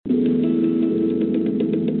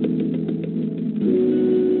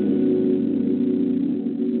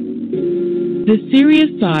The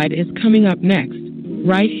Seriouside is coming up next,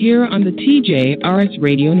 right here on the TJRS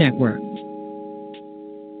Radio Network.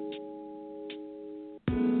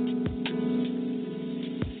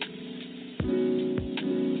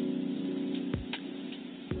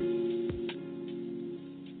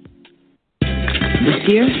 This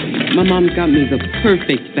year, my mom got me the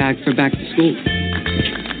perfect bag for back to school.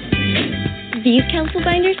 These council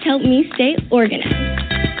binders help me stay organized.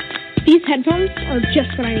 These headphones are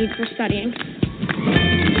just what I need for studying.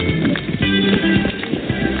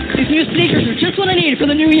 These new sneakers are just what I need for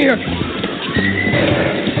the new year.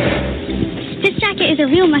 This jacket is a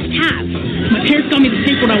real must-have. My parents got me the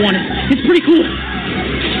skateboard I wanted. It's pretty cool.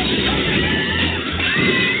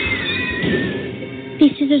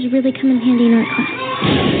 These scissors really come in handy in art class.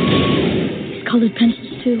 These colored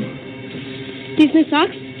pencils, too. These new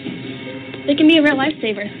socks? They can be a real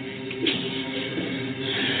lifesaver.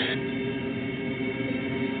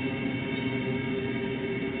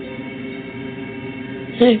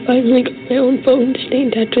 I finally got my own phone to stay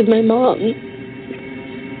in touch with my mom.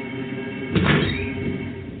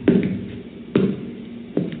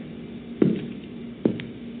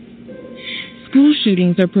 School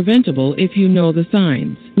shootings are preventable if you know the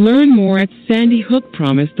signs. Learn more at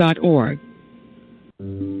sandyhookpromise.org.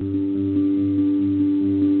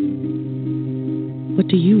 What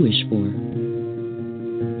do you wish for?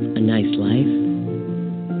 A nice life?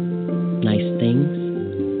 Nice things?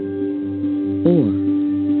 Or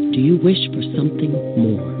do you wish for something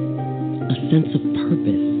more? A sense of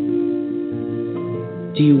purpose?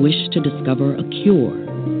 Do you wish to discover a cure?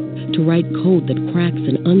 To write code that cracks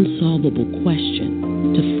an unsolvable question?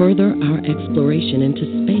 To further our exploration into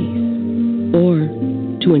space? Or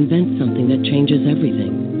to invent something that changes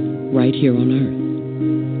everything right here on Earth?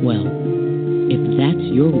 Well, if that's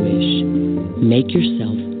your wish, make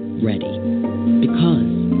yourself ready.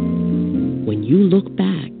 Because when you look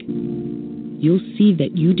back, you'll see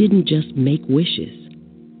that you didn't just make wishes,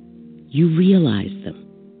 you realized them.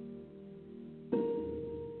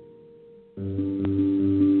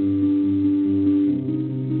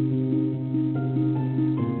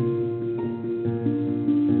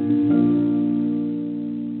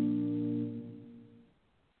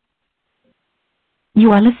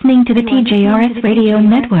 You are listening to the TJRS Radio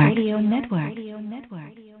Network.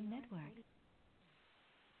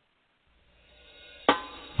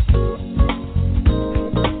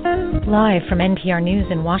 Live from NPR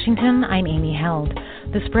News in Washington, I'm Amy Held.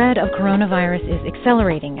 The spread of coronavirus is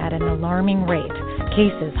accelerating at an alarming rate.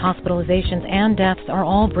 Cases, hospitalizations, and deaths are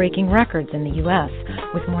all breaking records in the U.S.,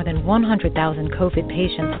 with more than 100,000 COVID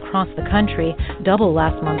patients across the country, double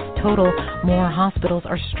last month's total. More hospitals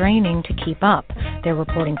are straining to keep up. They're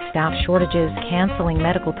reporting staff shortages, canceling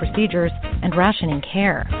medical procedures, and rationing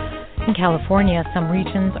care. In California, some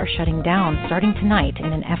regions are shutting down starting tonight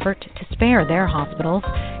in an effort to spare their hospitals.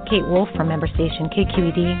 Kate Wolf from member station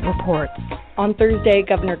KQED reports. On Thursday,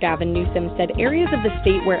 Governor Gavin Newsom said areas of the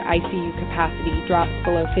state where ICU capacity drops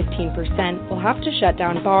below 15% will have to shut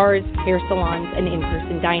down bars, hair salons, and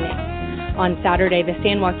in-person dining. On Saturday, the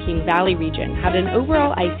San Joaquin Valley region had an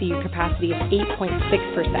overall ICU capacity of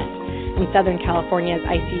 8.6%, and Southern California's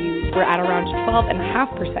ICUs were at around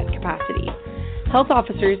 12.5% capacity. Health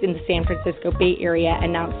officers in the San Francisco Bay Area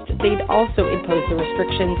announced they'd also impose the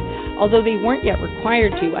restrictions, although they weren't yet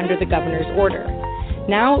required to under the governor's order.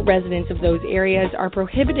 Now, residents of those areas are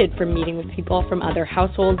prohibited from meeting with people from other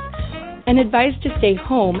households and advised to stay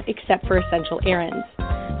home except for essential errands.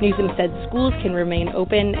 Newsom said schools can remain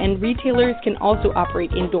open and retailers can also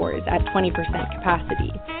operate indoors at 20%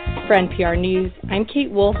 capacity. For NPR News, I'm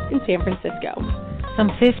Kate Wolf in San Francisco. Some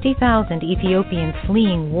 50,000 Ethiopians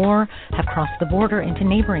fleeing war have crossed the border into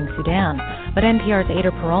neighboring Sudan. But NPR's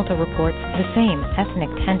Ada Peralta reports the same ethnic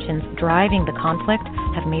tensions driving the conflict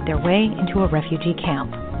have made their way into a refugee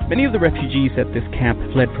camp. Many of the refugees at this camp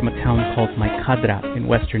fled from a town called Maikadra in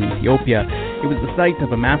western Ethiopia. It was the site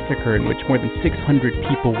of a massacre in which more than 600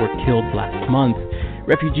 people were killed last month.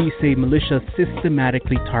 Refugees say militias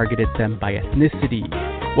systematically targeted them by ethnicity.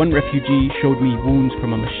 One refugee showed me wounds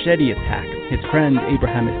from a machete attack. His friend,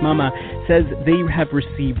 Abraham Ismama, says they have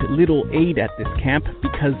received little aid at this camp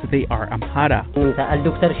because they are Amhara.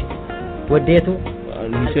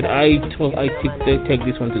 And he said, I take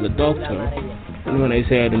this one to the doctor. And when I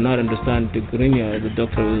say I do not understand Tigrinya, the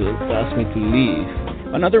doctor asked me to leave.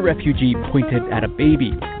 Another refugee pointed at a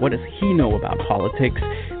baby. What does he know about politics?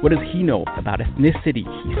 What does he know about ethnicity,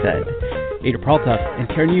 he said. Ada Peralta,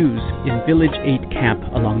 NPR News, in Village 8 camp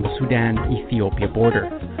along the Sudan-Ethiopia border.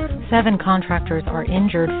 7 contractors are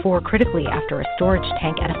injured, 4 critically after a storage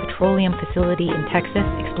tank at a petroleum facility in Texas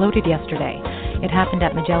exploded yesterday. It happened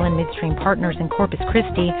at Magellan Midstream Partners in Corpus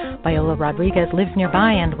Christi. Viola Rodriguez lives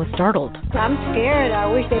nearby and was startled. I'm scared. I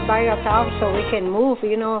wish they'd buy us out so we can move, to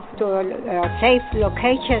a safe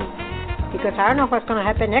location, because I don't know what's going to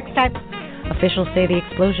happen next time. Officials say the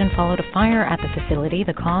explosion followed a fire at the facility.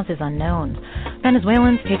 The cause is unknown.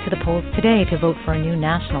 Venezuelans take to the polls today to vote for a new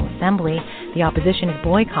National Assembly. The opposition is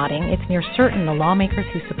boycotting. It's near certain the lawmakers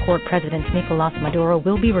who support President Nicolas Maduro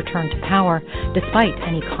will be returned to power, despite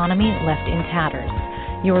an economy left in tatters.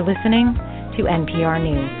 You're listening to NPR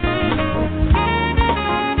News.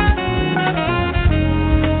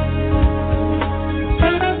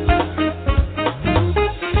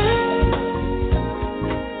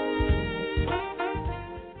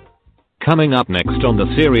 Coming up next on the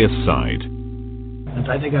serious side.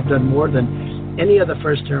 I think I've done more than any other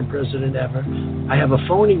first-term president ever. I have a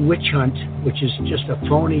phony witch hunt, which is just a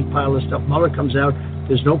phony pile of stuff. Mueller comes out,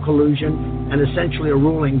 there's no collusion, and essentially a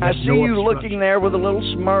ruling. I see you looking there with a little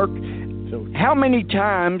smirk. How many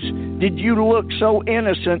times did you look so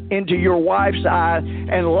innocent into your wife's eye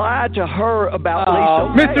and lie to her about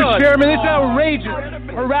Lisa? Mr. Chairman, it's outrageous.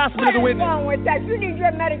 Harassment of the witness. What's wrong with that? You need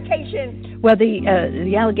your medication. Well,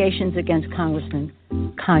 the allegations against Congressman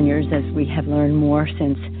Conyers, as we have learned more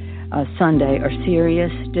since Sunday, are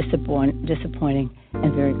serious, disappointing,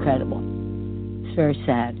 and very credible. It's very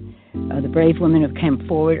sad. The brave women who came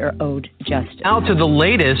forward are owed justice. Now to the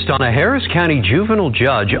latest on a Harris County juvenile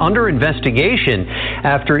judge under investigation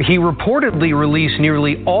after he reportedly released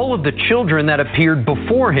nearly all of the children that appeared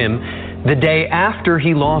before him the day after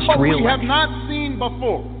he lost re-election. What we have not seen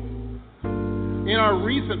before, in our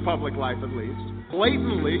recent public life at least,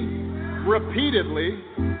 blatantly, repeatedly,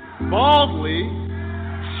 baldly,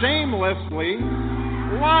 shamelessly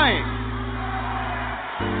lying.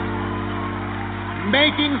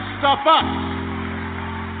 Making stuff up.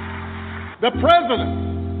 The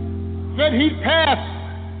president said he'd pass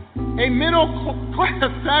a middle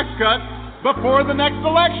class tax cut before the next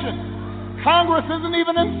election. Congress isn't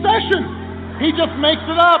even in session. He just makes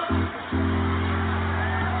it up.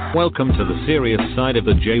 Welcome to the serious side of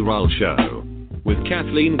the J-Roll-Show with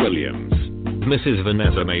Kathleen Williams, Mrs.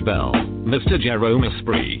 Vanessa Maybell, Mr. Jerome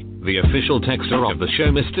Esprit, the official texter of the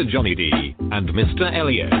show, Mr. Johnny D, and Mr.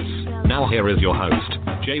 Elias. Now here is your host,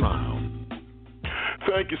 J-Roll.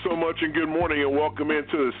 Thank you so much and good morning and welcome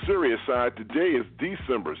into the Serious Side. Today is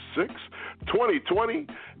December 6th, 2020,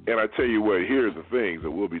 and I tell you what, here's the things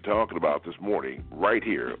that we'll be talking about this morning right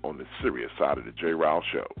here on the Serious Side of the J-Roll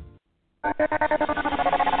Show.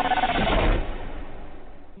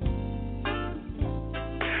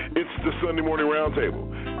 It's the Sunday Morning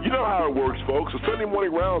Roundtable. You know how it works, folks. The Sunday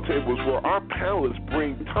Morning Roundtable is where our panelists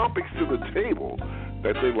bring topics to the table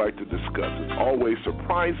that they like to discuss. It's always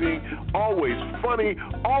surprising, always funny,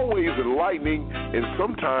 always enlightening, and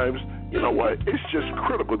sometimes, you know what, it's just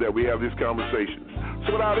critical that we have these conversations.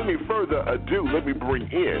 So without any further ado, let me bring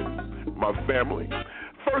in my family.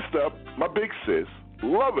 First up, my big sis,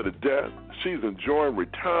 love her to death. She's enjoying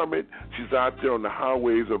retirement. She's out there on the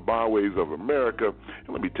highways and byways of America. And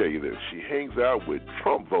let me tell you this, she hangs out with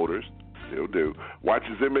Trump voters, still do,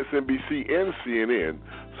 watches MSNBC and CNN,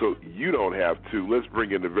 so you don't have to. Let's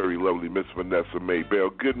bring in the very lovely Miss Vanessa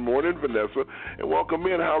Maybell. Good morning, Vanessa, and welcome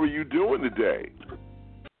in. How are you doing today?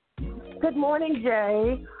 Good morning,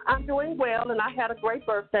 Jay. I'm doing well, and I had a great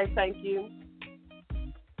birthday, thank you.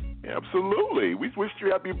 Absolutely. We wished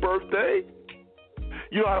you happy birthday.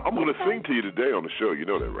 You know, I'm going to sing to you today on the show. You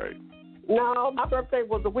know that, right? No, my birthday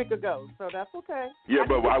was a week ago, so that's okay. Yeah,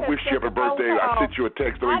 but I wish you happy birthday. I sent you a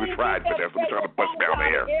text. Don't even try it, Vanessa. I'm trying to bust me out of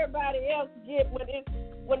here. Everybody else get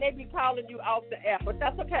when they be calling you off the air, but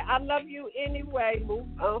that's okay. I love you anyway.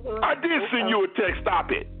 I did send you a text.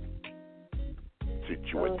 Stop it. Sent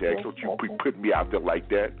you a text. Don't you put me out there like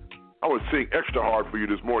that. I was sing extra hard for you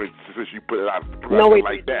this morning since you put it out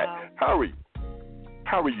like that. How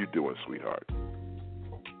are you doing, sweetheart?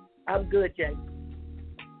 I'm good, Jay.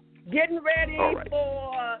 Getting ready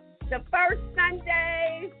for the first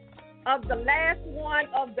Sunday of the last one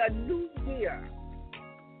of the new year,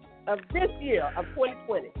 of this year, of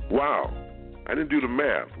 2020. Wow. I didn't do the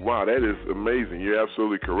math. Wow, that is amazing. You're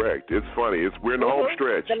absolutely correct. It's funny. We're in the home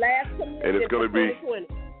stretch. The last communion, and it's going to be, 2020.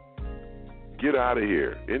 Get out of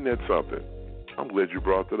here. Isn't that something? I'm glad you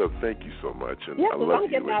brought that up. Thank you so much. And I love I'm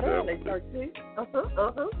getting out early, 13.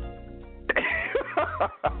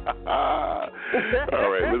 All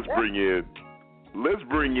right, let's bring in let's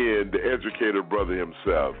bring in the educator brother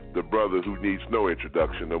himself, the brother who needs no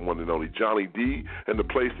introduction, the one and only Johnny D, and the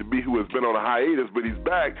place to be, who has been on a hiatus, but he's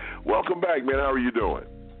back. Welcome back, man. How are you doing?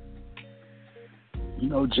 You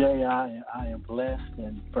know, Jay, I am blessed,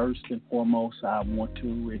 and first and foremost, I want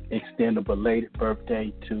to extend a belated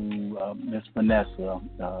birthday to Miss Vanessa.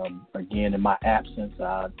 Again, in my absence,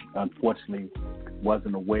 I unfortunately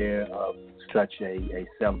wasn't aware of such a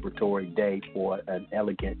celebratory day for an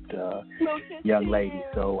elegant young lady.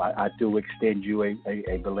 So I do extend you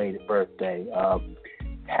a belated birthday.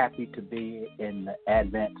 Happy to be in the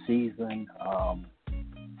Advent season.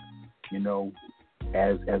 You know,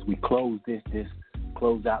 as we close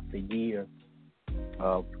close out the year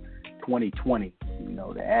of 2020, you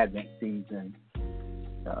know, the Advent season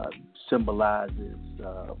symbolizes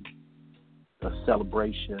a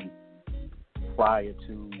celebration prior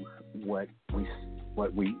to what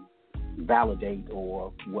we validate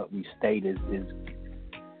or what we state is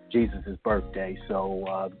Jesus' birthday.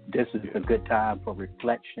 So this is a good time for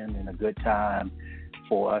reflection and a good time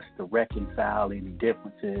for us to reconcile any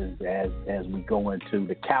differences as we go into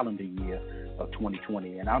the calendar year of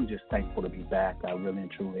 2020. And I'm just thankful to be back. I really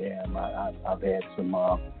and truly am. I've had some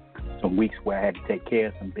weeks where I had to take care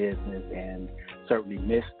of some business and certainly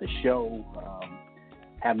missed the show.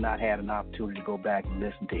 Have not had an opportunity to go back and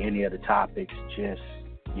listen to any of the topics, just,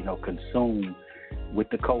 you know, consumed with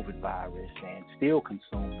the COVID virus and still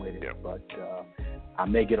consumed with it. But I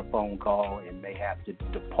may get a phone call and may have to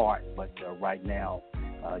depart, but right now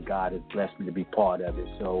God has blessed me to be part of it.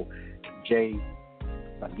 So, Jay,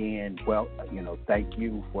 again, well, you know, thank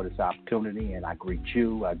you for this opportunity, and I greet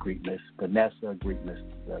you. I greet Miss Vanessa, I greet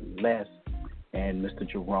Mr. Les, and Mr.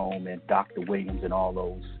 Jerome, and Dr. Williams, and all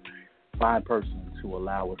those fine persons who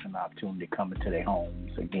allow us an opportunity to come into their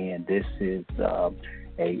homes. Again, this is a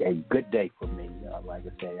good day for me. Like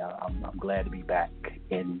I say, I'm glad to be back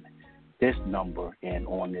in this number and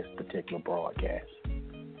on this particular broadcast.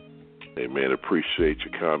 Hey, man, appreciate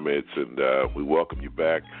your comments, and we welcome you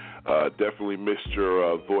back. Definitely missed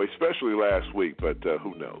your voice, especially last week, but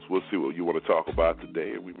who knows? We'll see what you want to talk about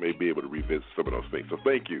today, and we may be able to revisit some of those things. So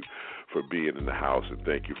thank you for being in the house, and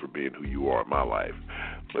thank you for being who you are in my life.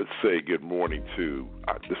 Let's say good morning to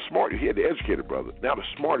he had the educated brother. Now the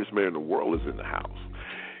smartest man in the world is in the house.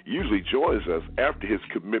 He usually joins us after his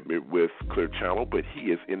commitment with Clear Channel, but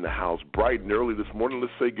he is in the house bright and early this morning.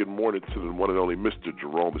 Let's say good morning to the one and only Mr.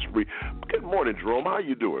 Jerome Spree. Good morning, Jerome. How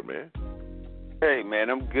you doing, man? Hey, man,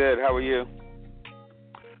 I'm good. How are you?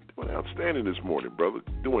 Doing outstanding this morning, brother.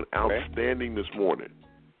 Doing outstanding this morning.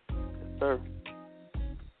 Yes, sir.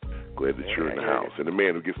 Glad that you're in the house. And the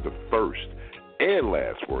man who gets the first and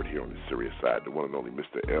last word here on the serious side, the one and only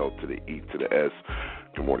Mr. L to the E to the S.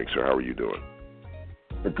 Good morning, sir. How are you doing?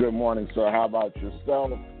 Good morning, sir. How about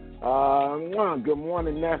yourself? Good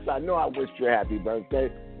morning, Ness. I know I wished you a happy birthday.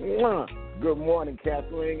 Good morning,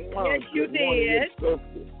 Kathleen. Yes, you did.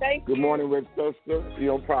 Thank you. Good morning, Rich Sister.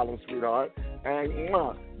 No problem, sweetheart. And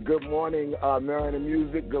good morning, Marion and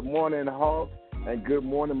Music. Good morning, Hawk. And good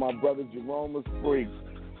morning, my brother Jerome Spree.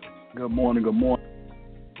 Good morning, good morning.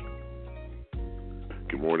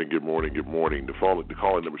 Good morning, good morning, good morning. The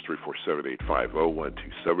calling number is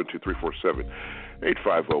 347-850-1272,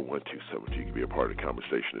 347-850-1272. You can be a part of the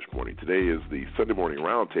conversation this morning. Today is the Sunday Morning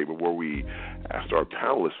Roundtable, where we asked our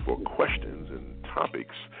panelists for questions and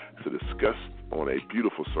topics to discuss on a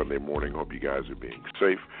beautiful Sunday morning. Hope you guys are being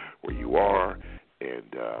safe where you are,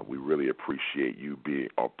 and we really appreciate you being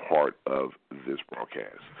a part of this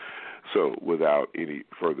broadcast. So without any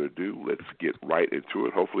further ado, let's get right into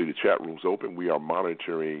it. Hopefully the chat room's open. We are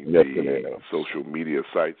monitoring the social media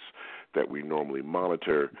sites that we normally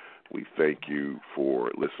monitor. We thank you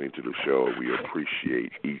for listening to the show. We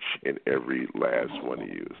appreciate each and every last one of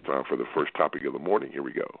you. It's time for the first topic of the morning. Here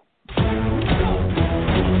we go. All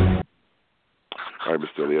right,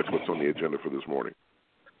 Mr. Elias, what's on the agenda for this morning?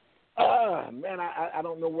 Man, I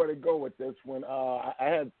don't know where to go with this one. I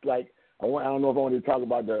had I don't know if I want to talk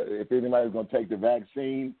about if anybody's going to take the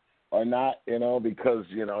vaccine or not, because,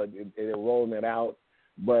 they're rolling it out.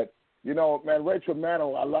 But, man, Rachel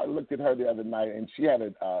Maddow, I looked at her the other night, and she had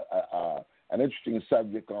an interesting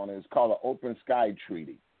subject on it. It's called an Open Sky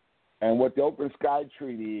Treaty. And what the Open Sky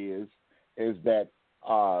Treaty is that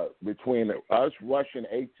between us, Russia,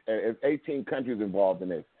 and 18 countries involved in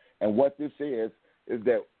this. And what this is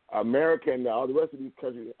that America and all the rest of these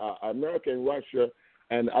countries, America and Russia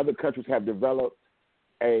and other countries have developed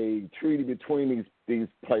a treaty between these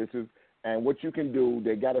places. And what you can do,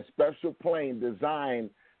 they got a special plane designed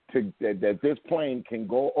that this plane can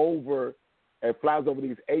go over, it flies over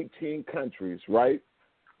these 18 countries, right?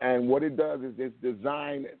 And what it does is it's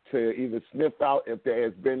designed to either sniff out if there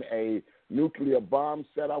has been a nuclear bomb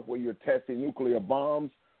set up where you're testing nuclear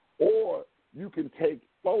bombs, or you can take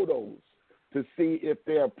photos to see if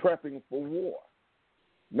they're prepping for war.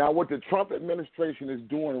 Now, what the Trump administration is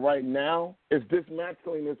doing right now is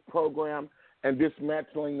dismantling this program and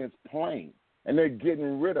dismantling this plane, and they're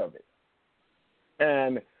getting rid of it.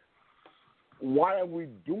 And why are we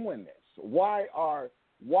doing this? Why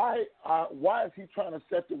is he trying to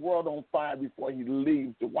set the world on fire before he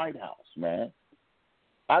leaves the White House, man?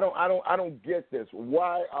 I don't get this.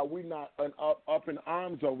 Why are we not up in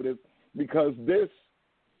arms over this? Because this,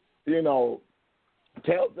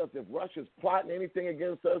 tells us if Russia's plotting anything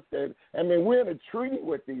against us, that we're in a treaty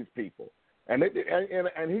with these people, and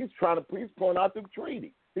he's pulling out the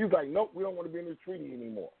treaty. He's like, nope, we don't want to be in this treaty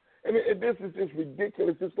anymore. And this is just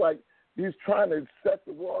ridiculous. It's like he's trying to set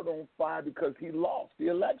the world on fire because he lost the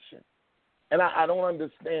election. And I don't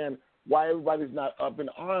understand why everybody's not up in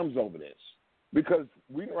arms over this. Because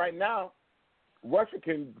right now, Russia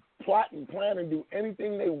can plot and plan and do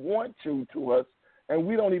anything they want to us, and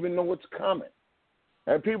we don't even know what's coming.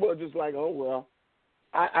 And people are just like, oh, well,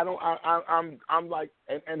 I'm like,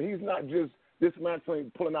 and he's not just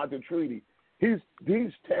dismantling, pulling out the treaty. He's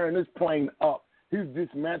tearing this plane up. He's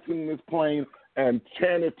dismantling this plane and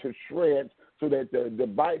tearing it to shreds so that the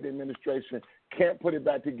Biden administration can't put it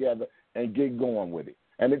back together and get going with it.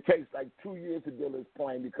 And it takes like 2 years to build this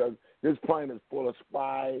plane because this plane is full of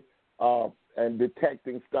spy and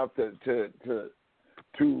detecting stuff to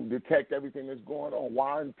detect everything that's going on. Why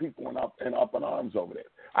aren't people up in arms over this?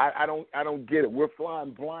 I don't get it. We're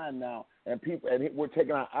flying blind now, and we're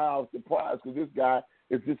taking our eye off the prize because this guy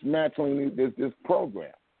is dismantling this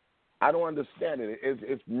program. I don't understand it.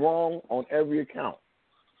 It's wrong on every account.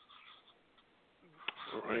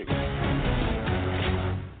 All right.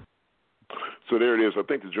 So there it is. I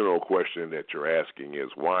think the general question that you're asking is,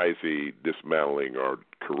 why is he dismantling or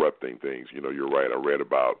corrupting things? You're right. I read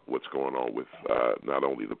about what's going on with not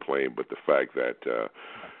only the plane, but the fact that,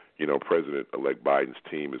 President-elect Biden's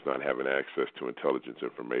team is not having access to intelligence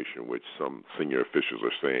information, which some senior officials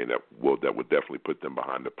are saying that would definitely put them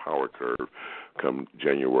behind the power curve come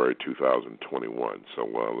January 2021. So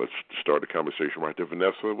let's start the conversation right there.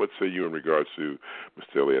 Vanessa, what say you in regards to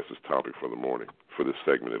Mr. Elias's topic for the morning, for this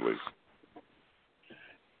segment at least?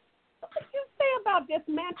 What did you say about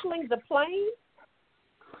dismantling the plane?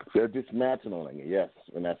 They're dismantling it, yes.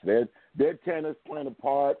 And they're tearing this plane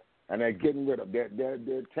apart, and they're getting rid of it.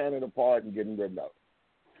 They're tearing it apart and getting rid of it.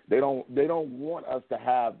 They don't want us to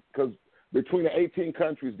have, because between the 18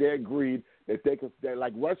 countries, they agreed that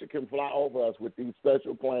like Russia can fly over us with these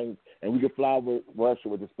special planes, and we can fly over Russia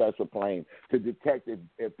with a special plane to detect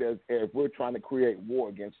if we're trying to create war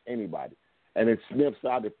against anybody. And it sniffs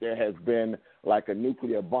out if there has been like a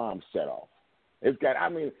nuclear bomb set off. This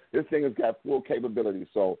thing has got full capability.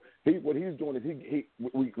 So what he's doing is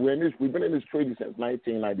we've been in this treaty since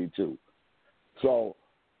 1992. So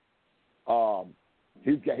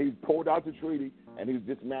he's pulled out the treaty and he's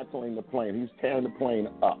dismantling the plane. He's tearing the plane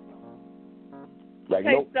up. Like,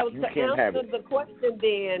 okay, nope, so you to can't have answer it. the question,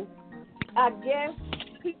 then I guess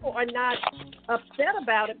people are not upset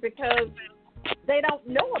about it because they don't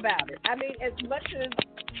know about it. As much as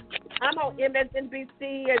I'm on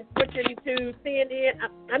MSNBC and switching to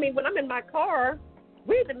CNN, when I'm in my car,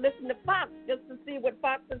 we even listen to Fox just to see what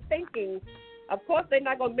Fox is thinking. Of course, they're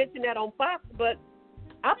not going to mention that on Fox, but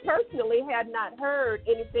I personally had not heard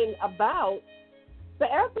anything about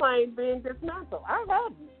the airplane being dismantled. I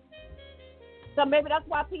hadn't. So maybe that's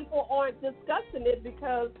why people aren't discussing it,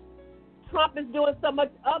 because Trump is doing so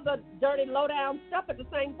much other dirty, low-down stuff at the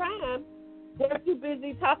same time. They're too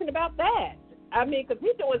busy talking about that. Because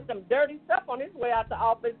he's doing some dirty stuff on his way out the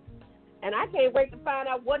office, and I can't wait to find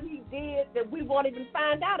out what he did that we won't even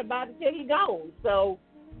find out about until he's gone. So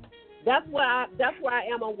that's why I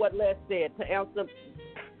am on what Les said, to answer.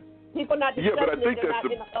 People not discussing it, they're not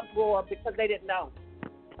in an uproar because they didn't know.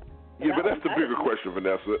 Yeah, but that's the bigger question,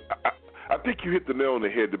 Vanessa. I think you hit the nail on the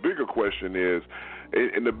head. The bigger question is,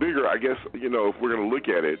 and the bigger, I guess, if we're going to look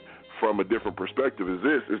at it from a different perspective, is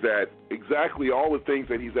that exactly all the things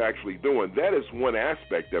that he's actually doing. That is one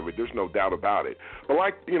aspect of it. There's no doubt about it. But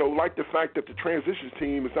like the fact that the transitions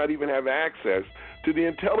team is not even having access to the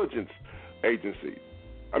intelligence agencies.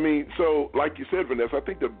 So like you said, Vanessa, I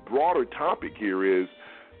think the broader topic here is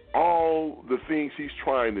all the things he's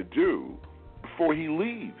trying to do before he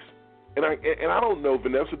leaves. And I don't know,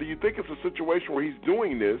 Vanessa, do you think it's a situation where he's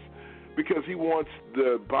doing this because he wants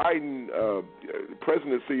the Biden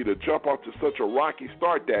presidency to jump off to such a rocky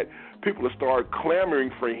start that people will start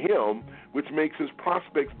clamoring for him, which makes his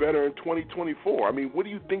prospects better in 2024. I mean, what do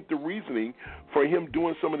you think the reasoning for him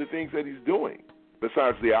doing some of the things that he's doing,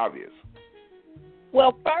 besides the obvious?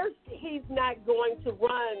 Well, first, he's not going to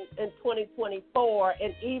run in 2024,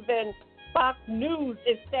 and even Fox News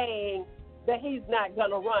is saying that he's not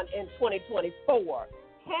going to run in 2024.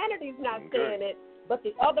 Hannity's not saying it, but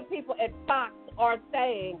the other people at Fox are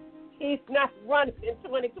saying he's not running in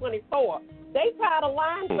 2024. They tried a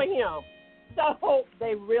line for him. So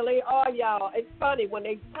they really are, y'all. It's funny when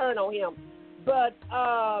they turn on him. But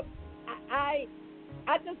I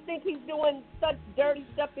just think he's doing such dirty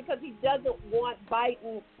stuff because he doesn't want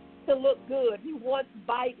Biden to look good. He wants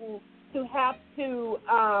Biden to have to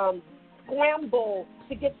scramble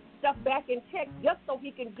to get stuff back in check just so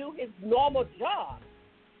he can do his normal job.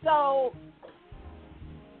 So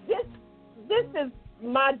this is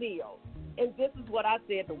my deal, and this is what I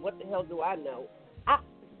said, but what the hell do I know?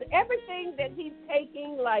 Everything that he's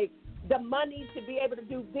taking, like the money to be able to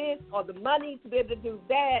do this or the money to be able to do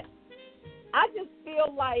that, I just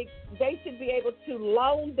feel like they should be able to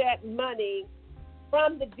loan that money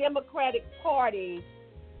from the Democratic Party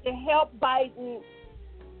to help Biden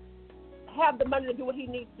have the money to do what he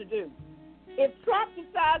needs to do. If Trump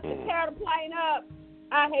decides to tear the plane up,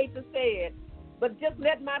 I hate to say it, but just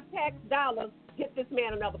let my tax dollars get this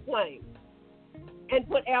man another plane and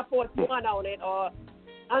put Air Force One on it, or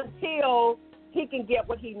until he can get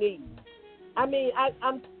what he needs. I mean,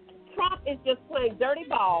 Trump is just playing dirty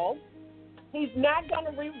ball. He's not going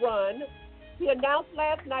to rerun. He announced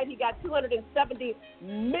last night he got $270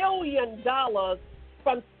 million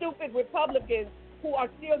from stupid Republicans who are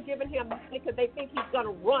still giving him money because they think he's going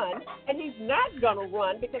to run, and he's not going to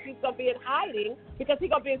run because he's going to be in hiding, because he's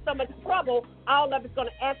going to be in so much trouble, all of it's going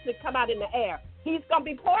to actually come out in the air. He's going to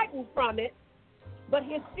be pardoned from it, but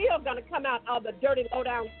he's still going to come out all the dirty,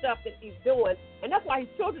 low-down stuff that he's doing, and that's why his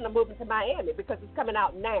children are moving to Miami, because it's coming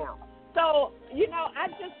out now. So, I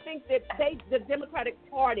just think that the Democratic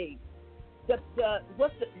Party, what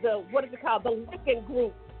is it called, the Lincoln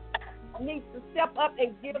Group, needs to step up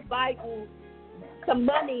and give Biden some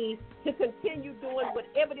money to continue doing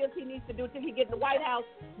whatever it is he needs to do until he get in the White House.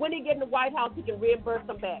 When he get in the White House, he can reimburse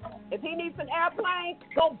them back. If he needs an airplane,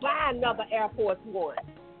 go buy another Air Force One.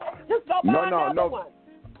 Just go buy another one.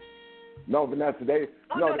 No, Vanessa, that's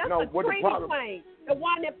what the problem? Plane, the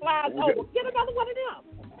one that flies over. Get another one of them.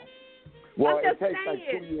 Well, it takes like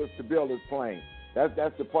 2 years to build this plane.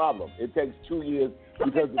 That's the problem. It takes 2 years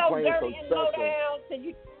because the plane is so special.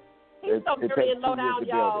 He's so dirty and low down,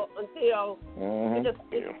 y'all, until he just.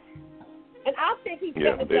 And I think he's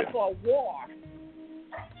getting it for a war.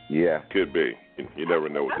 Yeah, could be. You never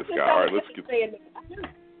know with this guy. All right, let's get.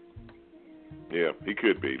 Yeah, he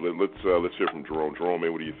could be. Let's hear from Jerome. Jerome,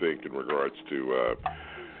 what do you think in regards to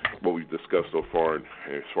what we've discussed so far, and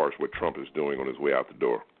as far as what Trump is doing on his way out the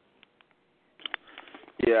door?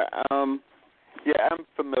 Yeah, I'm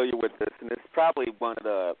familiar with this, and it's probably one of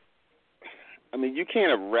the. I mean, you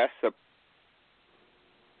can't arrest a.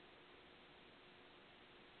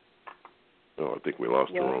 Oh, I think we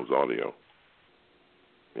lost Jerome's audio.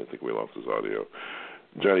 I think we lost his audio.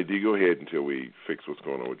 Johnny D, go ahead until we fix what's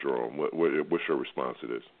going on with Jerome. What's your response to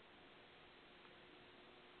this?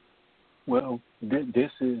 Well,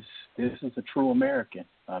 this is a true American.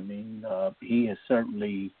 I mean, he is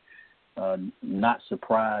certainly not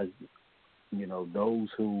surprised. Those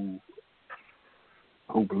who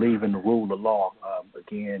believe in the rule of law.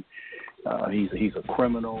 Again, he's a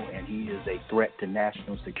criminal, and he is a threat to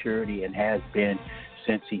national security, and has been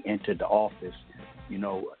since he entered the office.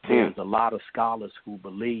 There's a lot of scholars who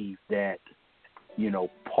believe that,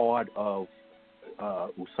 part of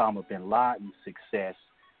Osama bin Laden's success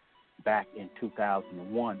back in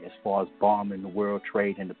 2001, as far as bombing the World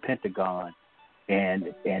Trade and the Pentagon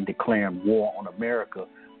and declaring war on America,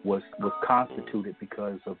 was constituted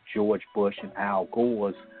because of George Bush and Al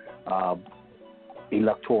Gore's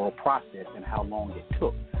electoral process and how long it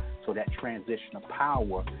took. So that transition of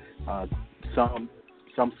power, some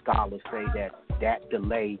scholars say that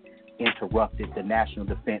delay interrupted the national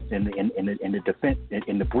defense in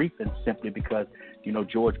the briefings, simply because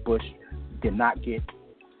George Bush did not get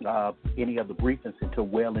any of the briefings until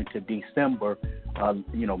well into December,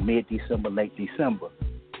 mid-December, late December.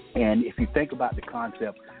 And if you think about the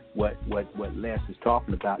concept, what Les is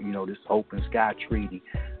talking about, this open sky treaty,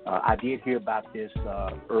 I did hear about this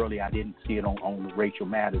early. I didn't see it on Rachel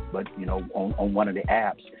Madders, but on one of the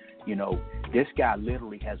apps. This guy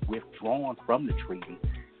literally has withdrawn from the treaty,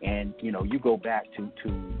 and you go back to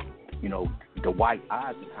Dwight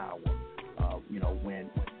Eisenhower. when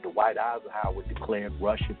Dwight Eisenhower declared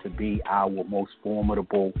Russia to be our most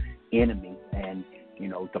formidable enemy, and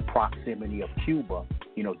the proximity of Cuba,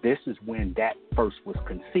 this is when that first was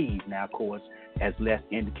conceived. Now, of course, as Les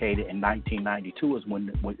indicated, in 1992 is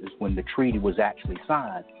when the treaty was actually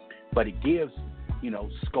signed. But it gives,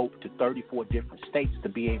 scope to 34 different states to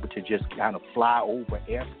be able to just kind of fly over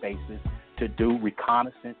airspaces to do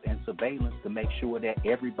reconnaissance and surveillance to make sure that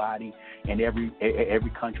everybody and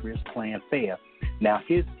every country is playing fair. Now,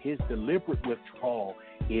 his deliberate withdrawal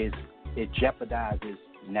it jeopardizes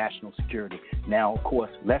national security. Now, of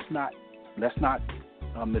course, let's not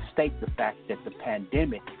mistake the fact that the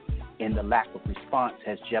pandemic and the lack of response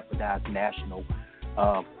has jeopardized national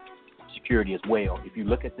security as well. If you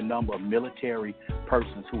look at the number of military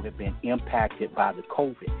persons who have been impacted by the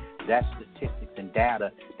COVID, that's statistics and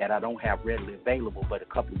data that I don't have readily available. But a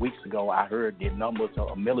couple of weeks ago, I heard the numbers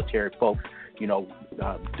of military folks,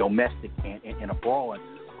 domestic and abroad,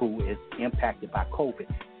 who is impacted by COVID.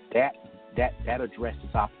 That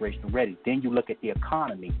addresses operational readiness. Then you look at the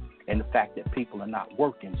economy and the fact that people are not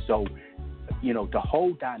working. So, the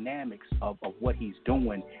whole dynamics of what he's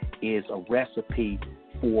doing is a recipe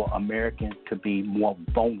for Americans to be more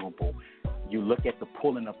vulnerable. You look at the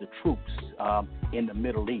pulling of the troops in the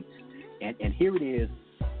Middle East, and here it is,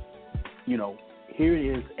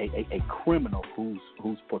 a criminal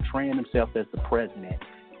who's portraying himself as the president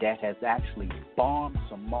that has actually bombed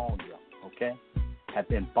Somalia, have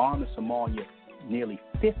been bombing Somalia nearly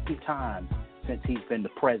 50 times since he's been the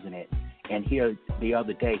president. And here the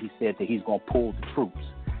other day he said that he's going to pull the troops.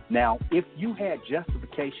 Now, if you had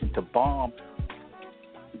justification to bomb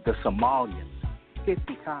the Somalians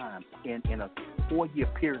 50 times in a 4-year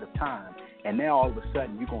period of time, and now all of a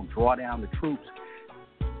sudden you're going to draw down the troops,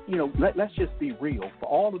 let's just be real. For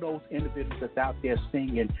all of those individuals that's out there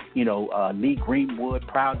singing, Lee Greenwood,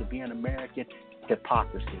 proud to be an American,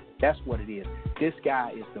 hypocrisy. That's what it is. This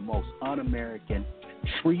guy is the most un-American,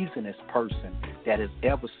 treasonous person that has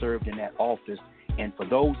ever served in that office. And for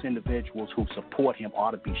those individuals who support him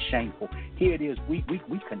ought to be shameful. Here it is. We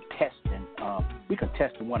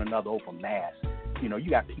contesting one another over masks. You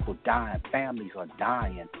got people dying, families are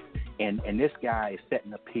dying, and this guy is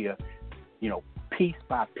setting up here, piece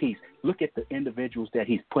by piece. Look at the individuals that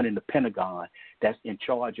he's put in the Pentagon that's in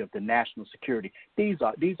charge of the national security. These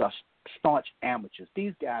are staunch amateurs.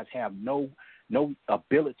 These guys have no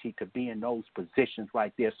ability to be in those positions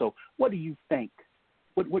right there. So what do you think?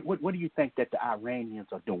 What do you think that the Iranians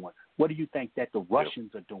are doing? What do you think that the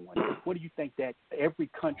Russians are doing? What do you think that every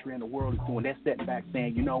country in the world is doing? They're sitting back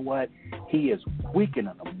saying, you know what? He is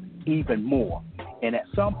weakening them even more. And at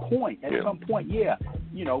some point,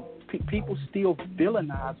 people still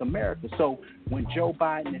villainize America. So when Joe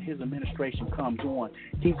Biden and his administration comes on,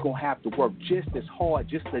 he's going to have to work just as hard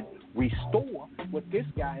just to restore what this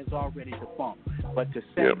guy has already defunct. But to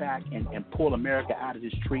set back and pull America out of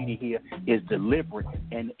this treaty here is deliberate.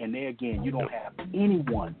 And there again, you don't have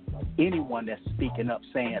anyone that's speaking up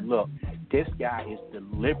saying, look, this guy is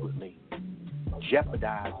deliberately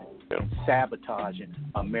jeopardizing and sabotaging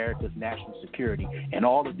America's national security. And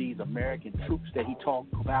all of these American troops that he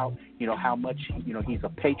talked about, how much, he's a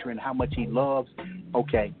patriot, how much he loves.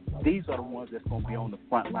 Okay, these are the ones that's going to be on the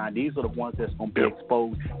front line. These are the ones that's going to be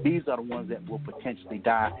exposed. These are the ones that will potentially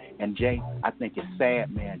die. And Jay, I think it's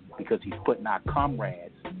sad, man, because he's putting our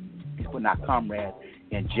comrades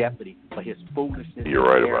in jeopardy for his foolishness. You're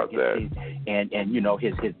right about that. And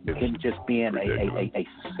him just being a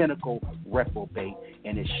cynical reprobate,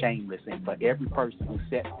 and is shameless. And for every person who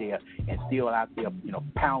sits there and still out there,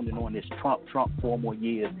 pounding on this Trump 4 more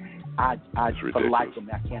years, I for the life of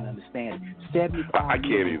me, I can't understand it. 75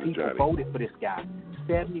 million people voted for this guy.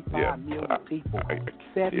 75 million people.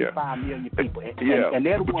 75 million people. And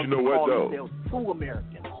they're the ones who call themselves true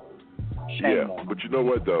Americans. But you know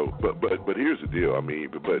what though? But here's the deal. I mean,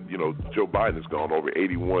 but Joe Biden has gone over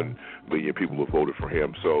 81 million people who voted for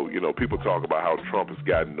him. So people talk about how Trump has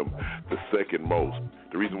gotten them the second most.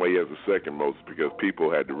 The reason why he has the second most is because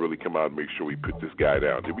people had to really come out and make sure we put this guy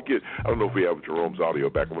down. Did we get? I don't know if we have Jerome's audio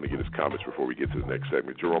back. I want to get his comments before we get to the next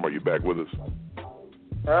segment. Jerome, are you back with us?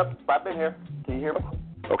 I've been here. Can you hear me?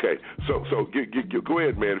 Okay, so go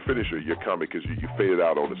ahead, man. Finish your comment because you faded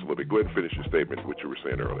out on us a little bit. Go ahead and finish your statement, what you were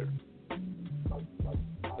saying earlier.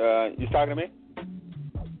 You talking to me?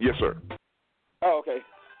 Yes, sir. Oh, okay.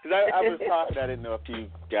 Because I was talking, I didn't know if you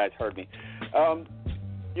guys heard me.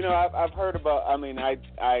 I've heard about. I mean, I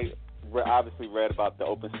obviously read about the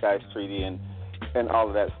Open Skies Treaty and all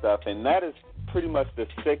of that stuff, and that is pretty much the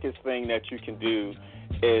sickest thing that you can do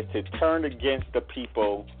is to turn against the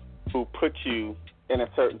people who put you in a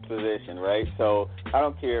certain position, right? So I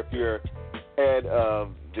don't care if you're head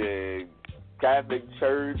of the Catholic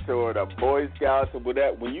Church or the Boy Scouts or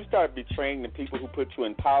whatever, when you start betraying the people who put you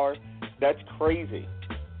in power, that's crazy,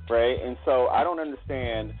 right? And so I don't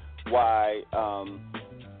understand why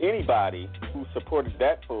anybody who supported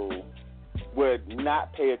that fool would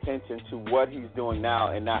not pay attention to what he's doing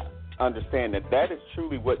now and not understand that that is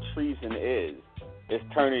truly what treason is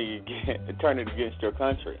turning against your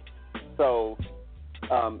country. So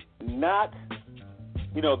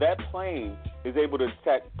that plane is able to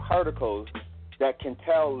detect particles that can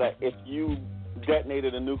tell that if you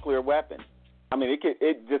detonated a nuclear weapon. I mean, it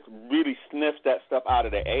just really sniffs that stuff out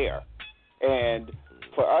of the air. And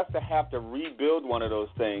for us to have to rebuild one of those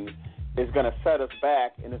things is going to set us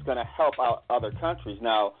back, and it's going to help out other countries.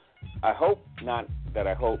 Now, I hope, not that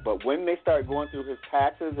I hope, but when they start going through his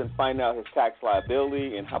taxes and find out his tax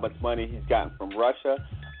liability and how much money he's gotten from Russia,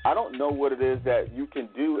 I don't know what it is that you can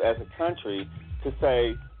do as a country to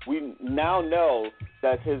say, we now know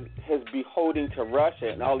that his beholding to Russia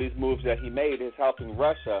and all these moves that he made is helping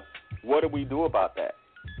Russia. What do we do about that?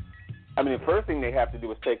 I mean, the first thing they have to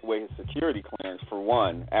do is take away his security clearance, for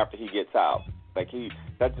one, after he gets out.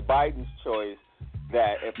 That's Biden's choice.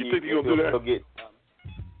 That if you think he'll do that? He'll get,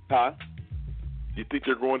 huh? You think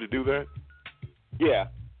they're going to do that? Yeah.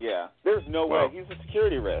 There's no way. He's a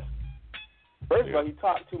security risk. First of all, he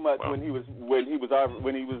talked too much when he was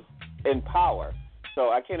in power. So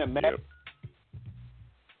I can't imagine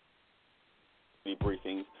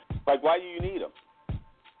briefings. Like, why do you need him?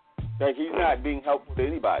 Like, he's not being helpful to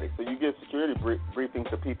anybody. So you give security briefings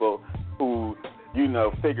to people who,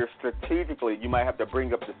 figure strategically you might have to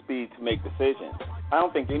bring up the speed to make decisions. I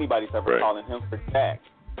don't think anybody's ever calling him for jack.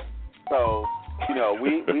 So, we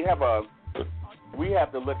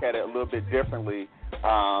have to look at it a little bit differently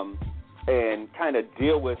and kind of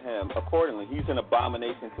deal with him accordingly. He's an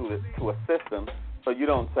abomination to a system. So you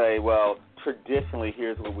don't say, well, traditionally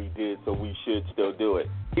here's what we did, so we should still do it.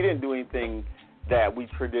 He didn't do anything that we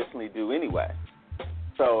traditionally do anyway.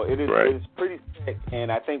 So it is pretty sick,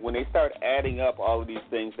 and I think when they start adding up all of these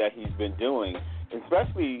things that he's been doing,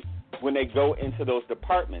 especially when they go into those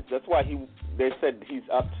departments, that's why they said he's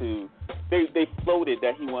up to, they floated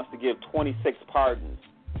that he wants to give 26 pardons.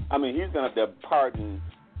 I mean, he's going to have to pardon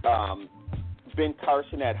Ben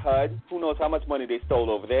Carson at HUD. Who knows how much money they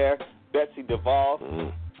stole over there? Betsy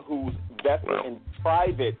DeVos, who's invested in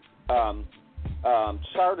private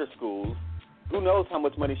charter schools. Who knows how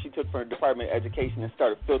much money she took from her Department of Education and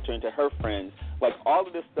started filtering to her friends. Like, all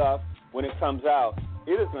of this stuff, when it comes out,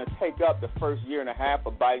 it is going to take up the first year and a half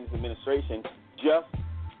of Biden's administration just,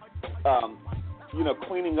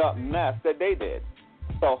 cleaning up mess that they did.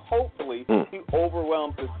 So hopefully he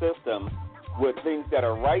overwhelms the system with things that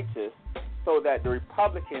are righteous so that the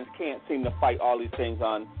Republicans can't seem to fight all these things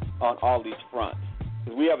on all these fronts.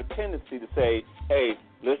 Because we have a tendency to say, hey,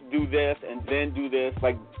 let's do this and then do this,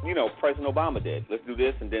 like, President Obama did. Let's do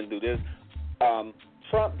this and then do this.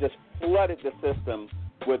 Trump just flooded the system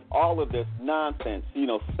with all of this nonsense,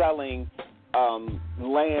 selling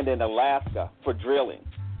land in Alaska for drilling.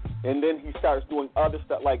 And then he starts doing other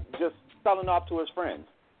stuff, like just selling off to his friends.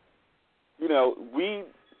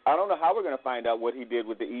 I don't know how we're going to find out what he did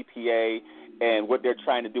with the EPA and what they're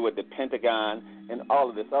trying to do with the Pentagon and all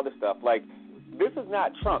of this other stuff. Like, this is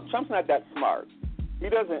not Trump. Trump's not that smart. He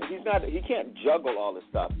can't juggle all this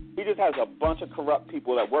stuff. He just has a bunch of corrupt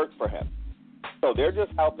people that work for him. So they're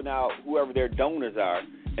just helping out whoever their donors are.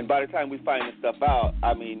 And by the time we find this stuff out,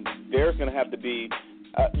 I mean, there's going to have to be,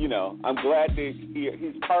 I'm glad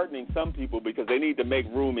he's pardoning some people because they need to make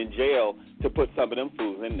room in jail to put some of them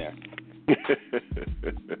fools in there.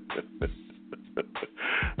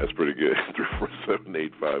 That's pretty good.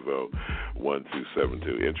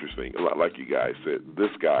 347-850-1272. Interesting. Like you guys said,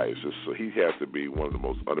 this guy is just, so he has to be one of the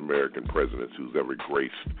most un-American presidents who's ever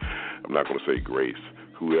graced, I'm not going to say graced,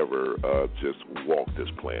 whoever just walked this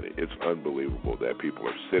planet. It's unbelievable that people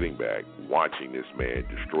are sitting back watching this man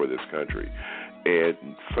destroy this country and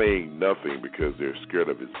saying nothing because they're scared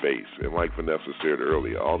of his face. And like Vanessa said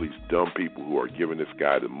earlier, all these dumb people who are giving this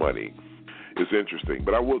guy the money. It's interesting,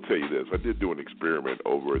 but I will tell you this. I did do an experiment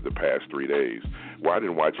over the past 3 days where I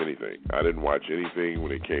didn't watch anything. I didn't watch anything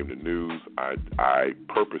when it came to news. I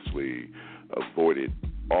purposely avoided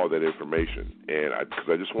all that information, and because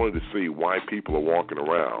I just wanted to see why people are walking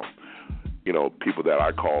around, people that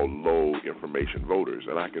I call low information voters,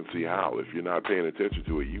 and I can see how. If you're not paying attention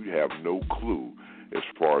to it, you have no clue as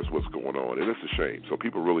far as what's going on, and it's a shame. So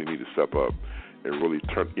people really need to step up and really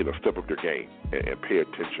step up their game and pay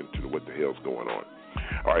attention to what the hell's going on.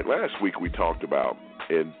 All right, last week we talked about,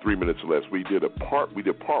 in 3 minutes or less, we did part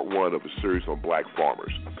one of a series on black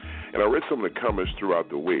farmers. And I read some of the comments throughout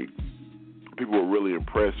the week. people were really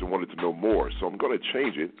impressed and wanted to know more. So I'm going to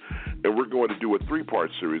change it, and we're going to do a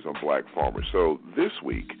 3-part series on black farmers. So this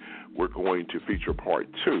week, we're going to feature part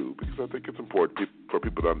 2 because I think it's important for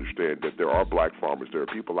people to understand that there are black farmers. There are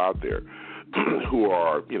people out there who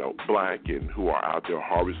are, black and who are out there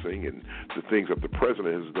harvesting, and the things that the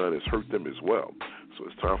president has done has hurt them as well. So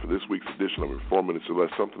it's time for this week's edition of In 4 Minutes or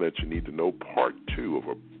Less, Something That You Need to Know, part 2 of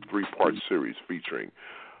a 3-part series featuring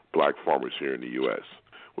black farmers here in the U.S.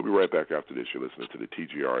 We'll be right back after this. You're listening to the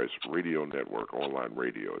TGRS Radio Network, online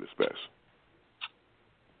radio at its best.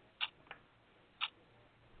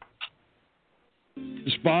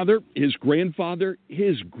 His father, his grandfather,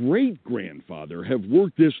 his great-grandfather have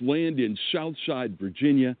worked this land in Southside,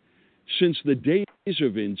 Virginia since the days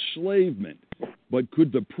of enslavement. But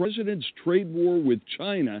could the president's trade war with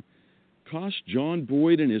China cost John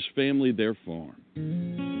Boyd and his family their farm?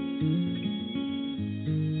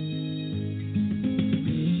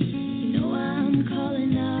 I'm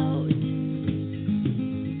calling out.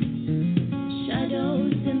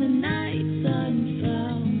 Shadows in the night sun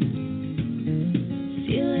found.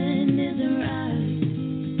 Feeling isn't right.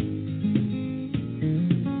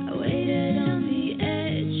 I waited on the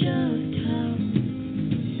edge of town.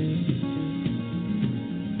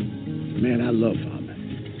 Man, I love farming.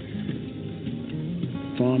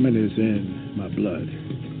 Farming is in my blood.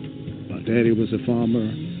 My daddy was a farmer.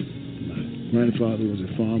 My grandfather was a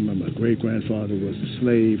farmer. My great-grandfather was a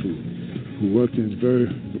slave who worked in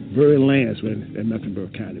very lands in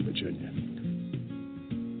Mecklenburg County, Virginia.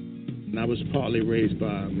 And I was partly raised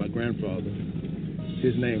by my grandfather.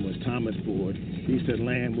 His name was Thomas Boyd. He said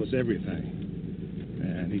land was everything.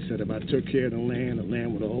 And he said if I took care of the land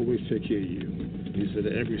would always take care of you. He said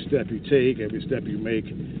every step you take, every step you make,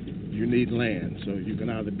 you need land. So you can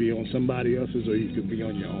either be on somebody else's or you can be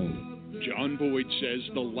on your own. John Boyd says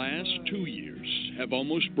the last 2 years have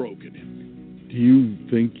almost broken him. Do you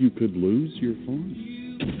think you could lose your farm?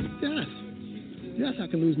 Yes, I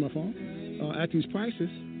can lose my farm at these prices.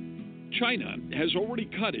 China has already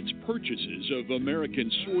cut its purchases of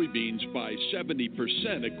American soybeans by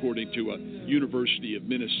 70%, according to a University of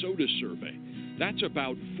Minnesota survey. That's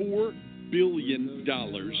about $4 billion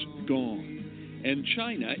gone. And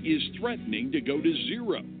China is threatening to go to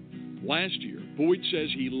zero. Last year, Boyd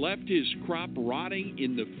says he left his crop rotting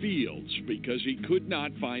in the fields because he could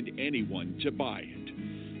not find anyone to buy it.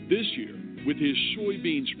 This year, with his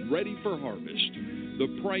soybeans ready for harvest, the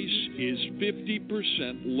price is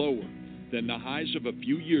 50% lower than the highs of a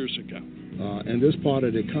few years ago. In this part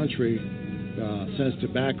of the country, since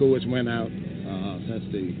tobacco has went out, since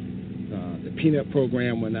the peanut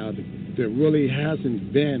program went out, there really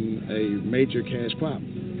hasn't been a major cash crop.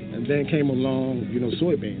 And then came along,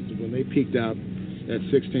 soybeans, when they peaked out at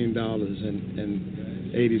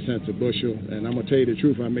 $16.80 a bushel. And I'm going to tell you the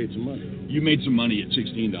truth, I made some money. You made some money at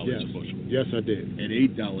 $16 a bushel. Yes, I did. At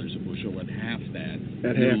 $8 a bushel, at half that,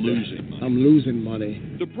 you're losing money. I'm losing money.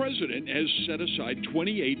 The president has set aside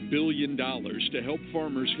 $28 billion to help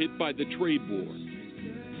farmers hit by the trade war.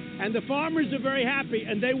 And the farmers are very happy,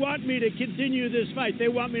 and they want me to continue this fight. They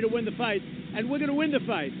want me to win the fight, and we're going to win the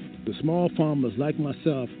fight. The small farmers like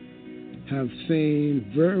myself have seen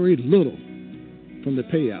very little from the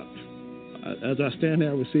payout. As I stand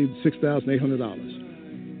there, I received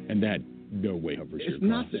 $6,800. And that no way covers your costs. It's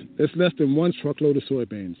nothing. It's less than one truckload of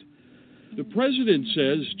soybeans. The president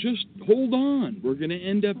says, just hold on. We're going to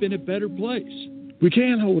end up in a better place. We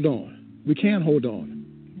can hold on. We can hold on.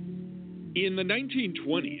 In the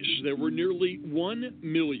 1920s, there were nearly 1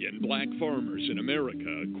 million black farmers in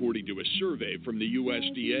America, according to a survey from the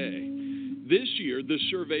USDA. This year, the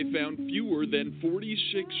survey found fewer than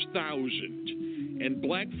 46,000. And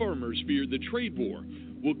black farmers fear the trade war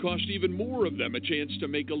will cost even more of them a chance to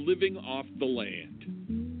make a living off the land.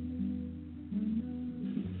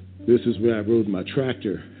 This is where I rode my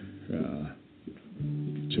tractor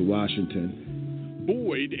to Washington.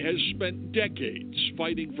 Boyd has spent decades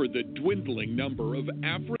fighting for the dwindling number of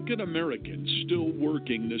African Americans still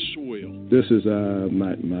working the soil. This is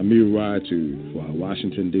my mule ride to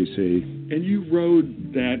Washington, D.C. And you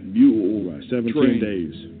rode that mule 17 train.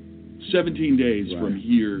 days. 17 days Right. from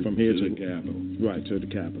here to the Capitol. Right, to the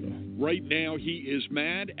Capitol. Right now, he is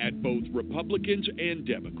mad at both Republicans and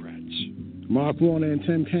Democrats. Mark Warner and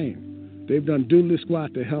Tim Kaine. They've done doodly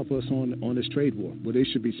squat to help us on this trade war, but they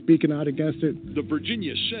should be speaking out against it. The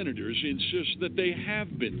Virginia senators insist that they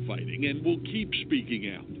have been fighting and will keep speaking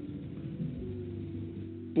out.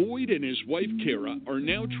 Boyd and his wife, Kara, are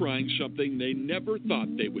now trying something they never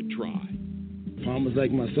thought they would try. Farmers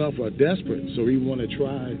like myself are desperate, so we want to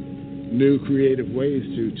try new creative ways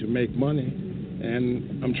to make money,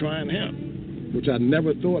 and I'm trying hemp. which I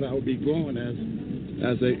never thought I would be growing as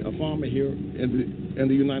a farmer here in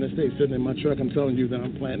the United States. Sitting in my truck, I'm telling you that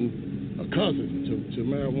I'm planting a cousin to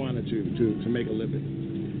marijuana to make a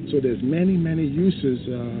living. So there's many uses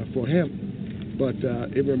for hemp, but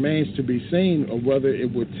it remains to be seen of whether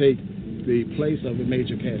it would take the place of a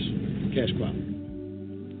major cash crop.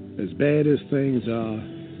 As bad as things are,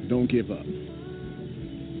 don't give up.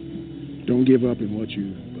 Don't give up in what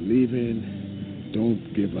you believe in.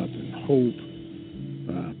 Don't give up in hope.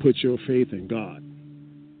 Put your faith in God.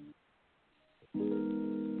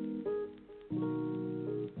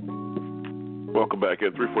 Welcome back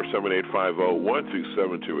at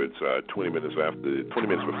 347-850-1272. It's 20 minutes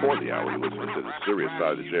before the hour. You're listening to the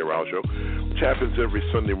Seriouside of the J. Rouse Show, which happens every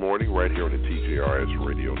Sunday morning right here on the TJRS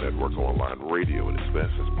Radio Network online radio. And it's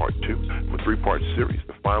best as part 2 of a 3-part series.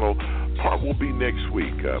 The final part will be next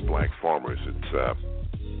week. Black farmers. It's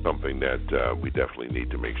something that we definitely need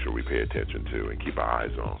to make sure we pay attention to and keep our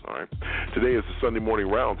eyes on. All right. Today is the Sunday morning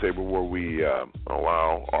roundtable where we ask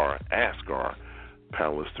our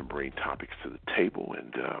panelists to bring topics to the table,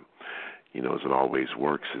 and as it always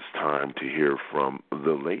works, it's time to hear from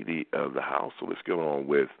the lady of the house. So let's get on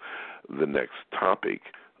with the next topic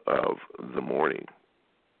of the morning.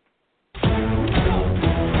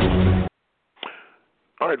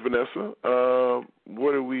 All right, Vanessa,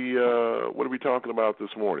 what are we talking about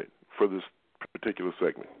this morning for this particular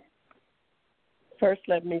segment? First,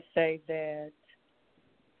 let me say that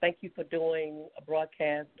thank you for doing a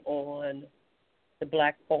broadcast on the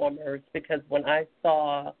black farmers, because when I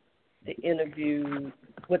saw the interview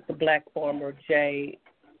with the black farmer, Jay,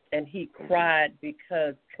 and he cried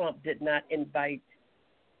because Trump did not invite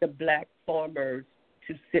the black farmers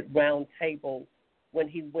to sit round table when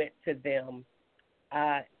he went to them,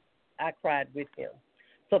 I cried with him.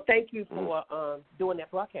 So thank you for doing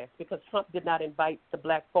that broadcast, because Trump did not invite the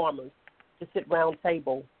black farmers to sit round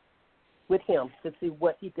table with him to see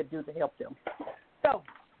what he could do to help them. So,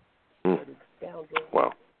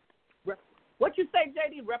 wow. What you say,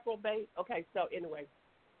 JD? Reprobate? Okay, so anyway,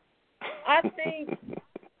 I think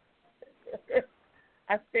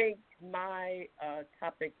my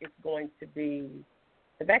topic is going to be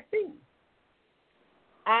the vaccine.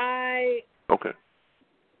 I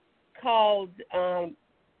called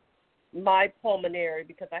my pulmonary,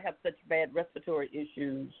 because I have such bad respiratory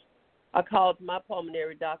issues. I called my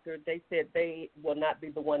pulmonary doctor. They said they will not be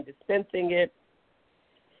the one dispensing it.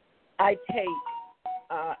 I take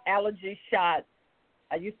allergy shots.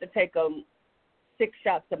 I used to take them 6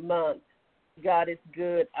 shots a month. God is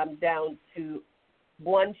good. I'm down to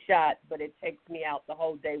 1 shot, but it takes me out the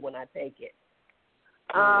whole day when I take it.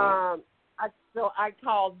 So I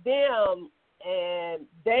called them, and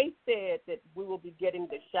they said that we will be getting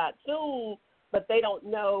the shot soon, but they don't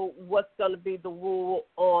know what's going to be the rule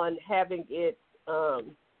on having it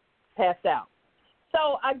pass out.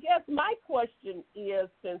 So I guess my question is,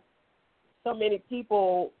 since so many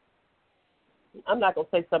people, I'm not going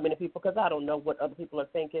to say so many people because I don't know what other people are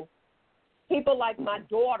thinking. People like my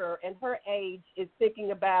daughter and her age is thinking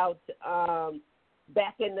about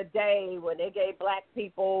back in the day when they gave black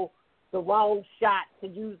people the wrong shot to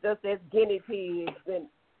use us as guinea pigs. And,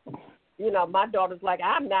 my daughter's like,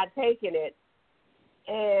 I'm not taking it.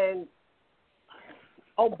 And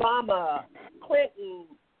Obama, Clinton,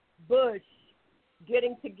 Bush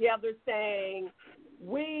getting together saying,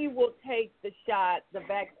 we will take the shot, the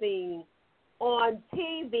vaccine, on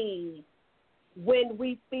TV when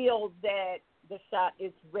we feel that the shot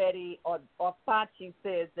is ready, or Fauci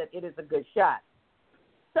says that it is a good shot.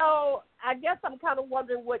 So I guess I'm kind of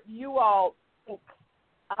wondering what you all think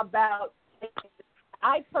about.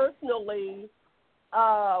 I personally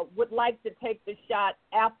would like to take the shot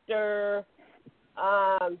after,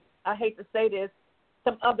 I hate to say this,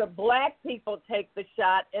 some other black people take the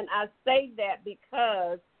shot, and I say that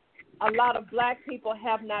because a lot of black people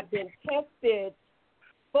have not been tested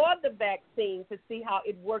for the vaccine to see how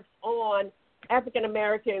it works on African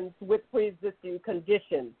Americans with pre-existing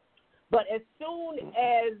conditions. But as soon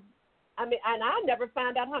as, and I never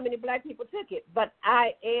found out how many black people took it, but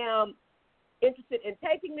I am interested in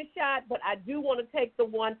taking the shot, but I do want to take the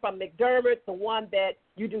one from McDermott, the one that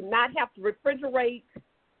you do not have to refrigerate.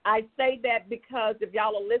 I say that because if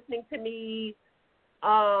y'all are listening to me,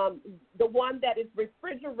 the one that is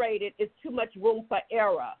refrigerated is too much room for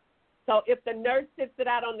error. So if the nurse sits it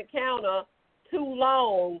out on the counter too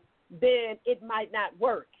long, then it might not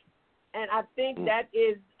work. And I think that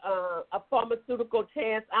is a pharmaceutical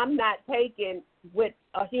chance I'm not taking with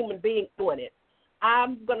a human being doing it.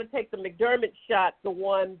 I'm going to take the McDermott shot, the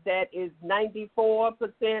one that is 94% or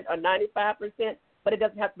 95%, but it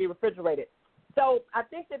doesn't have to be refrigerated. So I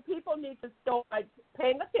think that people need to start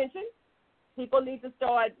paying attention. People need to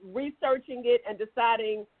start researching it and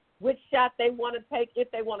deciding which shot they want to take, if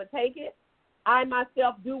they want to take it. I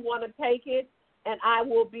myself do want to take it, and I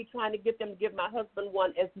will be trying to get them to give my husband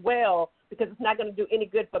one as well, because it's not going to do any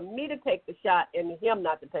good for me to take the shot and him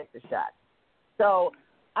not to take the shot. So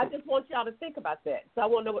I just want y'all to think about that. So I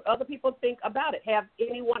want to know what other people think about it. Have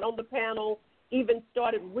anyone on the panel even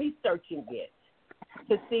started researching it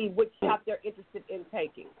to see which shot they're interested in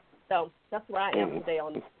taking? So that's where I am today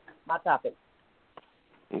on my topic.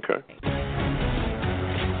 Okay.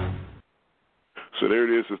 So there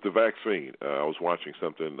it is. It's the vaccine. I was watching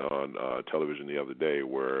something on television the other day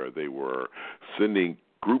where they were sending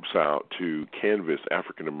groups out to canvass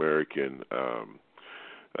African American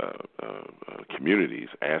communities,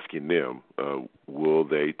 asking them, will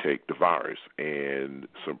they take the virus? And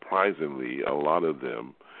surprisingly, a lot of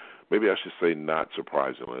them, maybe I should say not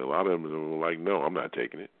surprisingly, a lot of them were like, no, I'm not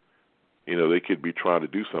taking it. You know, they could be trying to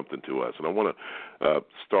do something to us. And I want to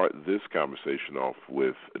start this conversation off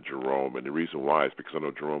with Jerome. And the reason why is because I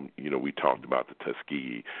know, Jerome, you know, we talked about the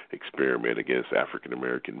Tuskegee experiment against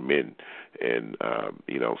African-American men. And,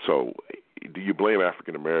 you know, so do you blame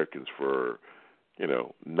African-Americans for, you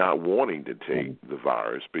know, not wanting to take the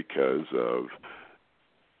virus because of,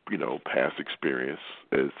 you know, past experiences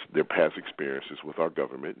with our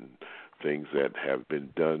government and things that have been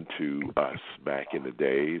done to us back in the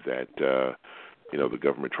day that, you know, the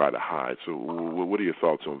government tried to hide. So what are your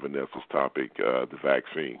thoughts on Vanessa's topic, the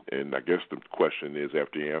vaccine? And I guess the question is,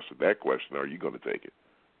 after you answer that question, are you going to take it?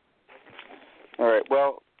 All right.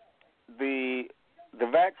 Well, the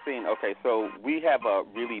vaccine, okay, so we have a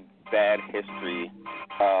really bad history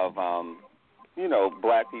of, you know,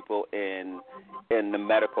 black people in the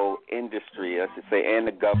medical industry, I should say, and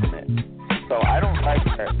the government. So I don't like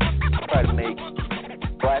that. Try to make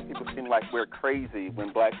black people seem like we're crazy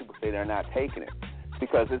when black people say they're not taking it.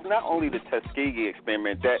 Because it's not only the Tuskegee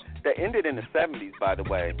experiment that ended in the 70s, by the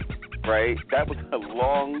way, right? That was a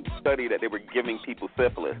long study that they were giving people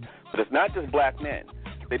syphilis. But it's not just black men.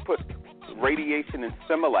 They put radiation in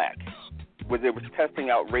Similac, where they were testing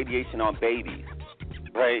out radiation on babies,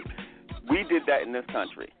 right? We did that in this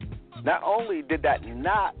country. Not only did that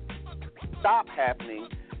not stop happening,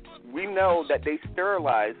 we know that they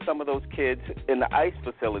sterilized some of those kids in the ICE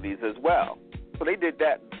facilities as well. So they did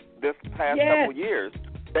that this past couple years,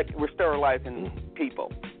 that we're sterilizing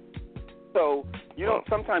people. So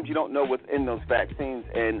sometimes you don't know what's in those vaccines,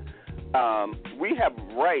 and we have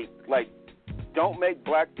like, don't make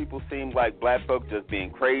black people seem like black folks just being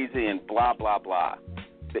crazy and blah, blah, blah.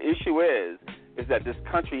 The issue is that this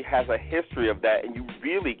country has a history of that, and you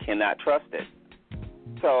really cannot trust it.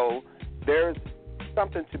 So there's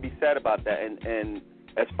something to be said about that. And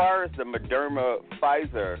as far as the Moderna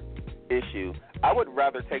Pfizer issue, I would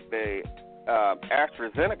rather take the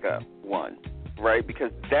AstraZeneca one, right?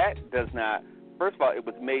 Because that does not, first of all, it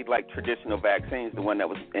was made like traditional vaccines, the one that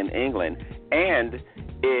was in England, and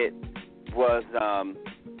it was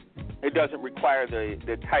it doesn't require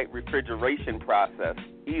the tight refrigeration process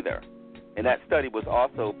either. And that study was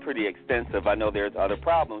also pretty extensive. I know there's other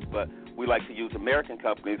problems, but we like to use American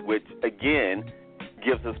companies, which, again,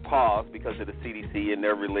 gives us pause because of the CDC and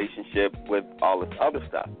their relationship with all this other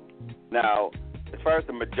stuff. Now, as far as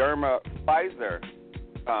the Moderna-Pfizer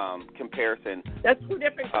comparison... That's two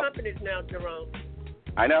different companies now, Jerome.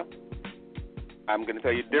 I know. I'm going to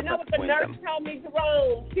tell you the difference between them. The nurse told me,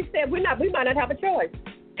 Jerome, she said we might not have a choice.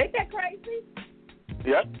 Ain't that crazy?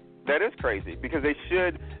 Yep, that is crazy because they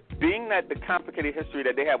should, being that the complicated history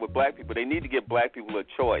that they have with black people, they need to give black people a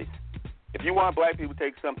choice. If you want black people to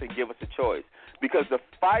take something, give us a choice. Because the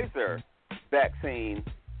Pfizer vaccine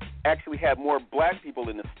actually had more black people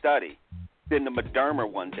in the study than the Moderna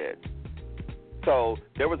one did. So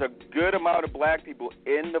there was a good amount of black people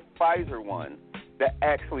in the Pfizer one that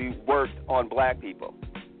actually worked on black people.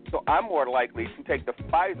 So I'm more likely to take the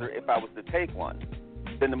Pfizer if I was to take one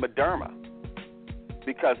than the Moderna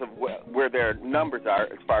because of where their numbers are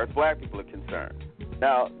as far as black people are concerned.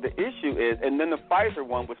 Now, the issue is, and then the Pfizer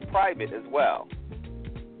one was private as well,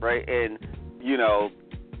 right? And, you know,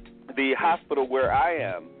 the hospital where I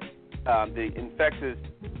am, the infectious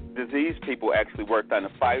disease people actually worked on the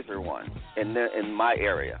Pfizer one in my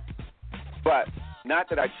area. But not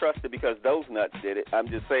that I trust it because those nuts did it. I'm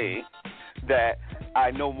just saying that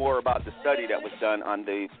I know more about the study that was done on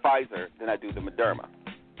the Pfizer than I do the Moderna.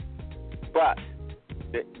 But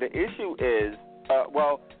the issue is,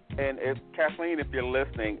 and if Kathleen, if you're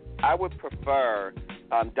listening, I would prefer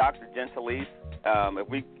Dr. Gentilis.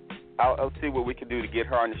 I'll see what we can do to get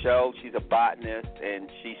her on the show. She's a botanist and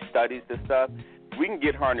she studies this stuff. we can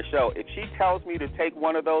get her on the show. If she tells me to take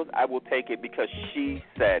one of those, I will take it because she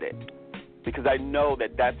said it. Because I know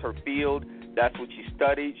that that's her field. That's what she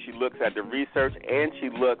studied. She looks at the research, and she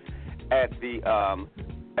looks at the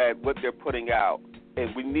at what they're putting out.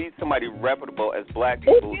 And we need somebody reputable as black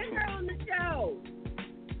people. Get her on the show.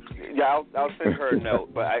 Yeah, I'll send her a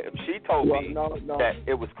note. But if she told me that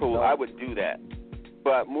it was cool, I would do that.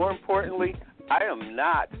 But more importantly, I am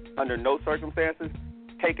not, under no circumstances,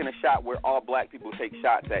 taking a shot where all black people take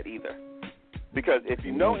shots at either. Because if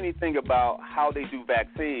you know anything about how they do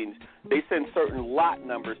vaccines, they send certain lot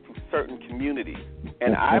numbers to certain communities.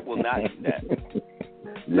 And I will not do that.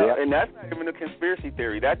 No, and that's not even a conspiracy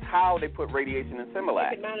theory. That's how they put radiation in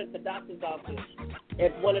Similac. Take him out at the doctor's office.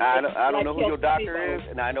 I don't know who your doctor is,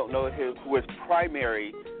 and I don't know who his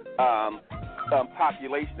primary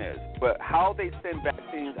population is. But how they send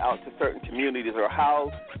vaccines out to certain communities, or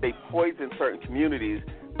how they poison certain communities,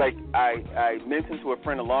 like I mentioned to a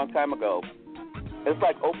friend a long time ago, it's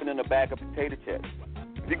like opening a bag of potato chips.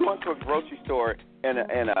 If you go into a grocery store in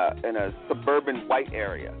a suburban white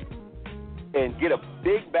area and get a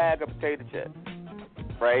big bag of potato chips,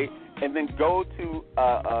 right, and then go to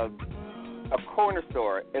a corner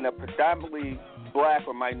store in a predominantly black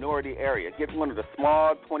or minority area, get one of the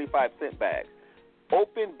small 25-cent bags,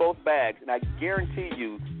 open both bags, and I guarantee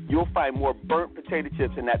you'll find more burnt potato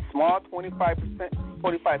chips in that small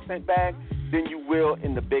 25-cent bag than you will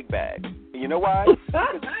in the big bag. And you know why?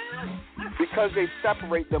 Because they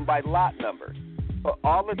separate them by lot numbers. But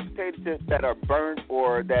all the potato chips that are burnt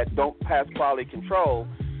or that don't pass quality control,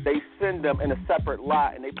 they send them in a separate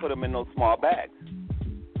lot and they put them in those small bags.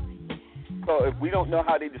 So if we don't know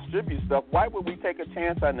how they distribute stuff, why would we take a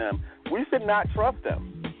chance on them? We should not trust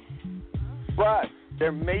them. But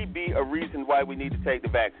there may be a reason why we need to take the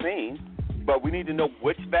vaccine, but we need to know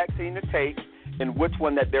which vaccine to take and which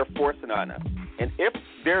one that they're forcing on us. And if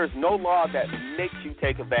there is no law that makes you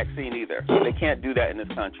take a vaccine either, they can't do that in this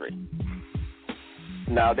country.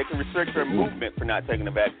 Now, they can restrict their movement for not taking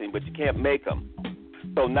the vaccine, but you can't make them.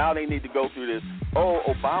 So now they need to go through this,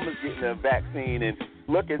 Obama's getting a vaccine and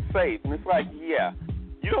look, it's safe. And it's like, yeah,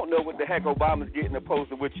 you don't know what the heck Obama's getting opposed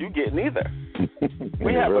to what you're getting either.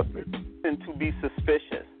 We have a reason to be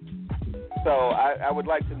suspicious. So I would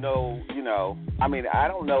like to know, I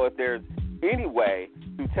don't know if there's any way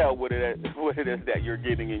to tell what it is that you're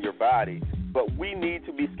getting in your body, but we need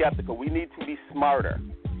to be skeptical. We need to be smarter.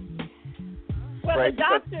 Well, right? The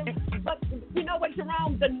doctors, but you know what,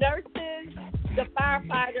 Jerome, the nurses, the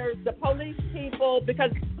firefighters, the police people,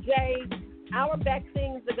 because, Jay, our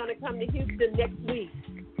vaccines are going to come to Houston next week.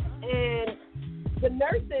 And the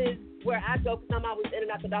nurses, where I go, because I'm always in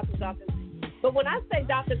and out the doctor's office, but when I say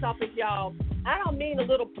doctor's office, y'all, I don't mean a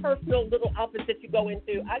little personal little office that you go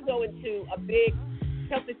into. I go into a big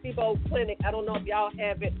Healthy Steve-O clinic. I don't know if y'all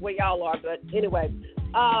have it where y'all are, but anyway.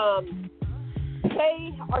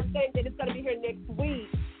 They are saying that it's going to be here next week.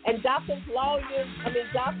 And doctors,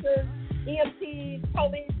 EMTs,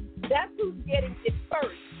 police, that's who's getting it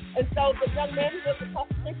first. And so the young man who was across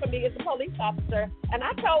the street from me is a police officer. And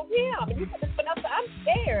I told him, and he said, Vanessa, I'm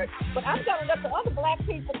scared, but I'm going to let the other black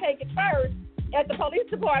people take it first at the police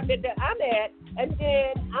department that I'm at. And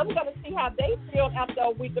then I'm going to see how they feel after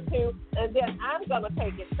a week or two, and then I'm going to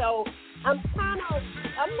take it. So I'm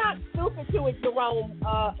not stupid to it, Jerome,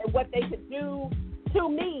 and what they could do to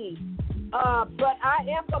me. But I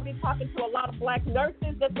am going to be talking to a lot of black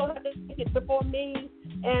nurses that's going to have to take it before me,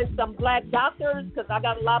 and some black doctors, because I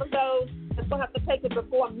got a lot of those, that's going to have to take it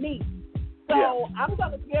before me. So I'm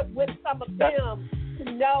going to get with some of them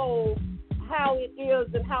to know how it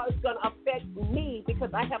is and how it's going to affect me,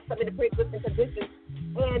 because I have so many pre-existing conditions,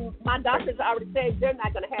 and my doctors already said they're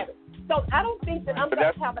not going to have it. So I don't think that I'm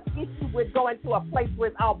going to have an issue with going to a place where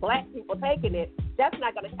it's all black people taking it. That's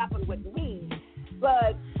not going to happen with me.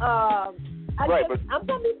 But I'm going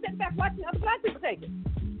to be sitting back watching other black people take it.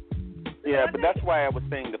 Yeah, but that's why I was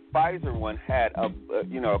saying the Pfizer one had I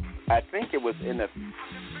think it was in the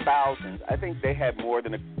thousands. I think they had more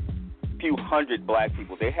than a few hundred black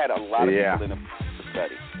people. They had a lot of people in the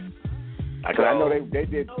study. Because I know they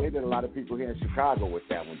did a lot of people here in Chicago with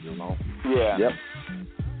that one, you know. Yeah. Yep.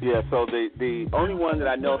 Yeah, so the only one that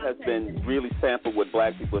I know has been really sampled with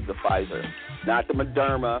black people is the Pfizer. Not the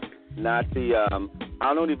Moderna, not the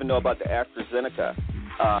I don't even know about the AstraZeneca.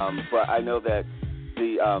 But I know that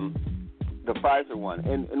the Pfizer one.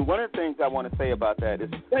 And one of the things I want to say about that is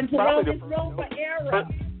probably it's room for error.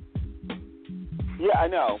 Yeah, I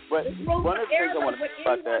know, but one of the things I want to say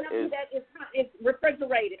about that is it's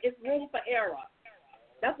refrigerated. It's room for error.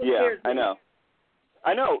 That's what scares me.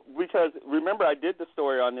 I know, because remember I did the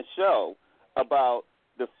story on this show about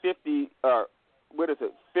the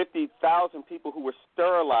 50,000 people who were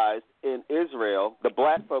sterilized in Israel, the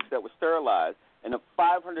black folks that were sterilized, and the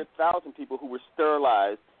 500,000 people who were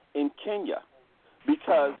sterilized in Kenya,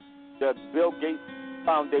 because the Bill Gates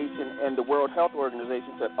Foundation and the World Health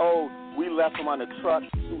Organization said, oh, we left them on the truck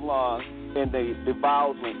too long and the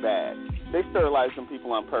valves went bad. They sterilized some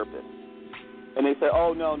people on purpose. And they said,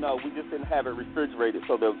 oh, no, we just didn't have it refrigerated,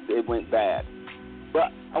 so it went bad.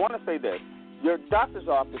 But I want to say this. Your doctor's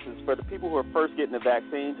offices, for the people who are first getting the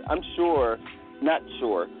vaccines, not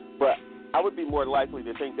sure, but I would be more likely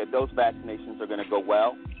to think that those vaccinations are going to go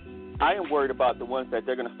well. I am worried about the ones that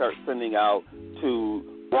they're going to start sending out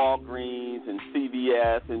to Walgreens and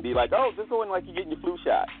CVS and be like, oh, just go in like you're getting your flu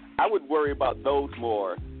shot. I would worry about those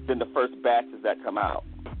more than the first batches that come out.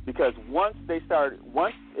 Because once it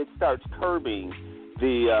starts curbing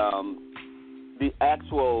the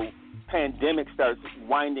actual pandemic starts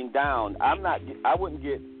winding down, I wouldn't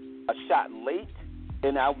get a shot late,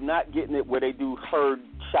 and I'm not getting it where they do herd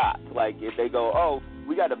shots. Like if they go, oh,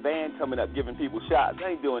 we got a van coming up giving people shots. I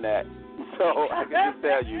ain't doing that. So I can just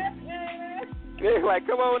tell you, they're like,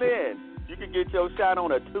 come on in. You can get your shot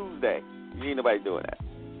on a Tuesday. Ain't nobody doing that.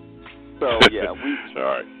 So yeah,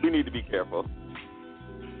 we need to be careful.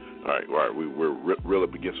 All right, we're real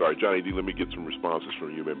up against. All right, Johnny D, let me get some responses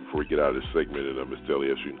from you, man, before we get out of this segment, and Mr.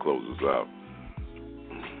 Elias, you can close us out.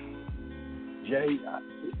 Jay,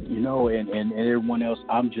 and everyone else,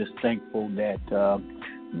 I'm just thankful that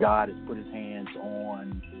God has put his hands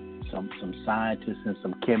on some scientists and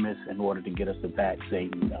some chemists in order to get us a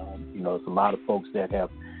vaccine. There's a lot of folks that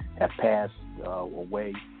have passed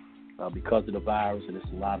away because of the virus, and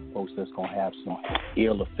there's a lot of folks that's going to have some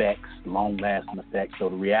ill effects, long-lasting effects. So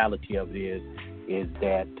the reality of it is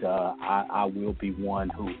that I will be one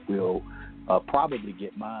who will probably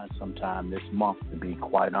get mine sometime this month, to be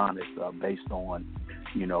quite honest, based on,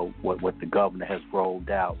 what the governor has rolled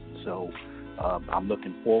out. So I'm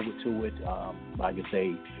looking forward to it. Like I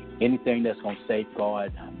say, anything that's going to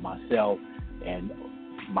safeguard myself and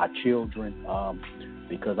my children,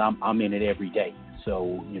 because I'm in it every day.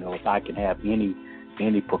 So, if I can have any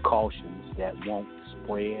precautions that won't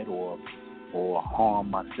spread or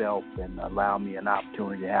harm myself and allow me an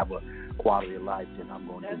opportunity to have a quality of life, then I'm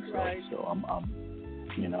going to do so. Right. So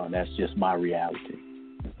I'm that's just my reality.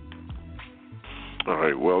 All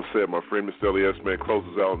right, well said, my friend. Mr. Elias, man, close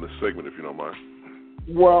us out on this segment if you don't mind.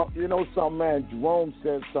 Well, something, man, Jerome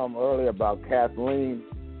said something earlier about Kathleen,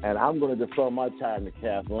 and I'm going to defer my time to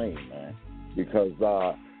Kathleen, man, because,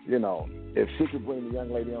 if she could bring the young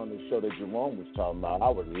lady on the show that Jerome was talking about, I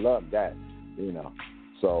would love that,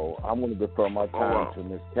 So I'm going to defer my time to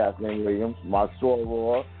Miss Kathleen Williams, my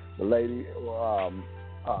soror, the lady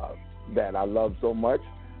that I love so much.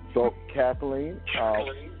 So, Kathleen,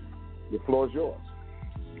 the floor is yours.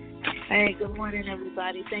 Hey, good morning,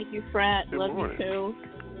 everybody. Thank you, Fred. Love you, too.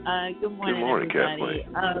 Good morning, everybody.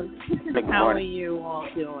 How are you all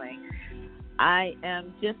doing? I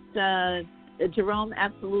am just... Jerome,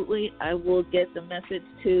 absolutely. I will get the message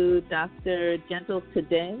to Dr. Gentles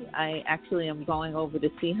today. I actually am going over to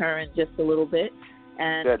see her in just a little bit,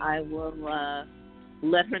 and Good. I will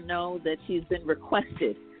let her know that she's been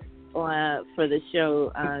requested for the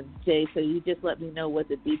show, Jay. So you just let me know what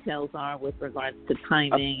the details are with regards to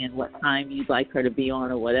timing and what time you'd like her to be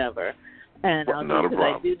on or whatever. And I'll not a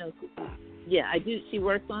problem. I do know. Yeah, I do. She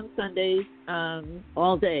works on Sundays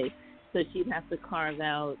all day. So she'd have to carve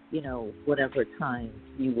out, whatever time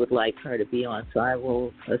you would like her to be on. So I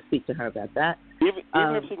will speak to her about that. Even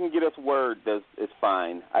if she can get us word, it's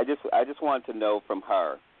fine. I just wanted to know from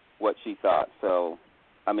her what she thought. So,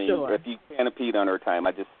 sure. If you can't impede on her time,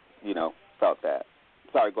 I just, felt that.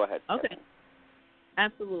 Sorry, go ahead. Okay.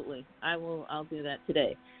 Absolutely. I'll do that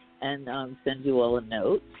today and send you all a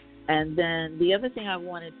note. And then the other thing I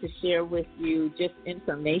wanted to share with you just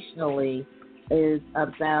informationally is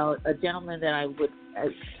about a gentleman that I would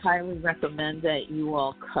highly recommend that you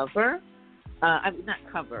all cover. Not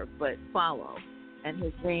cover, but follow. And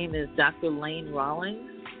his name is Dr. Lane Rawlings.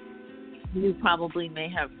 You probably may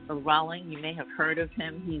have you may have heard of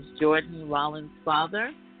him. He's Jordan Rawlings'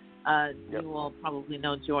 father. Yep. You all probably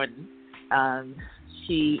know Jordan.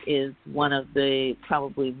 She is one of the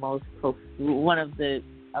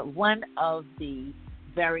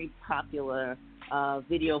very popular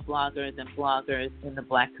video bloggers and bloggers in the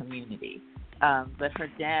black community. But her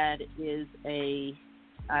dad is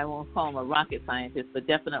I won't call him a rocket scientist, but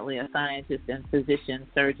definitely a scientist and physician,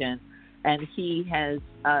 surgeon. And he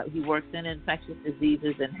works in infectious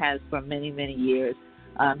diseases and has for many, many years,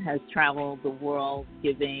 has traveled the world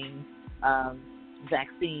giving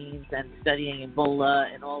vaccines and studying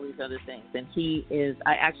Ebola and all these other things. And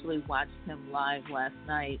I actually watched him live last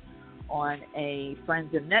night on a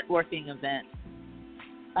Friends of Networking event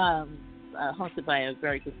hosted by a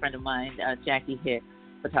very good friend of mine, Jackie Hicks,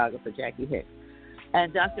 photographer Jackie Hicks.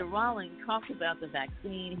 And Dr. Rawling talked about the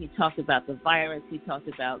vaccine. He talked about the virus. He talked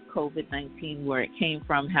about COVID-19, where it came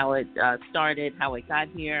from, how it started, how it got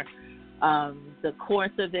here, the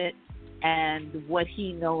course of it, and what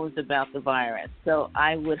he knows about the virus. So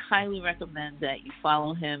I would highly recommend that you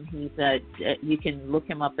follow him. You can look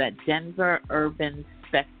him up at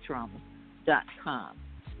denverurbanspectrum.com.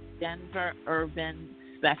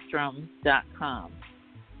 denverurbanspectrum.com.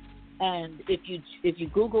 And if you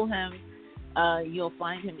Google him, you'll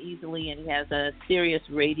find him easily, and he has a Sirius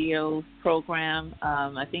radio program.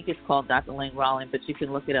 I think it's called Dr. Lane Rawling, but you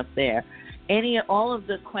can look it up there. All of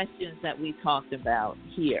the questions that we talked about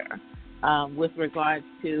here with regards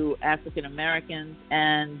to African Americans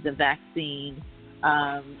and the vaccine,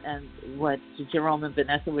 and what Jerome and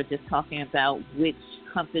Vanessa were just talking about, which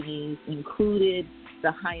companies included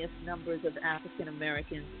the highest numbers of African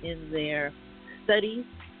Americans in their studies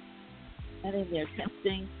and in their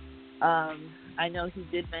testing. I know he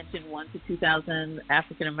did mention 1,000 to 2,000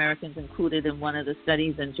 African Americans included in one of the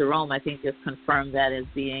studies, and Jerome, I think, just confirmed that as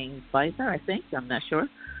being Pfizer, I think. I'm not sure.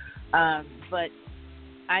 But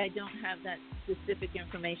I don't have that specific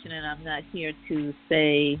information, and I'm not here to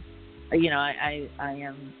say, I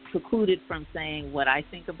am precluded from saying what I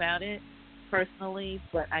think about it personally,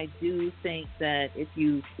 but I do think that if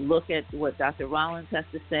you look at what Dr. Rollins has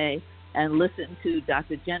to say and listen to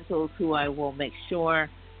Dr. Gentles, who I will make sure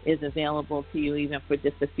is available to you even for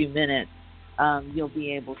just a few minutes, you'll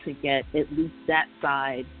be able to get at least that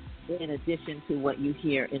side in addition to what you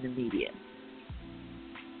hear in the media.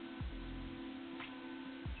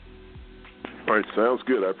 All right, sounds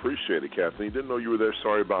good. I appreciate it, Kathleen. Didn't know you were there.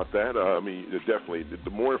 Sorry about that. Definitely,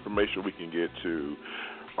 the more information we can get to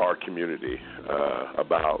our community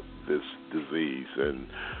about this disease and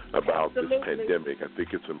about this pandemic, I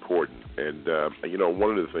think it's important. And,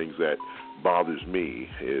 one of the things that bothers me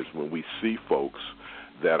is when we see folks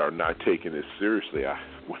that are not taking this seriously. I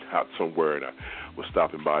went out somewhere and I was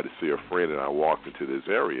stopping by to see a friend, and I walked into this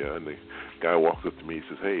area, and the guy walks up to me and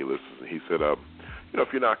says, "Hey, listen," he said,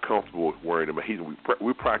 if you're not comfortable with wearing a mask,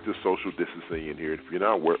 we practice social distancing in here. If you're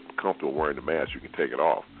not comfortable wearing the mask, you can take it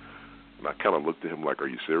off. And I kind of looked at him like, "Are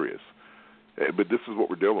you serious?" But this is what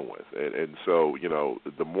we're dealing with. And so,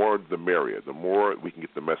 the more the merrier. The more we can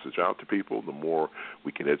get the message out to people, the more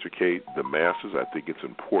we can educate the masses. I think it's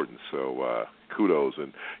important. So kudos.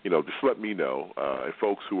 And, just let me know. And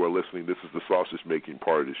folks who are listening, this is the sausage-making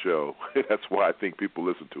part of the show. That's why I think people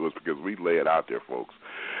listen to us, because we lay it out there, folks.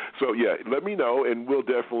 So, yeah, let me know, and we'll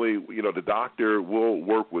definitely, the doctor will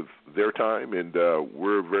work with their time, and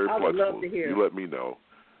we're very flexible. I would love to hear. You let me know,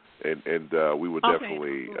 and we will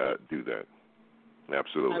definitely do that.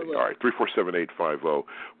 Absolutely. All right,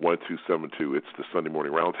 347-850-1272. It's the Sunday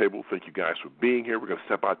Morning Roundtable. Thank you guys for being here. We're going to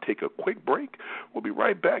step out, take a quick break. We'll be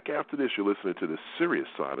right back after this. You're listening to the Serious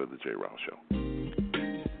Side of the J. Riles Show.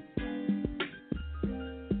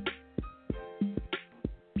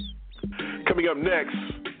 Coming up next,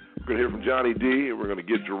 we're going to hear from Johnny D, and we're going to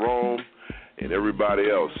get Jerome and everybody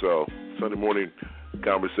else. So Sunday morning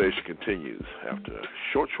conversation continues after a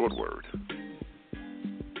short word.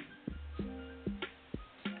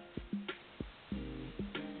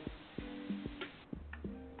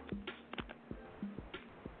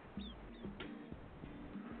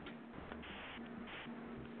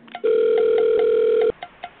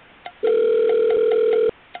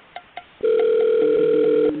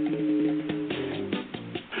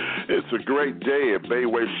 It's a great day at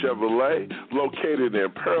Bayway Chevrolet, located in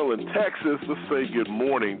Pearland, Texas. Let's say good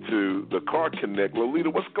morning to the Car Connect. Lolita,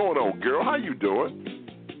 what's going on, girl? How you doing?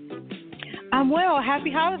 I'm well.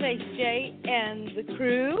 Happy holidays, Jay and the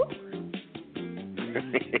crew.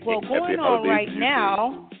 Well, going on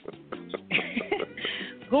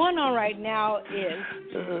right now is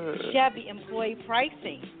Chevy employee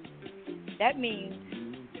pricing. That means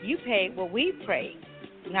you pay what we pay,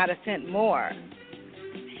 not a cent more.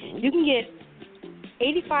 You can get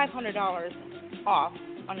 $8,500 off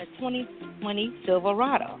on a 2020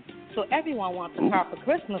 Silverado. So everyone wants a car for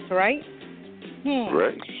Christmas, right?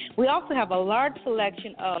 Right. We also have a large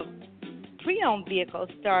selection of pre-owned vehicles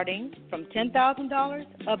starting from $10,000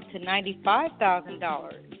 up to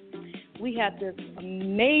 $95,000. We have this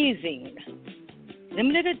amazing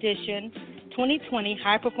limited edition 2020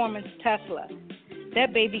 high-performance Tesla.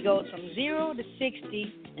 That baby goes from 0 to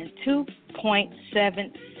 60 in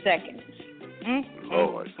 2.7 seconds.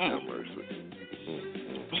 Lord have mercy.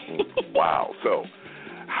 Wow. So,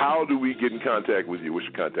 how do we get in contact with you? What's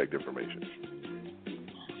your contact information?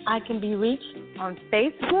 I can be reached on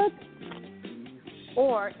Facebook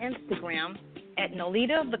or Instagram at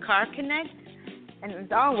Nolita the Car Connect. And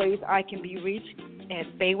as always, I can be reached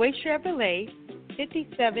at Bayway Chevrolet,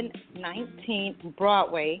 5719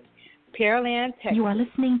 Broadway, Pearland, Texas. You are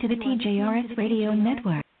listening to the TJRS Radio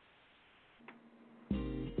Network.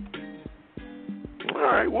 All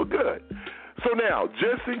right, well, good. So now,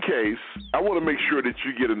 just in case, I want to make sure that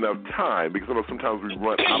you get enough time because I know sometimes we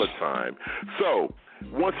run out of time. So,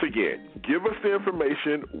 once again, give us the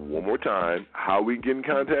information one more time, how we get in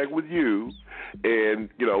contact with you, and,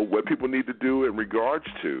 what people need to do in regards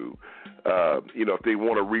to, if they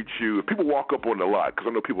want to reach you. If people walk up on the lot, because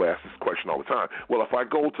I know people ask this question all the time, well, if I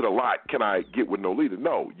go to the lot, can I get with Nolita?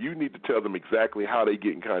 No, you need to tell them exactly how they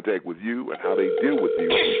get in contact with you and how they deal with you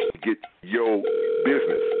to get your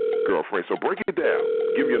business, girlfriend. So break it down.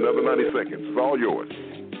 Give you another 90 seconds. It's all yours.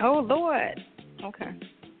 Oh, Lord. Okay.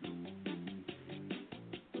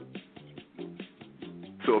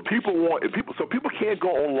 So people can't go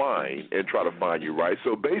online and try to find you, right?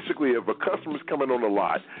 So basically, if a customer's coming on the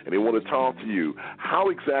lot and they want to talk to you, how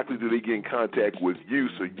exactly do they get in contact with you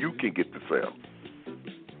so you can get the sale?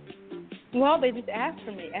 Well, they just ask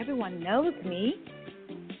for me. Everyone knows me.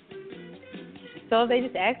 So they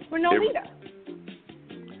just ask for Nolita.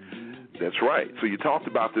 That's right. So you talked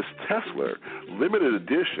about this Tesla limited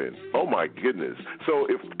edition. Oh, my goodness. So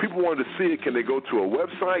if people wanted to see it, can they go to a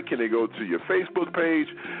website? Can they go to your Facebook page?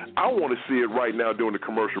 I want to see it right now during the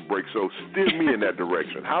commercial break, so steer me in that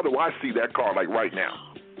direction. How do I see that car right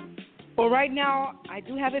now? Well, right now, I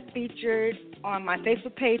do have it featured on my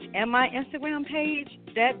Facebook page and my Instagram page.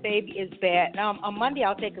 That baby is bad. Now, on Monday,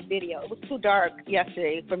 I'll take a video. It was too dark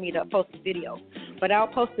yesterday for me to post a video. But I'll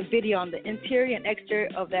post a video on the interior and exterior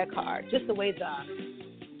of that car, just the way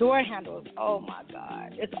the door handles. Oh, my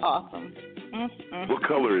God. It's awesome. Mm-hmm. What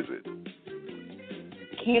color is it?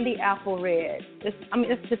 Candy apple red.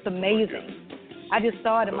 It's just amazing. I just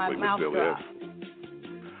saw it in my mouth drop.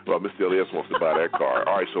 Well, Mr. Elias wants to buy that car.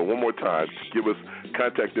 All right, so one more time, give us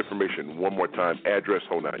contact information one more time, address,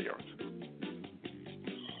 whole 9 yards.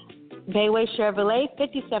 Bayway Chevrolet,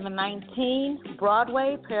 5719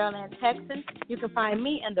 Broadway, Pearland, Texas. You can find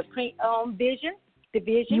me in the pre-owned division.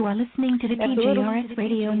 You are listening to the TJRS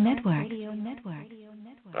Radio Network.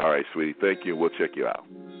 All right, sweetie, thank you. We'll check you out.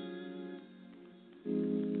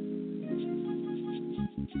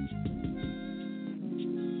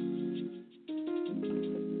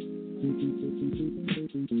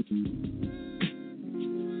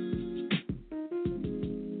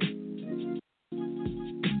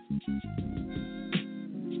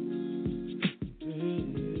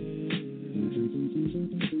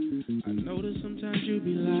 I notice sometimes you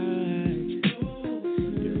be like,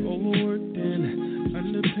 you're overworked and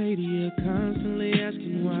underpaid, you're constantly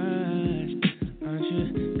asking why. Aren't you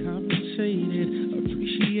compensated,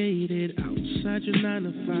 appreciated outside your 9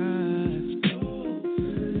 to 5?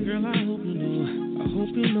 Girl, I hope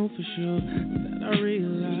you know for sure that I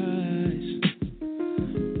realize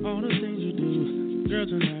all the things you do. Girl,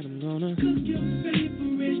 tonight I'm gonna cook your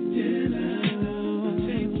favorite dinner. The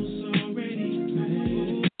table's already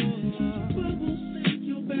made. Bubbles in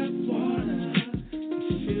your bathwater.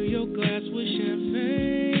 Fill your glass with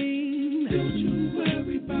champagne. Don't you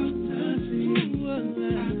worry about nothing. I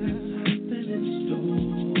got something in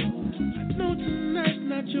store. I know tonight's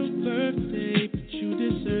not your birthday, but you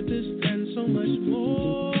deserve this and so much more.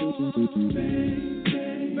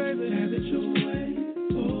 Baby, have it your way.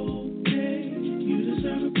 Okay, you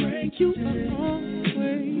deserve a break. You are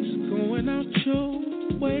always going out your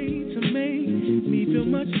way to make me feel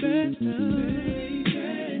much better.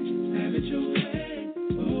 Baby, have it your way.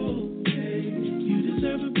 Okay, you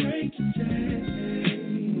deserve a break today.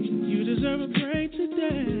 You deserve a break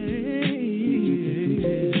today.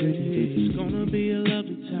 It's gonna be a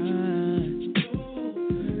lovely time.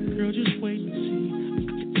 Girl, just wait and see. I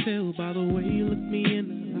can tell by the way you look me in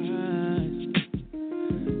the eyes.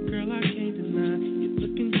 Girl, I can't deny you're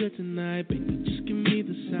looking good tonight, baby. Just give me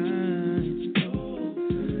the signs.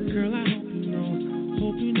 Girl, I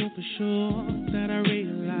hope you know for sure that I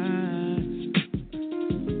realize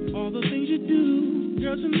all the things you do.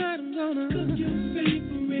 Girl, tonight I'm gonna cook your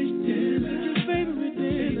favorite dinner. Your favorite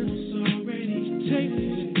dinner.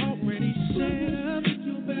 Tables already set up.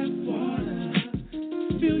 Your bathwater.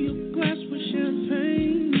 Fill your glass with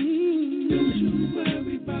champagne. Don't you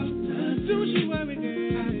worry about nothing. Don't you worry,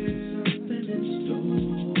 girl. I got something in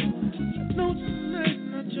store. I know tonight's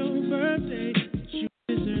not your birthday, but you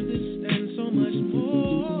deserve this and so much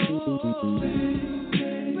more.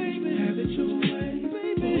 Baby, have it your way.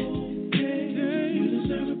 Baby,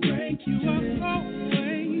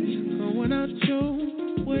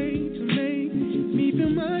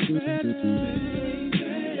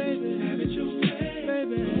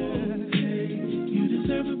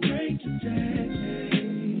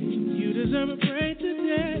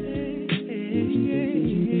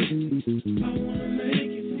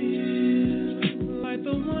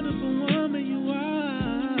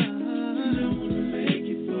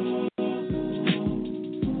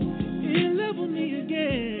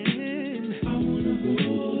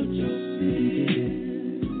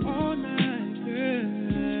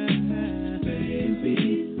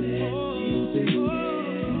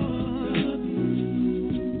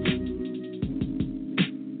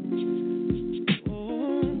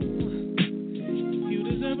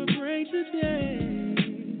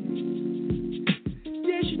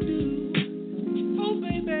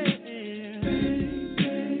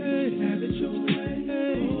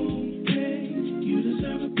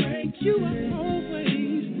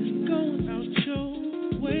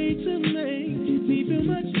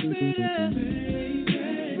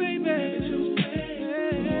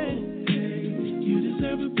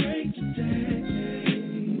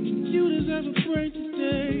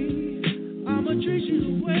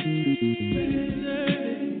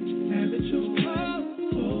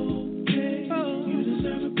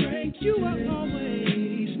 lift you up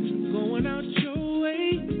always, going out your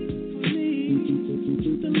way for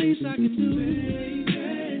me. The least I can do,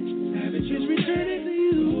 baby, is return it to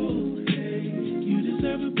you. You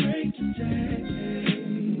deserve a break today.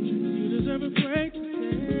 You deserve a break today.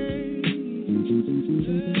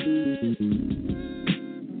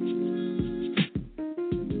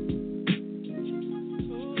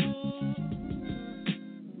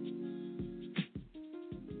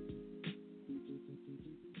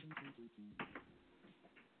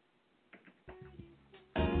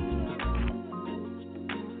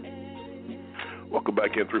 Welcome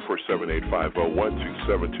back in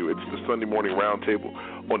 347-850-1272. It's the Sunday Morning Roundtable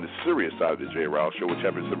on the Seriouside of the J. Riles Show, which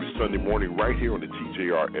happens every Sunday morning right here on the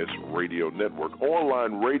TJRS Radio Network,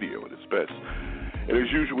 online radio at its best. And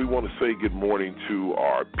as usual, we want to say good morning to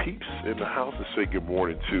our peeps in the house and say good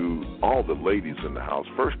morning to all the ladies in the house.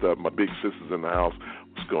 First up, my big sisters in the house.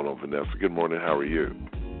 What's going on, Vanessa? Good morning. How are you?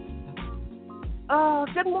 Oh,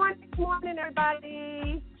 good morning,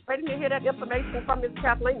 everybody. Ready to hear that information from Ms.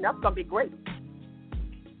 Kathleen? That's going to be great.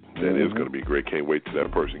 That is going to be great. Can't wait till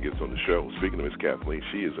that person gets on the show. Speaking of Miss Kathleen,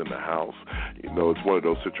 she is in the house. You know, it's one of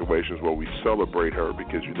those situations where we celebrate her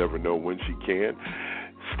because you never know when she can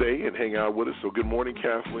stay and hang out with us. So good morning,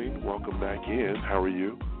 Kathleen. Welcome back in. How are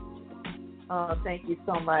you? Oh, thank you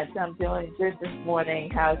so much. I'm doing good this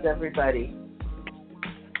morning. How's everybody?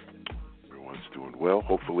 Everyone's doing well,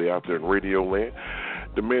 hopefully out there in Radio Land.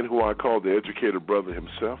 The man who I call the educated brother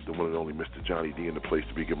himself, the one and only Mr. Johnny D in the place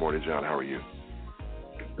to be. Good morning, John. How are you?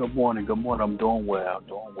 Good morning. I'm doing well.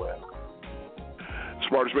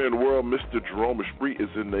 Smartest man in the world, Mr. Jerome Esprit is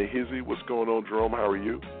in the hizzy. What's going on, Jerome? How are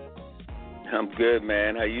you? I'm good,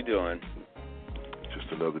 man. How you doing? Just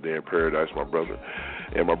another day in paradise, my brother.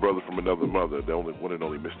 And my brother from another mother, the only one and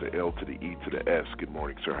only Mr. L to the E to the S. Good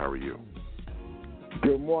morning, sir. How are you?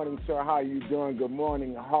 Good morning, sir. How you doing? Good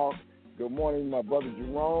morning, Hawk. Good morning, my brother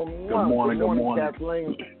Jerome. Good morning.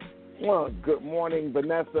 Kathleen. Good morning,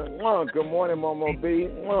 Vanessa. Good morning, Momo B.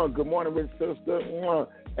 Good morning, Rich Sister.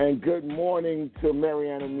 And good morning to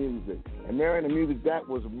Mariana Music. And Mariana Music, that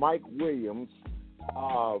was Mike Williams.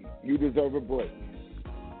 You deserve a break.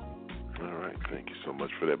 All right. Thank you so much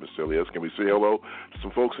for that, Mr. Elias. Can we say hello to some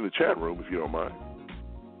folks in the chat room, if you don't mind?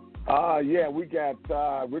 Yeah, we got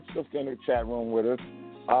Rich Sister in the chat room with us.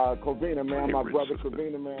 Covina, man, my brother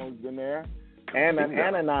Covina, man, was in there.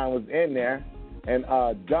 Ananine was in there. And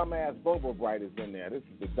dumbass Bobo Bright is in there. This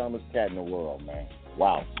is the dumbest cat in the world, man.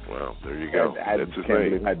 Wow. Well, there you go. I That's his can't name.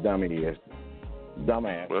 believe how dumb he is.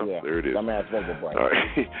 Dumbass. Well, yeah. there it is. Dumbass Bobo Bright. All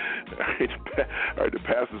right. All right. The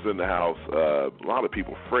pastor's in the house. A lot of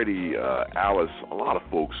people. Freddie, Alice, a lot of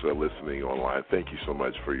folks listening online. Thank you so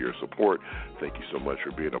much for your support. Thank you so much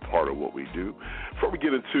for being a part of what we do. Before we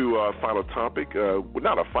get into final topic, well,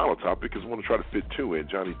 not a final topic because we want to try to fit two in.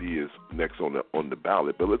 Johnny D is next on the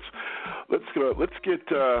ballot, but let's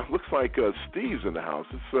get. Looks like Steve's in the house.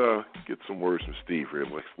 Let's get some words from Steve here.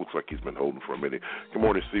 Looks like he's been holding for a minute. Good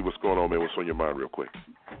morning, Steve. What's going on, man? What's on your mind, real quick?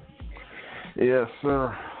 Yes,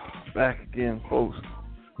 sir. Back again, folks.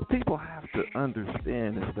 What people have to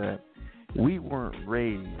understand is that we weren't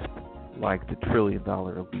raised like the $1 trillion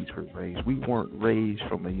elites were raised. We weren't raised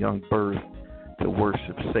from a young birth to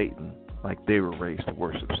worship Satan like they were raised to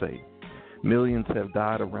worship Satan. Millions have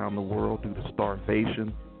died around the world due to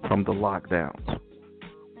starvation from the lockdowns.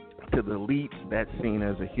 To the elite, that's seen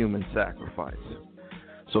as a human sacrifice.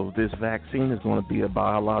 So this vaccine is going to be a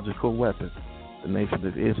biological weapon. The Nation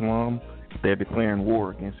of Islam, they're declaring war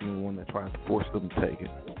against anyone that tries to force them to take it.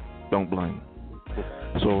 Don't blame them.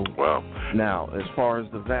 So now, as far as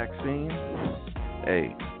the vaccine,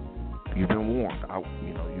 hey, you've been warned.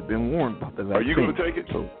 You've been warned about the vaccine. Are you going to take it?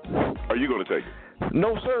 Are you going to take it?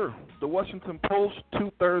 No, sir. The Washington Post,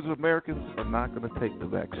 2/3 of Americans are not going to take the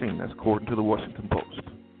vaccine. That's according to the Washington Post.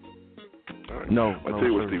 All right. No, I tell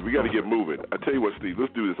you what, Steve, we got to get moving. I tell you what, Steve,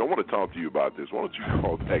 let's do this. I want to talk to you about this. Why don't you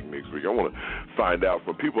call back next week? I want to find out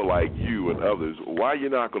from people like you and others why you're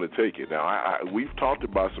not going to take it. Now, we've talked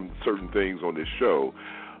about some certain things on this show,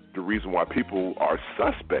 the reason why people are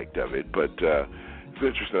suspect of it, but it's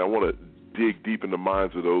interesting. I want to dig deep in the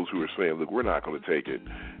minds of those who are saying, look, we're not going to take it,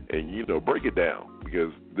 and, break it down,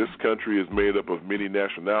 because this country is made up of many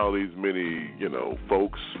nationalities, many,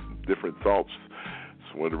 folks, different thoughts.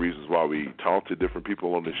 One of the reasons why we talk to different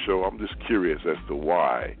people on this show. I'm just curious as to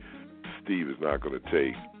why Steve is not going to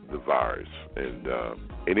take the virus, and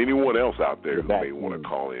anyone else out there who may want to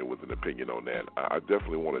call in with an opinion on that. I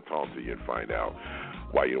definitely want to talk to you and find out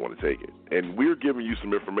why you don't want to take it. And we're giving you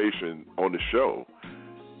some information on the show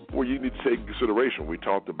where you need to take into consideration. We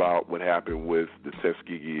talked about what happened with the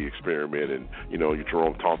Tuskegee experiment, and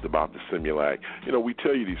Jerome talked about the Similac. We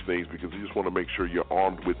tell you these things because we just want to make sure you're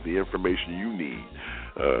armed with the information you need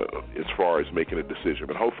as far as making a decision.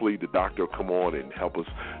 But hopefully the doctor will come on and help us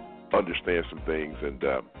understand some things, and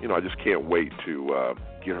I just can't wait to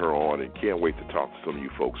get her on, and can't wait to talk to some of you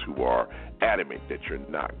folks who are adamant that you're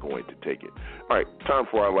not going to take it. All right, time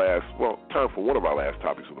for one of our last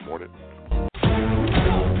topics of the morning.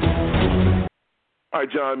 All right,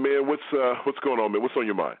 John, man, what's going on, man? What's on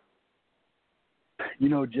your mind?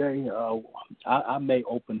 Jay, I may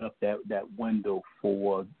open up that window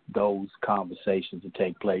for those conversations to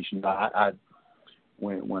take place.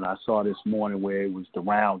 When I saw this morning where it was the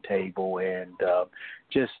Roundtable, and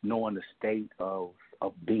just knowing the state of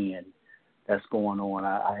being that's going on,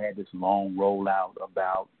 I had this long rollout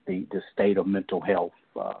about the state of mental health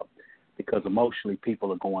because emotionally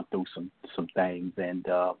people are going through some things, and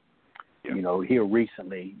here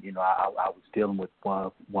recently, I was dealing with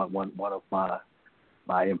one of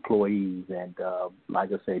my employees, and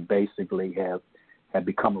like I say, basically have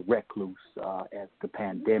become a recluse as the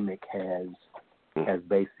pandemic has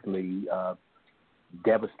basically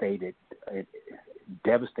devastated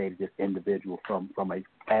this individual from a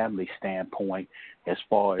family standpoint, as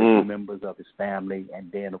far as members of his family,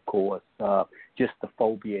 and then of course just the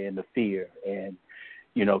phobia and the fear, and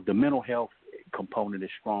the mental health component is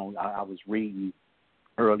strong. I was reading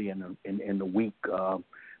early in the week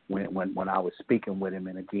when I was speaking with him,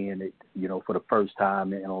 and again, for the first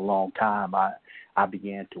time in a long time, I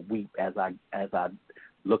began to weep as I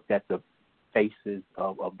looked at the faces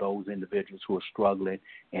of those individuals who are struggling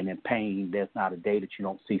and in pain. There's not a day that you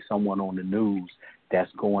don't see someone on the news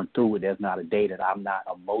that's going through it. There's not a day that I'm not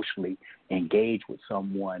emotionally engaged with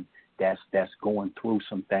someone that's going through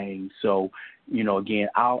some things. So, again,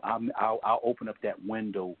 I'll open up that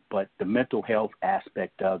window, but the mental health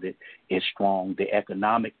aspect of it is strong. The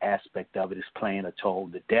economic aspect of it is playing a toll.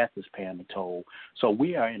 The death is paying a toll. So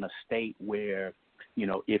we are in a state where,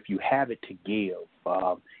 if you have it to give,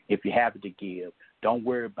 don't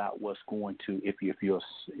worry about what's going to. If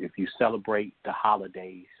you celebrate the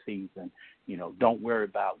holiday season, don't worry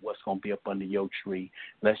about what's going to be up under your tree.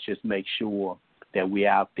 Let's just make sure that we're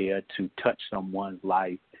out there to touch someone's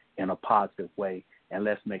life in a positive way, and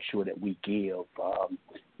let's make sure that we give,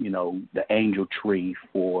 the angel tree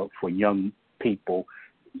for young people.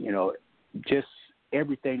 Just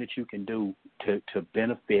everything that you can do to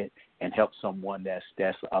benefit and help someone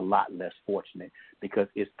that's a lot less fortunate, because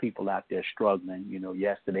it's people out there struggling.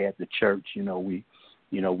 Yesterday at the church, we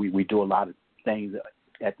do a lot of things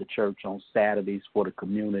at the church on Saturdays for the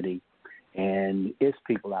community, and it's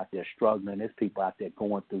people out there struggling. It's people out there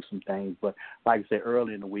going through some things. But like I said,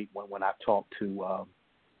 early in the week when I talked to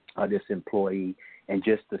this employee, and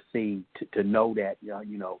just to see, to know that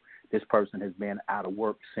this person has been out of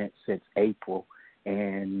work since April,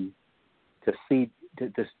 and to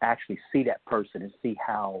actually see that person and see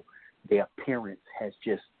how their appearance has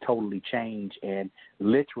just totally changed, and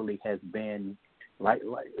literally has been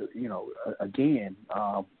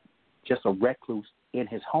just a recluse in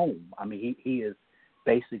his home. I mean, he is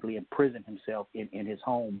basically imprisoned himself in his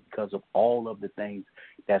home because of all of the things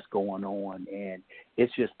that's going on, and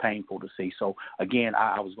it's just painful to see. So again,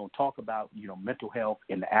 I was going to talk about mental health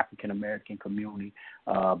in the African American community,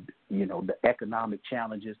 the economic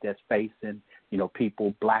challenges that's facing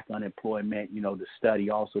people, black unemployment. The study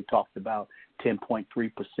also talked about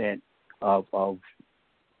 10.3% of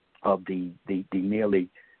the nearly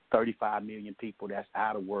 35 million people that's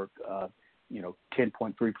out of work.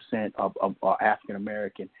 10.3% of are African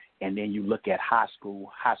American, and then you look at high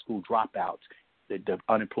school dropouts, the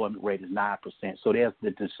unemployment rate is 9%. So there's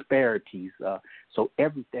the disparities. So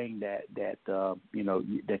everything that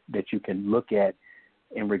you can look at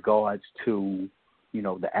in regards to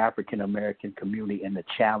the African American community and the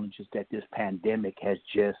challenges that this pandemic has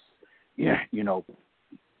just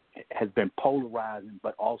has been polarizing,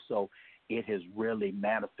 but also it has really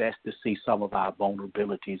manifested to see some of our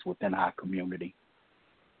vulnerabilities within our community.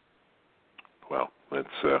 Well, that's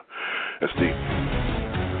deep.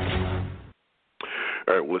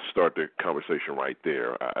 All right, well, let's start the conversation right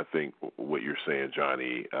there. I think what you're saying,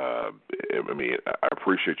 Johnny, I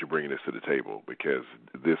appreciate you bringing this to the table, because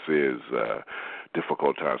this is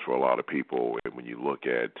difficult times for a lot of people. And when you look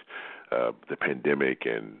at the pandemic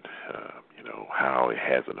and how it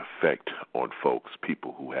has an effect on folks,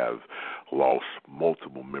 people who have lost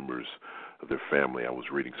multiple members of their family. I was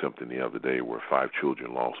reading something the other day where 5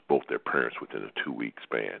 children lost both their parents within a 2-week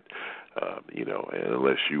span. And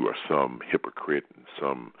unless you are some hypocrite and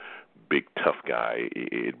some big tough guy,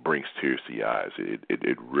 it brings tears to your eyes.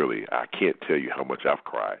 It really, I can't tell you how much I've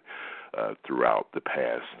cried throughout the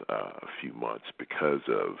past few months because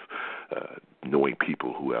of knowing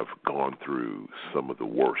people who have gone through some of the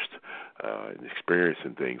worst and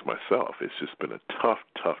experiencing things myself. It's just been a tough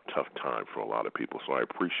time for a lot of people. So I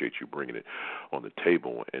appreciate you bringing it on the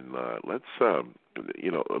table. And let's,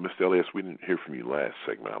 Mr. Elias, we didn't hear from you last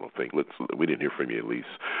segment, I don't think. We didn't hear from you at least.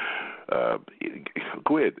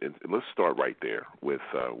 Go ahead and let's start right there with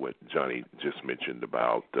what Johnny just mentioned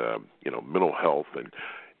about mental health and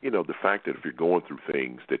the fact that if you're going through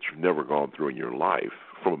things that you've never gone through in your life,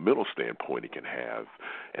 from a mental standpoint, it can have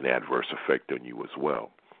an adverse effect on you as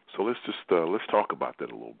well. So let's talk about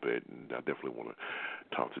that a little bit, and I definitely want to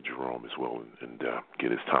talk to Jerome as well and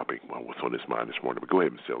get his topic, what's on his mind this morning. But go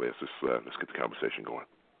ahead, Mr. Elias, let's get the conversation going.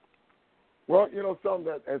 Well,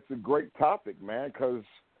 that's a great topic, man, because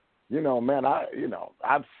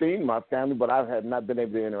I've seen my family, but I have not been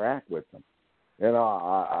able to interact with them.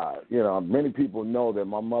 Many people know that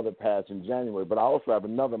my mother passed in January, but I also have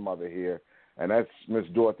another mother here, and that's Miss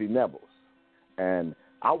Dorothy Nebels. And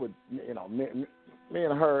I would, me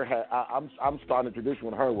and her, I'm starting a tradition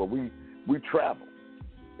with her where we travel,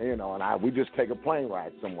 and we just take a plane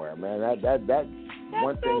ride somewhere, man. That's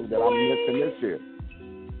one thing that I'm missing this year.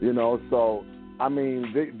 So I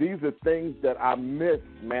mean, these are things that I miss,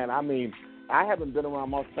 man. I mean, I haven't been around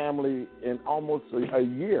my family in almost a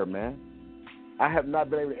year, man. I have not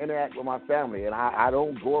been able to interact with my family, and I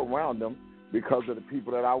don't go around them because of the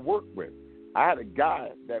people that I work with. I had a guy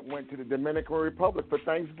that went to the Dominican Republic for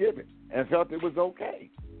Thanksgiving and felt it was okay.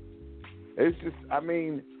 It's just, I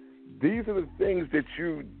mean, these are the things that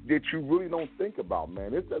you really don't think about,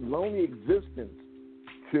 man. It's a lonely existence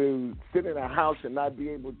to sit in a house and not be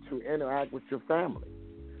able to interact with your family.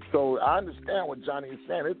 So I understand what Johnny is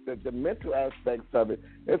saying. It's the mental aspects of it.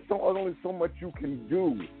 There's only so much you can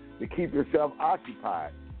do to keep yourself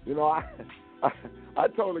occupied. I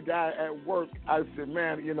told a guy at work, I said,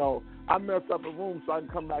 man, I mess up a room so I can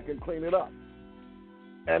come back and clean it up.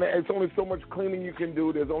 And it's only so much cleaning you can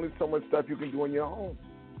do. There's only so much stuff you can do in your home.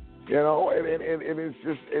 And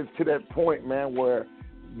it's to that point, man, where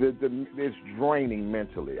it's draining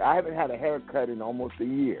mentally. I haven't had a haircut in almost a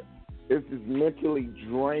year. It's just mentally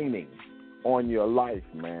draining on your life,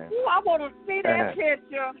 man. Ooh, I want to see that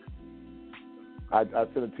picture. I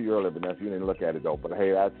sent it to you earlier, Vanessa. You didn't look at it though, but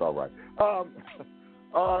hey, that's all right.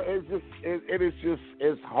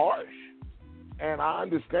 It's harsh, and I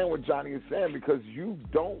understand what Johnny is saying because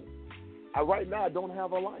right now I don't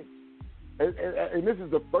have a life, and this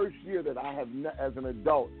is the first year that I have, as an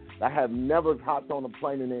adult, I have never hopped on a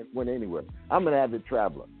plane and went anywhere. I'm an avid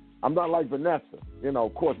traveler. I'm not like Vanessa.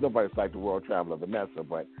 Of course, nobody's like the world traveler, Vanessa,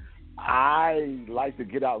 but I like to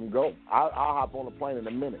get out and go. I'll hop on a plane in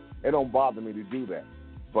a minute. It don't bother me to do that.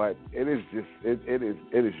 But it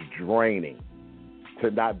is draining to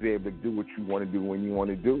not be able to do what you want to do when you want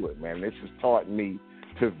to do it, man. This has taught me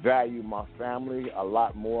to value my family a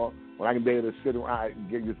lot more. When I can be able to sit around,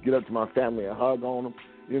 just get up to my family and hug on them,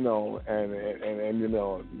 and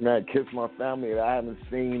man, kiss my family that I haven't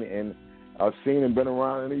seen and been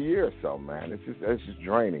around in a year or so, man. It's just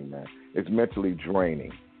draining, man. It's mentally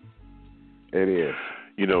draining. It is.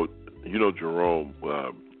 Jerome,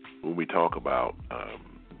 when we talk about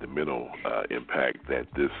the mental impact that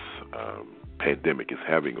this pandemic is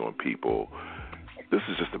having on people, this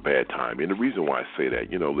is just a bad time. And the reason why I say that,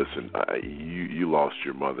 listen, you lost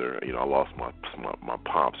your mother. I lost my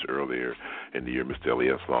pops earlier in the year. Mr.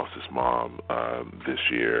 Elias lost his mom this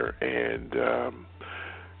year. And,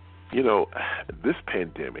 this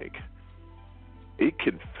pandemic, it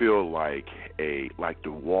can feel like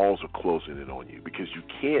the walls are closing in on you because you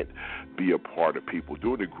can't be a part of people.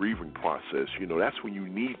 During the grieving process, that's when you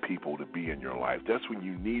need people to be in your life. That's when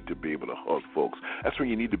you need to be able to hug folks. That's when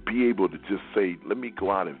you need to be able to just say, let me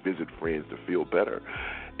go out and visit friends to feel better.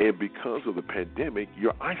 And because of the pandemic,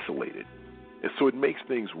 you're isolated. And so it makes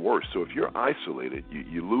things worse. So if you're isolated,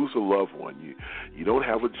 you lose a loved one, you don't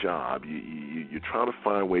have a job, you're trying to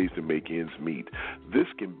find ways to make ends meet, this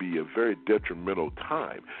can be a very detrimental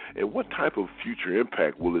time. And what type of future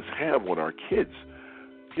impact will this have on our kids?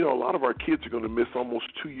 A lot of our kids are going to miss almost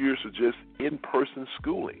 2 years of just in-person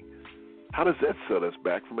schooling. How does that set us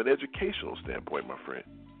back from an educational standpoint, my friend?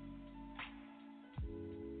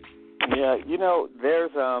 Yeah,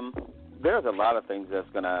 there's a lot of things that's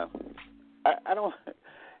going to... I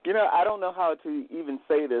don't know how to even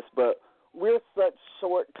say this, but we're such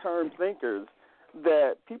short-term thinkers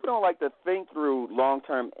that people don't like to think through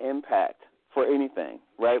long-term impact for anything,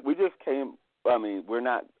 right? We just we're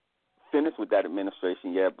not finished with that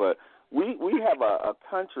administration yet, but we have a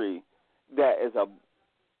country that is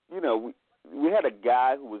we had a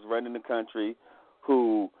guy who was running the country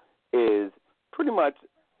who is pretty much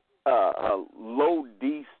a low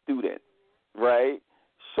D student, right?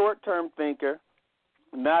 Short-term thinker,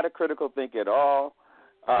 not a critical thinker at all.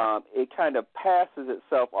 It kind of passes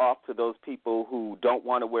itself off to those people who don't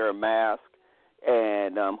want to wear a mask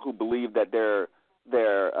and who believe that they're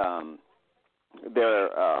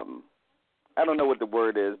I don't know what the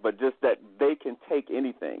word is, but just that they can take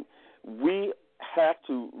anything. We have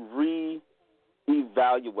to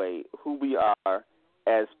reevaluate who we are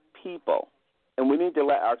as people, and we need to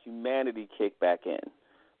let our humanity kick back in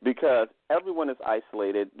because everyone is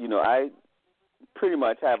isolated. I pretty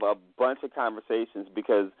much have a bunch of conversations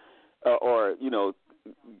because,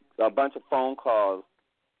 a bunch of phone calls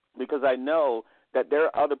because I know that there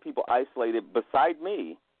are other people isolated beside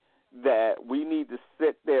me that we need to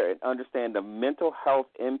sit there and understand the mental health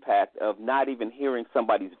impact of not even hearing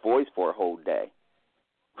somebody's voice for a whole day,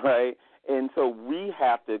 right? And so we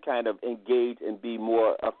have to kind of engage and be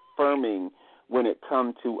more affirming when it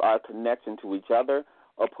comes to our connection to each other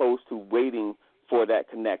opposed to waiting for that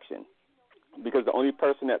connection. Because the only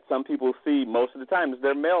person that some people see most of the time is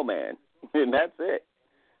their mailman, and that's it.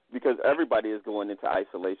 Because everybody is going into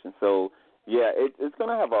isolation. So, yeah, it's going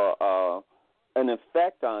to have an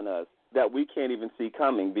effect on us that we can't even see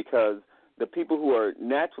coming because the people who are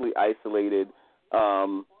naturally isolated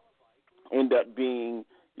end up being,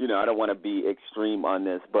 I don't want to be extreme on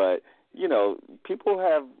this, but, people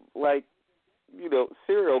have,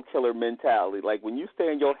 serial killer mentality. Like when you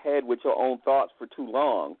stay in your head with your own thoughts for too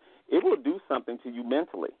long, it will do something to you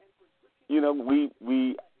mentally.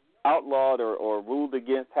 We outlawed or ruled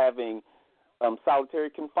against having solitary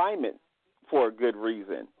confinement for a good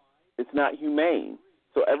reason. It's not humane.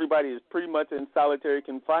 So everybody is pretty much in solitary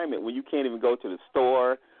confinement when you can't even go to the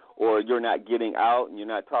store or you're not getting out and you're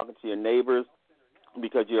not talking to your neighbors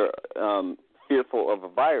because you're fearful of a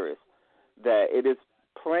virus, that it is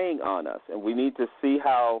preying on us. And we need to see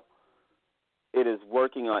how it is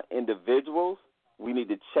working on individuals. We need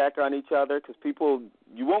to check on each other because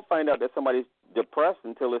you won't find out that somebody's depressed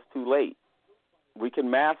until it's too late. We can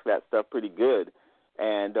mask that stuff pretty good.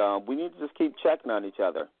 And we need to just keep checking on each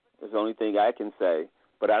other. Is the only thing I can say.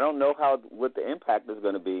 But I don't know what the impact is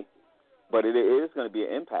going to be. But it is going to be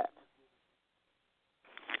an impact.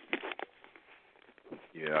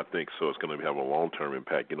 Yeah, I think so. It's going to have a long-term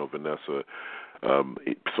impact. Vanessa,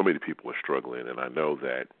 so many people are struggling, and I know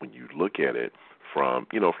that when you look at it from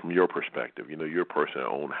your perspective, you're a person that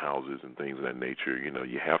owns houses and things of that nature,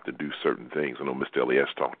 you have to do certain things. I know Mr. Elias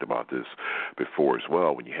talked about this before as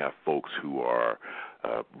well. When you have folks who are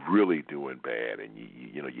really doing bad, and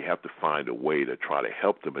you have to find a way to try to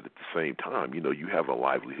help them, but at the same time, you have a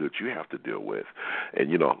livelihood you have to deal with.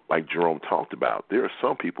 And like Jerome talked about, there are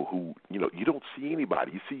some people who you don't see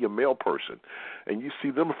anybody. You see your mail person, and you see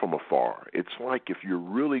them from afar. It's like if you're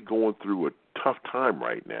really going through a tough time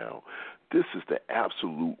right now, this is the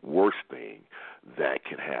absolute worst thing that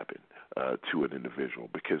can happen to an individual,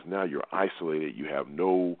 because now you're isolated. You have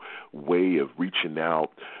no way of reaching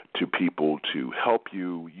out to people to help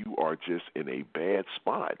you. You are just in a bad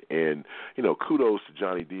spot. And, kudos to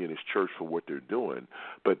Johnny D and his church for what they're doing.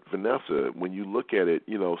 But, Vanessa, when you look at it,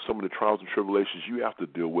 some of the trials and tribulations you have to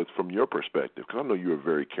deal with from your perspective, because I know you're a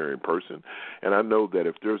very caring person, and I know that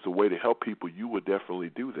if there's a way to help people, you would definitely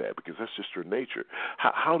do that, because that's just your nature.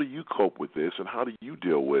 How do you cope with this, and how do you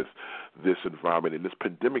deal with this environment and this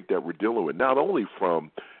pandemic that we're dealing with, not only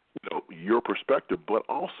from your perspective, but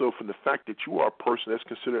also from the fact that you are a person that's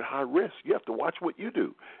considered high risk? You have to watch what you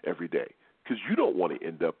do every day, because you don't want to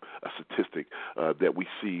end up a statistic that we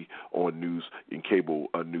see on news and cable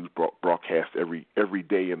news broadcast every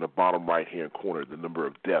day in the bottom right-hand corner, the number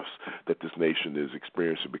of deaths that this nation is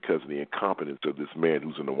experiencing because of the incompetence of this man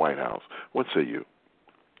who's in the White House. What say you?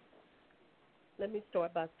 Let me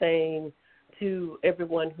start by saying to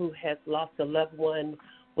everyone who has lost a loved one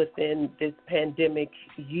within this pandemic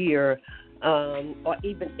year, or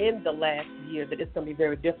even in the last year, that it's going to be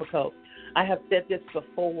very difficult. I have said this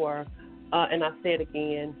before, and I say it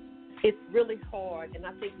again. It's really hard, and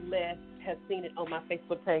I think Les has seen it on my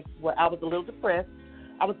Facebook page where I was a little depressed.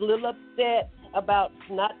 I was a little upset about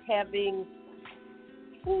not having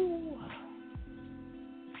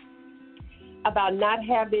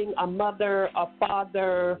a mother, a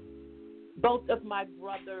father. Both of my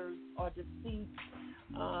brothers are deceased.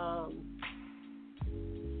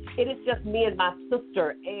 It is just me and my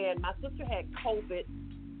sister, and my sister had COVID,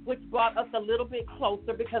 which brought us a little bit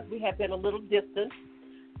closer because we had been a little distant.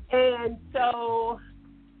 And so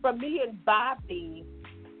for me and Bobby,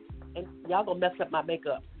 and y'all gonna mess up my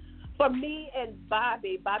makeup, for me and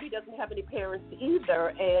Bobby doesn't have any parents either,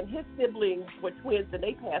 and his siblings were twins and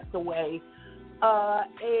they passed away.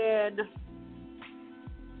 And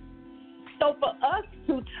so for us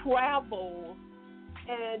to travel,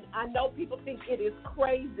 and I know people think it is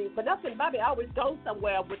crazy, but us and Bobby always go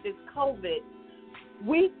somewhere with this COVID.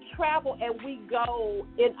 We travel and we go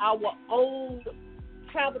in our own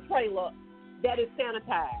travel trailer that is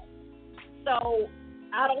sanitized. So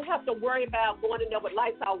I don't have to worry about going in there with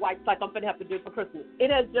Lysol wipes like I'm going to have to do for Christmas.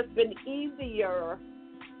 It has just been easier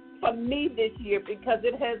for me this year because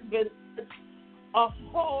it has been a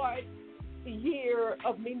hard year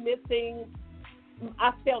of me missing.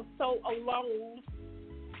 I felt so alone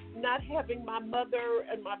not having my mother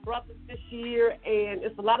and my brothers this year, and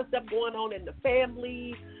it's a lot of stuff going on in the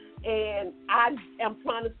family, and I am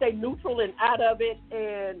trying to stay neutral and out of it,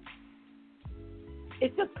 and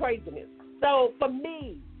it's just craziness. So for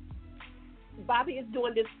me, Bobby is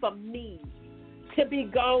doing this for me, to be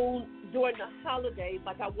gone during the holidays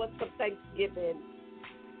like I was for Thanksgiving,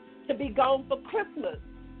 to be gone for Christmas.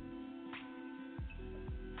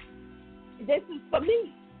 This is for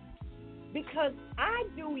me. Because I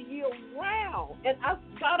do year round, and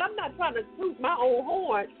God, I'm not trying to toot my own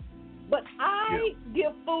horn, but I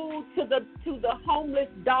give food to the homeless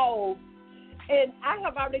dogs, and I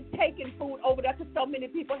have already taken food over there because so many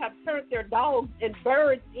people have turned their dogs and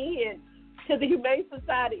birds in to the Humane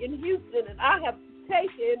Society in Houston, and I have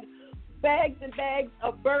taken bags and bags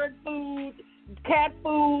of bird food, cat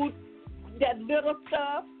food, that little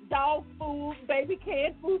stuff, dog food, baby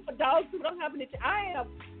canned food for dogs who don't have any. I have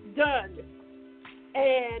done,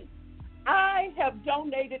 and I have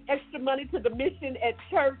donated extra money to the mission at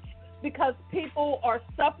church because people are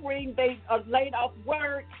suffering. They are laid off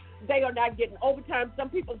work. They are not getting overtime. Some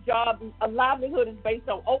people's job, a livelihood is based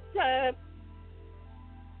on overtime.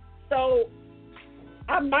 So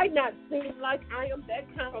I might not seem like I am that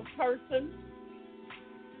kind of person,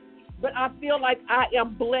 but I feel like I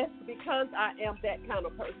am blessed because I am that kind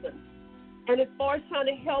of person. And as far as trying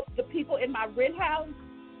to help the people in my rent house,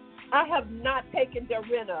 I have not taken their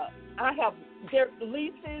rent up. Their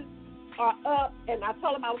leases are up, and I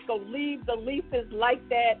told them I was going to leave the leases like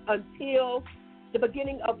that until the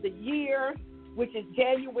beginning of the year, which is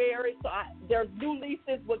January. So their new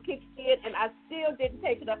leases will kick in, and I still didn't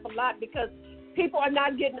take it up a lot because people are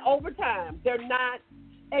not getting overtime. They're not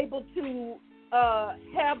able to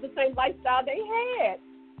have the same lifestyle they had.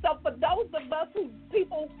 So for those of us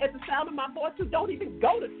people at the sound of my voice who don't even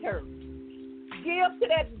go to church, give to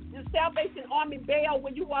that Salvation Army bell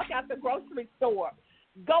when you walk out the grocery store.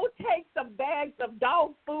 Go take some bags of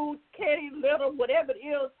dog food, kitty litter, whatever it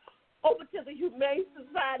is, over to the Humane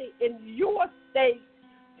Society in your state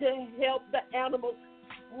to help the animals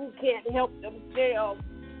who can't help themselves.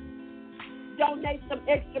 Donate some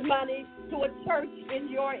extra money to a church in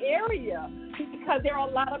your area because there are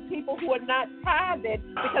a lot of people who are not tithing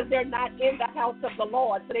because they're not in the house of the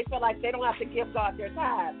Lord. So they feel like they don't have to give God their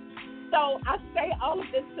tithe. So I say all of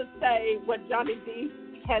this to say what Johnny D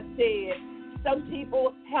has said. Some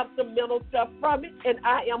people have some mental stuff from it, and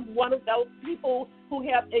I am one of those people who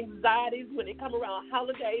have anxieties when they come around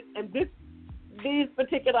holidays. And these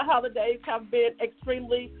particular holidays have been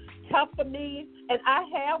extremely tough for me, and I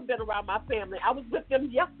have been around my family. I was with them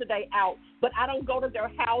yesterday out, but I don't go to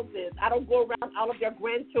their houses. I don't go around all of their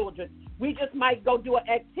grandchildren. We just might go do an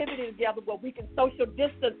activity together where we can social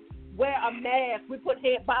distance, wear a mask, we put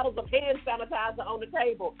bottles of hand sanitizer on the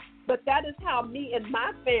table. But that is how me and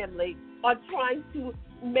my family are trying to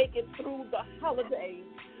make it through the holidays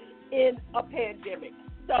in a pandemic.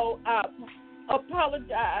 So I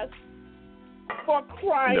apologize for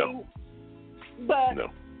crying, but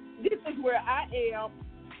this is where I am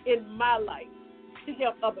in my life, to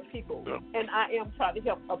help other people. And I am trying to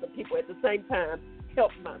help other people at the same time,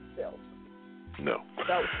 help myself. You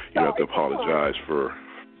don't have to apologize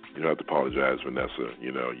You don't have to apologize, Vanessa.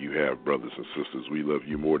 You know, you have brothers and sisters. We love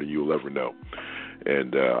you more than you'll ever know.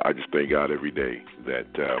 And I just thank God every day that,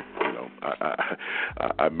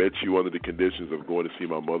 I met you under the conditions of going to see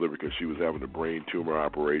my mother because she was having a brain tumor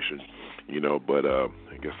operation, but I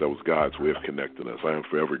guess that was God's way of connecting us. I am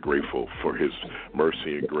forever grateful for his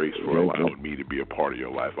mercy and grace for allowing me to be a part of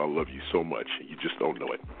your life. I love you so much. You just don't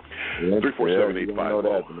know it.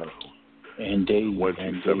 347-850. Indeed.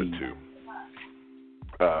 1272.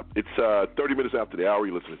 It's 30 minutes after the hour.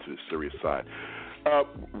 You're listening to the Serious Side.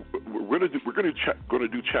 We're gonna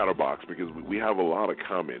do Chatterbox because we have a lot of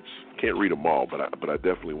comments. Can't read them all, but I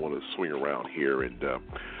definitely want to swing around here. And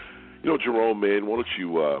Jerome, man, why don't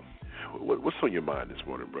you? What's on your mind this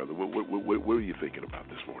morning, brother? What are you thinking about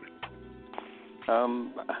this morning?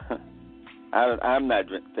 I'm not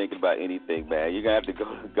thinking about anything, man. You're going to have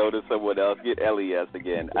to go to someone else. Get LES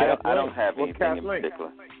again. I don't have anything in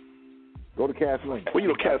particular. Go to Kathleen.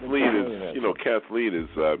 Well, Kathleen is,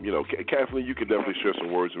 Kathleen, you can definitely share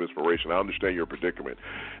some words of inspiration. I understand your predicament.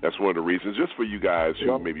 That's one of the reasons. Just for you guys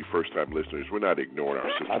who may be first-time listeners, we're not ignoring our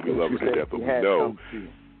sister. We love her to death, but we know.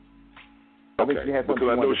 I think she had something she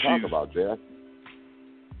wanted to talk about, Jeff.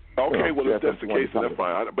 Okay, well, if that's the case, then that's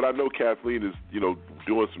fine. But I know Kathleen is,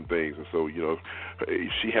 doing some things, and so,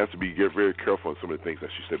 she has to be very careful on some of the things that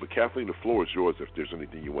she said. But Kathleen, the floor is yours if there's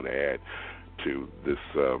anything you want to add to this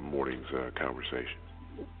morning's conversation.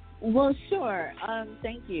 Well, sure.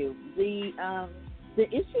 Thank you. The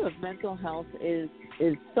issue of mental health is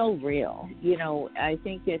so real. I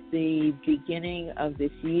think at the beginning of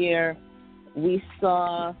this year, we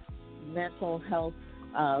saw mental health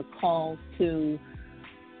calls to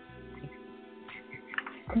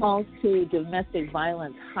domestic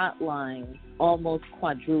violence hotlines almost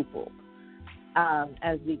quadrupled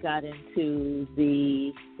as we got into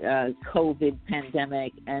the COVID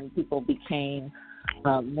pandemic and people became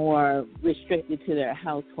more restricted to their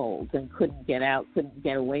households and couldn't get out, couldn't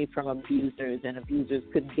get away from abusers, and abusers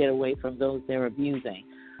couldn't get away from those they're abusing.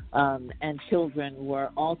 And children were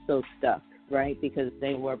also stuck, right, because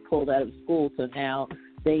they were pulled out of school, so now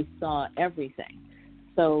they saw everything.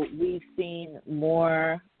 So we've seen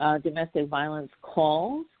more domestic violence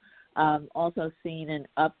calls, also seen an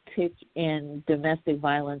uptick in domestic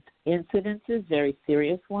violence incidences, very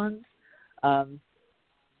serious ones,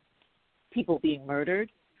 people being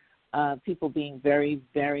murdered, people being very,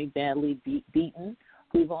 very badly beaten.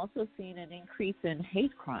 We've also seen an increase in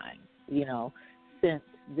hate crimes, since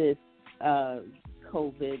this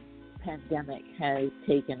COVID pandemic has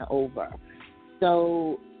taken over.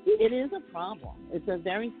 So it is a problem. It's a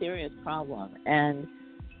very serious problem. And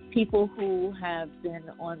people who have been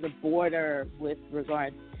on the border with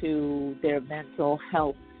regards to their mental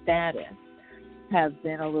health status have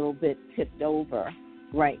been a little bit tipped over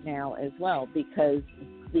right now as well, because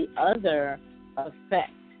the other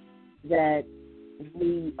effect that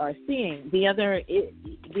we are seeing, the other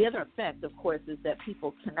effect, of course, is that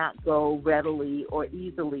people cannot go readily or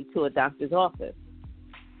easily to a doctor's office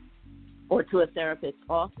or to a therapist's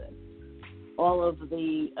office. All of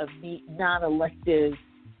the non-elective,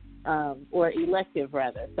 or elective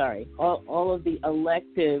rather, all of the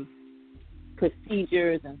elective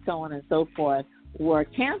procedures and so on and so forth were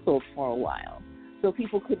canceled for a while. So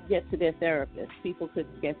people couldn't get to their therapist. People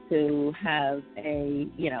couldn't get to have a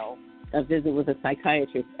visit with a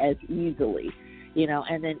psychiatrist as easily,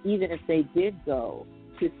 and then even if they did go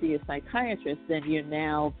to see a psychiatrist, then you're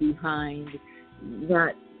now behind,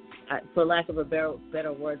 not, for lack of a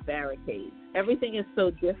better word, barricades. Everything is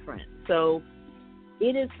so different. So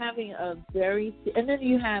it is having a very, and then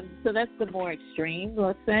you have, so that's the more extreme,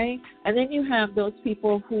 let's say, and then you have those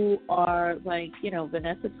people who are like,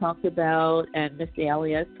 Vanessa talked about and Mr.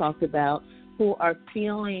 Elias talked about, who are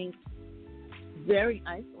feeling very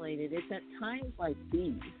isolated. It's at times like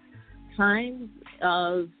these, times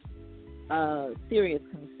of serious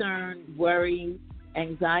concern, worry,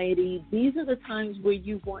 anxiety. These are the times where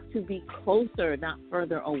you want to be closer, not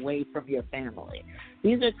further away from your family.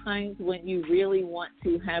 These are times when you really want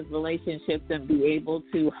to have relationships and be able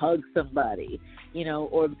to hug somebody,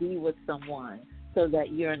 or be with someone so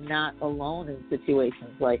that you're not alone in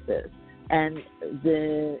situations like this. And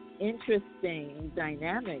the interesting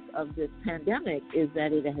dynamic of this pandemic is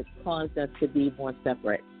that it has caused us to be more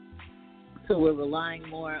separate. So we're relying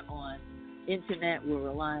more on internet, we're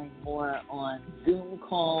relying more on Zoom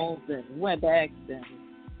calls and WebEx and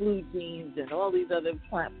BlueJeans and all these other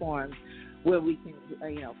platforms where we can,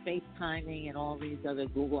 FaceTiming and all these other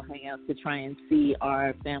Google Hangouts to try and see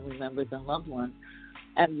our family members and loved ones.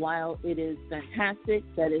 And while it is fantastic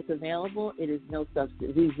that it's available, it is no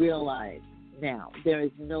substitute. We realize now there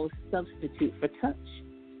is no substitute for touch.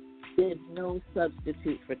 There's no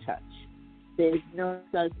substitute for touch. There's no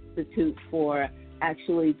substitute for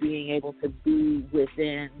actually being able to be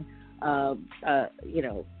within,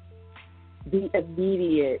 the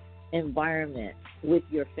immediate environment with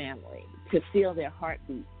your family, to feel their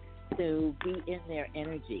heartbeat, to be in their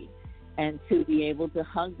energy, and to be able to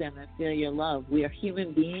hug them and feel your love. We are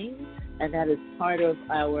human beings, and that is part of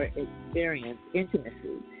our experience,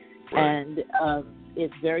 intimacy. Right. And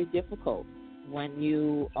it's very difficult when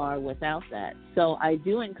you are without that. So I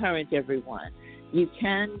do encourage everyone. You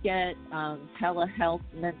can get telehealth,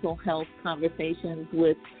 mental health conversations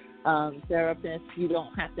with therapists. You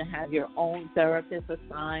don't have to have your own therapist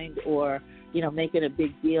assigned or, make it a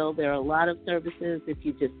big deal. There are a lot of services. If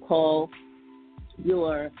you just call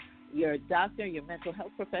your your doctor, your mental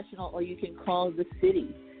health professional, or you can call the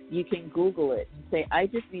city. You can Google it and say, I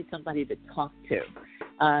just need somebody to talk to.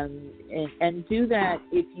 And do that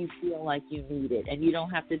if you feel like you need it. And you don't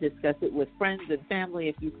have to discuss it with friends and family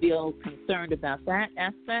if you feel concerned about that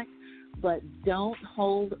aspect. But don't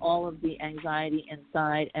hold all of the anxiety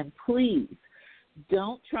inside. And please,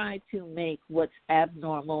 don't try to make what's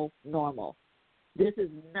abnormal normal. This is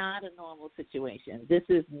not a normal situation. This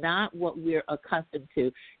is not what we're accustomed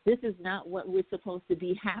to. This is not what we're supposed to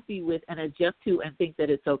be happy with and adjust to and think that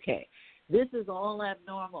it's okay. This is all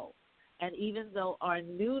abnormal. And even though our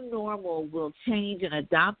new normal will change and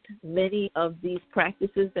adopt many of these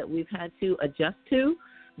practices that we've had to adjust to,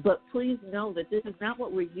 but please know that this is not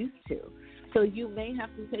what we're used to. So you may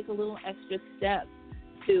have to take a little extra step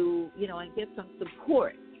to, and get some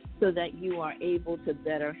support so that you are able to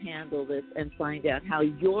better handle this and find out how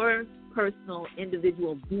your personal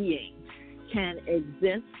individual being can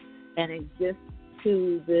exist and exist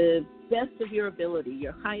to the best of your ability,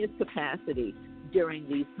 your highest capacity during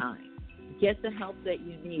these times. Get the help that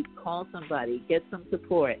you need. Call somebody. Get some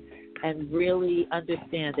support. And really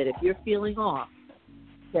understand that if you're feeling off,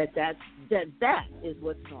 that is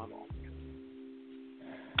what's normal.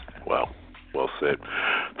 Wow. Well said.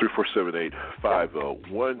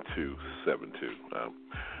 347-850-1272.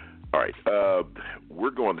 All right.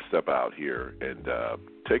 We're going to step out here and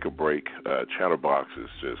take a break. Chatterbox is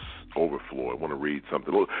just overflowing. I want to read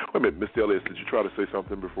something. Wait a minute, Mr. Elliott, did you try to say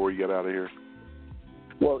something before you get out of here?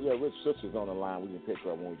 Well, yeah, Rich Sister's on the line. We can pick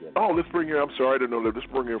her up when we get back. Oh, let's bring her. I'm sorry, I didn't know that. Let's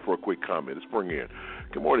bring her in for a quick comment. Let's bring her in.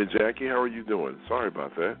 Good morning, Jackie. How are you doing? Sorry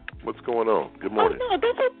about that. What's going on? Good morning. Oh, no,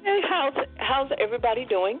 that's okay. How's everybody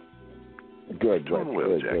doing? Good, doing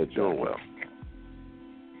well, Jackie. Doing well.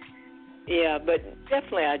 Yeah, but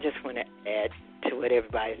definitely I just want to add to what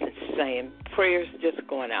everybody's been saying. Prayers just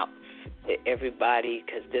going out to everybody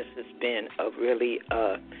because this has been a really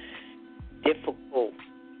difficult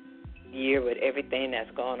year with everything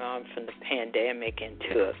that's going on from the pandemic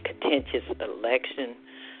into a contentious election.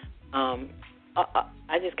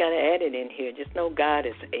 I just got to add it in here. Just know God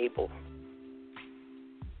is able.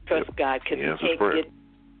 Trust God because we can't get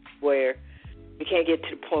where we can't get to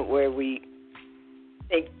the point where we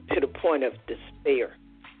think to the point of despair.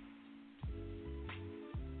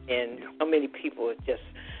 And so many people are just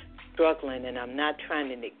struggling, and I'm not trying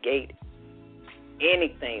to negate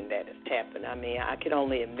anything that has happened. I mean, I can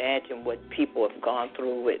only imagine what people have gone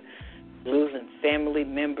through with losing family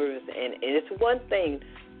members. And it's one thing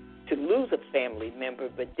to lose a family member,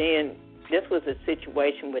 but then this was a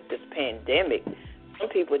situation with this pandemic. Some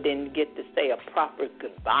people didn't get to say a proper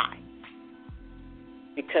goodbye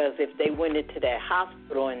because if they went into that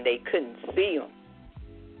hospital and they couldn't see them,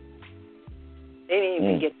 they didn't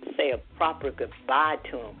even get to say a proper goodbye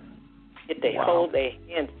to them. If they hold their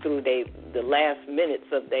hands through the last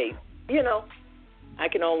minutes of I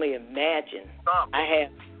can only imagine. I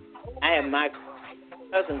have my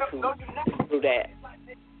cousins who went through that,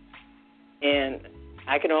 and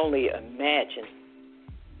I can only imagine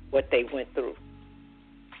what they went through.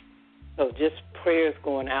 So just prayers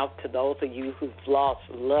going out to those of you who've lost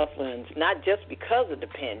loved ones, not just because of the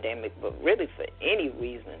pandemic, but really for any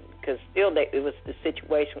reason, because still it was the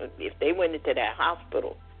situation if they went into that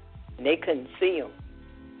hospital and they couldn't see them.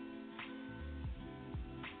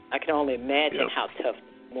 I can only imagine how tough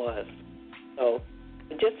it was. So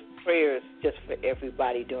just prayers just for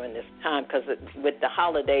everybody during this time, because with the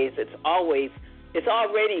holidays, it's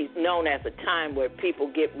already known as a time where people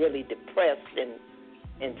get really depressed and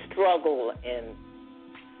struggle, and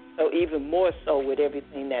so even more so with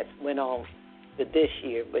everything that's went on for this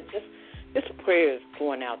year. But just prayers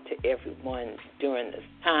going out to everyone during this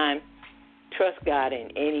time. Trust God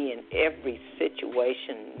in any and every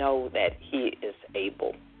situation. Know that He is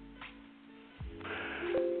able.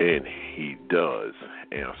 And He does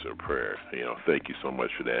answer prayer. Thank you so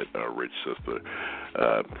much for that, Rich Sister.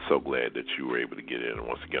 So glad that you were able to get in. And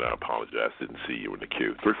once again, I apologize. Didn't see you in the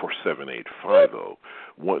queue.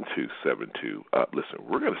 347-850-1272. Listen,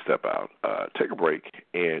 we're going to step out, take a break,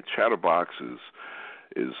 and Chatterbox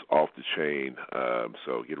is off the chain.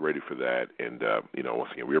 So get ready for that. And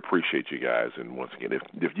once again, we appreciate you guys. And once again,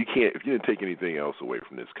 if you didn't take anything else away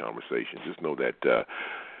from this conversation, just know that.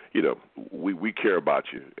 We care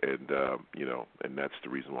about you, and and that's the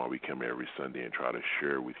reason why we come every Sunday and try to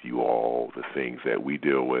share with you all the things that we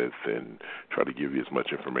deal with and try to give you as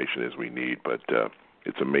much information as we need. But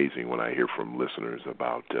it's amazing when I hear from listeners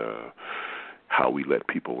about how we let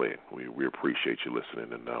people in. We appreciate you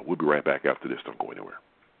listening, and we'll be right back after this. Don't go anywhere.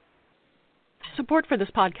 Support for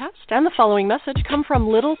this podcast and the following message come from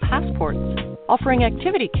Little Passports. offering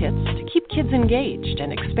activity kits to keep kids engaged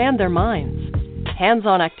and expand their minds.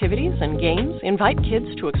 Hands-on activities and games invite kids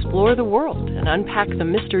to explore the world and unpack the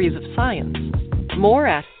mysteries of science. More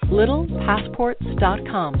at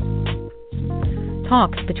littlepassports.com.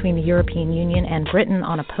 Talks between the European Union and Britain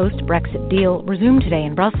on a post-Brexit deal resumed today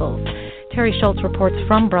in Brussels. Terry Schultz reports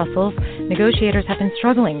from Brussels. Negotiators have been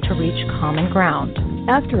struggling to reach common ground.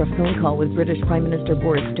 After a phone call with British Prime Minister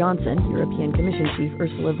Boris Johnson, European Commission Chief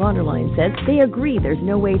Ursula von der Leyen said they agree there's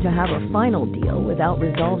no way to have a final deal without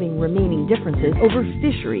resolving remaining differences over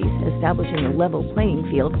fisheries, establishing a level playing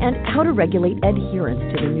field, and how to regulate adherence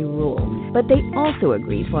to the new rules. But they also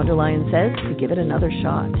agreed, von der Leyen says, to give it another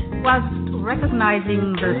shot. Whilst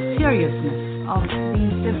recognizing the seriousness of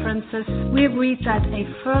these differences, we agreed that a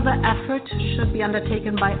further effort should be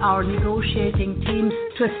undertaken by our negotiating teams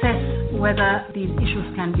to assess whether these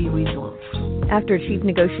issues can be resolved. After chief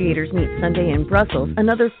negotiators meet Sunday in Brussels,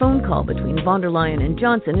 another phone call between von der Leyen and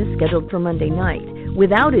Johnson is scheduled for Monday night.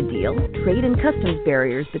 Without a deal, trade and customs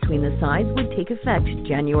barriers between the sides would take effect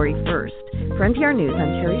January 1st. For NPR News,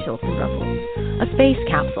 I'm Terry Schultz in Brussels. A space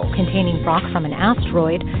capsule containing rock from an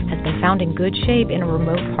asteroid has been found in good shape in a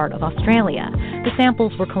remote part of Australia. The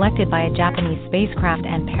samples were collected by a Japanese spacecraft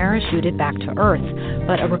and parachuted back to Earth,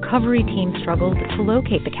 but a recovery team struggled to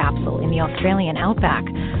locate the capsule in the Australian outback.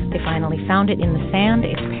 They finally found it in the sand,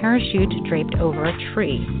 its parachute draped over a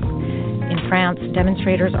tree. In France,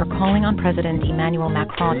 demonstrators are calling on President Emmanuel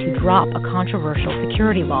Macron to drop a controversial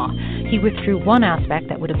security law. He withdrew one aspect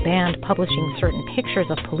that would have banned publishing certain pictures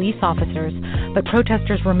of police officers, but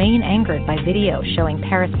protesters remain angered by video showing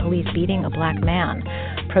Paris police beating a black man.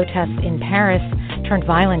 Protests in Paris turned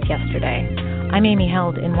violent yesterday. I'm Amy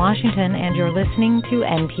Held in Washington, and you're listening to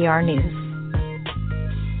NPR News.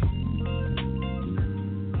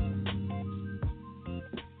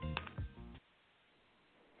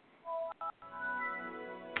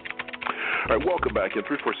 All right, welcome back in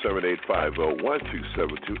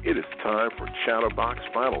 347-850-1272. It is time for Chatterbox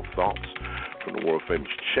Final Thoughts from the world famous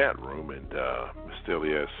chat room. And Mr.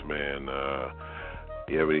 Elias, man,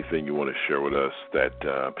 you have anything you want to share with us that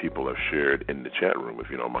people have shared in the chat room, if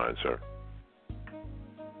you don't mind, sir?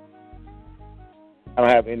 I don't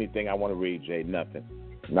have anything I want to read, Jay. Nothing.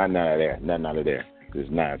 Nothing out of there. Nothing out of there. There's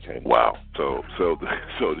nonsense. Wow. So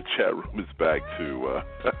the chat room is back to.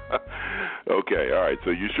 Okay, all right. So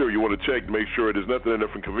you sure you want to check to make sure there's nothing in there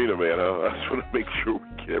from Kavina Man, huh? I just want to make sure we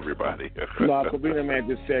get everybody. No, Kavina Man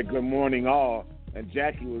just said good morning all, and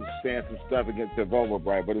Jackie was saying some stuff against the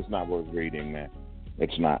Overbright, but it's not worth reading, man.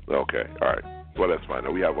 It's not. Okay, all right. Well, that's fine.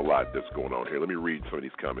 Now, we have a lot that's going on here. Let me read some of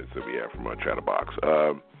these comments that we have from our chatterbox.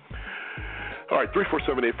 All right,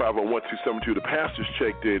 347-850-1272. The pastor's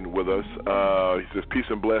checked in with us. He says, peace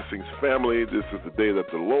and blessings, family. This is the day that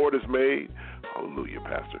the Lord has made. Hallelujah,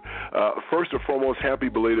 Pastor. First and foremost, happy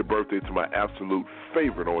belated birthday to my absolute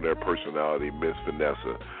favorite on-air personality, Miss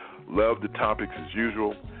Vanessa. Love the topics as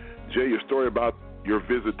usual. Jay, your story about your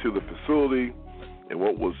visit to the facility and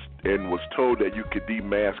was told that you could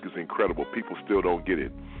demask is incredible. People still don't get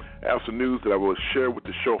it. I have some news that I will share with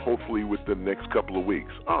the show hopefully within the next couple of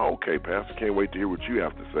weeks. Oh, okay, Pastor. Can't wait to hear what you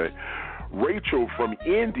have to say. Rachel from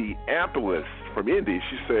Indianapolis,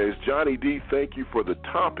 she says, Johnny D, thank you for the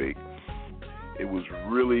topic. It was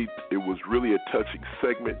really a touching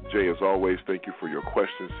segment. Jay, as always, thank you for your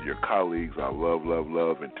questions to your colleagues. I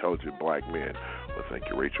love intelligent black men. Well, thank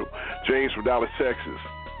you, Rachel. James from Dallas, Texas.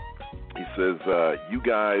 He says, you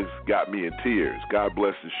guys got me in tears. God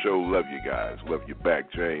bless the show. Love you guys. Love you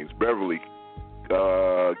back, James. Beverly,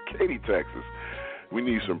 Katy, Texas. We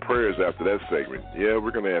need some prayers after that segment. Yeah,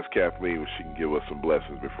 we're going to ask Kathleen if she can give us some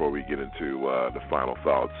blessings before we get into the final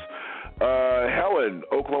thoughts. Helen,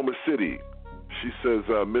 Oklahoma City. She says,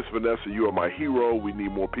 Miss Vanessa, you are my hero. We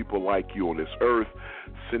need more people like you on this earth.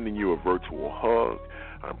 Sending you a virtual hug.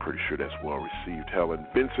 I'm pretty sure that's well received, Helen.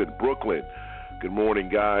 Vincent, Brooklyn. Good morning,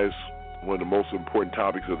 guys. One of the most important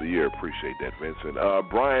topics of the year. Appreciate that, Vincent.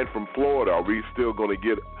 Brian from Florida. Are we still going to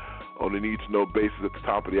get on a need-to-know basis at the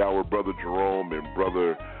top of the hour, Brother Jerome and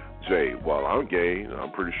Brother Jay? Well, I'm gay.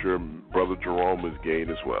 I'm pretty sure Brother Jerome is gay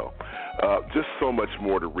as well. Just so much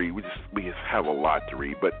more to read. We just have a lot to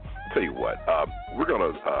read. But I'll tell you what, we're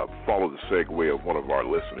going to follow the segue of one of our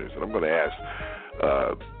listeners, and I'm going to ask,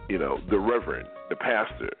 the Reverend, the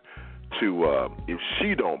pastor, to, if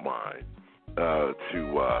she don't mind,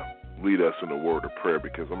 to lead us in a word of prayer,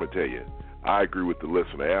 because I'm going to tell you, I agree with the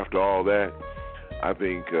listener. After all that, I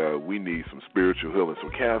think we need some spiritual healing. So,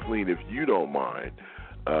 Kathleen, if you don't mind,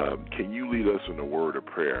 can you lead us in a word of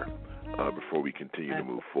prayer before we continue to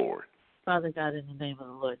move forward? Father God, in the name of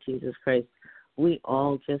the Lord Jesus Christ, we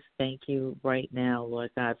all just thank you right now, Lord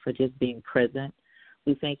God, for just being present.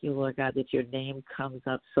 We thank you, Lord God, that your name comes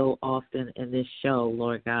up so often in this show,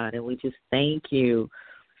 Lord God, and we just thank you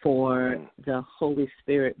for the Holy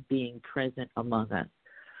Spirit being present among us.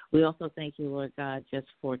 We also thank you, Lord God, just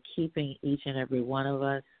for keeping each and every one of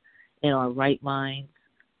us in our right minds,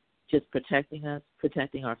 just protecting us,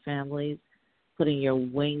 protecting our families, putting your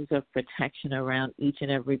wings of protection around each and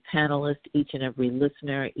every panelist, each and every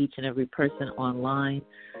listener, each and every person online,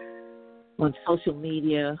 on social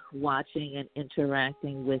media, watching and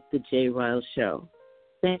interacting with the J. Riles Show.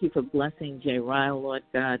 Thank you for blessing J. Ryle, Lord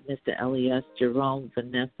God, Mr. Elias, Jerome,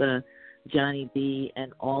 Vanessa, Johnny B.,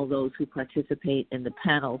 and all those who participate in the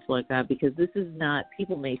panels, Lord God, because this is not,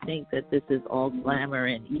 people may think that this is all glamour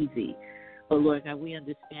and easy. But, Lord God, we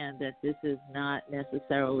understand that this is not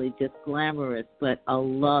necessarily just glamorous, but a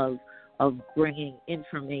love of bringing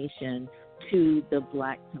information to the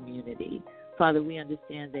black community. Father, we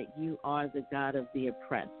understand that you are the God of the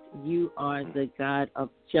oppressed. You are the God of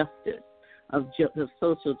justice, of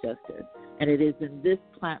social justice. And it is in this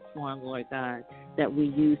platform, Lord God, that we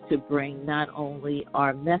use to bring not only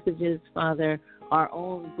our messages, Father, our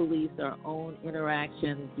own beliefs, our own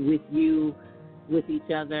interactions with you, with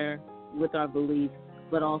each other, with our beliefs,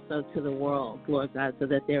 but also to the world, Lord God, so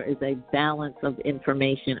that there is a balance of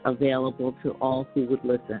information available to all who would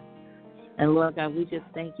listen. And Lord God, we just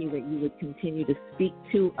thank you that you would continue to speak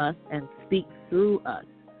to us and speak through us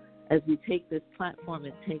as we take this platform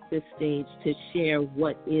and take this stage to share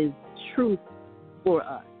what is truth for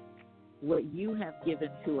us, what you have given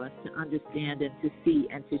to us to understand and to see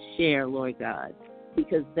and to share, Lord God,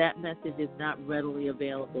 because that message is not readily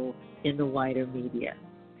available in the wider media.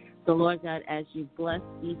 So, Lord God, as you bless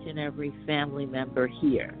each and every family member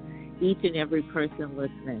here, each and every person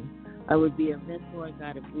listening, I would be amiss, Lord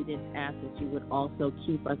God, if we didn't ask that you would also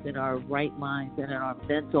keep us in our right minds and in our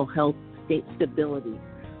mental health state stability,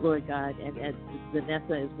 Lord God. And as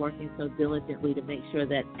Vanessa is working so diligently to make sure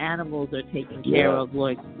that animals are taken care of,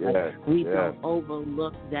 Lord, we don't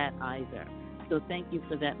overlook that either. So thank you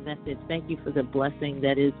for that message. Thank you for the blessing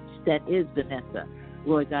that is Vanessa,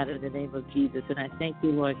 Lord God, in the name of Jesus. And I thank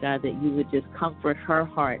you, Lord God, that you would just comfort her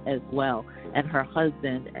heart as well, and her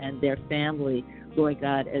husband and their family, Lord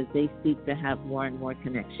God, as they seek to have more and more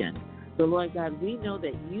connection. So, Lord God, we know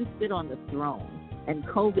that you sit on the throne, and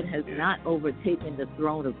COVID has not overtaken the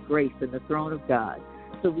throne of grace and the throne of God.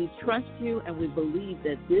 So we trust you, and we believe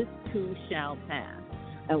that this too shall pass,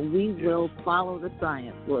 and we will follow the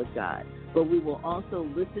science, Lord God. But we will also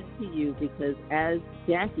listen to you because, as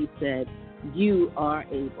Jackie said, you are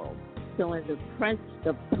able. So in the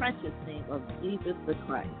precious name of Jesus the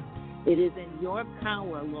Christ, it is in your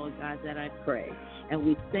power, Lord God, that I pray. And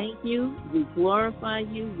we thank you, we glorify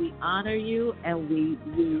you, we honor you, and we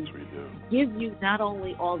give you not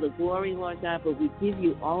only all the glory, Lord God, but we give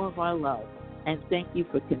you all of our love. And thank you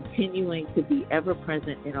for continuing to be ever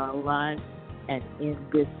present in our lives and in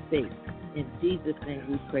this space. In Jesus' name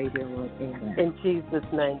we pray, dear Lord. Amen. In Jesus'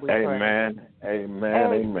 name we pray. Amen. Amen.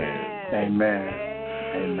 Amen. Amen.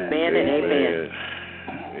 Amen and amen.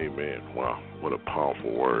 Amen. Wow, what a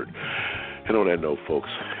powerful word. And on that note, folks,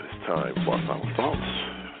 it's time for our final thoughts.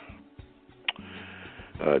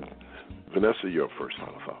 Vanessa, your first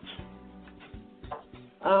final thoughts.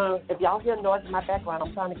 If y'all hear noise in my background,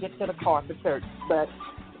 I'm trying to get to the car for church. But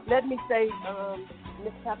let me say,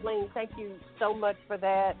 Ms. Kathleen, thank you so much for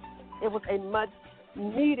that. It was a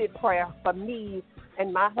much-needed prayer for me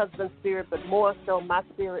and my husband's spirit, but more so my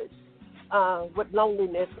spirit with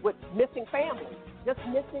loneliness, with missing family, just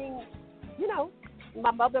missing,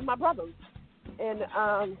 my mother and my brothers. And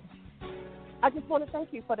I just want to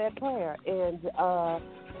thank you for that prayer. And I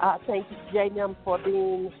thank J&M for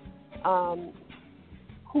being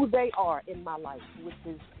who they are in my life, which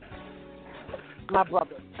is my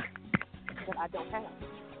brother that I don't have.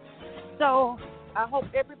 So I hope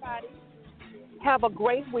everybody have a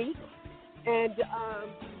great week and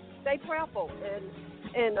stay prayerful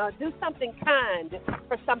and do something kind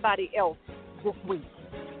for somebody else this week.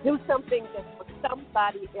 Do something that's for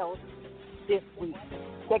somebody else this week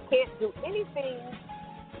that can't do anything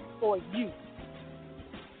for you.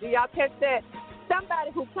 Do y'all catch that?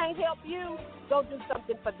 Somebody who can't help you, go do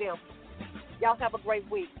something for them. Y'all have a great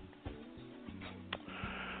week.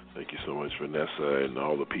 Thank you so much, Vanessa, and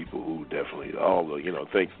all the people who definitely,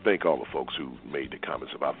 thank all the folks who made the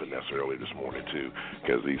comments about Vanessa earlier this morning, too,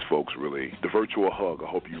 because these folks really, the virtual hug, I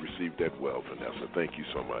hope you received that well, Vanessa. Thank you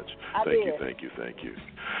so much. Thank you.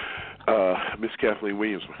 Miss Kathleen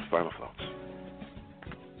Williams, final thoughts.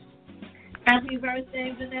 Happy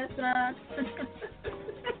birthday, Vanessa.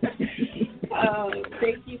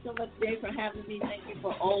 Thank you so much, Jay, for having me. Thank you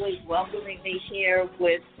for always welcoming me here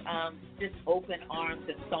with just open arms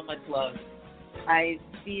and so much love. I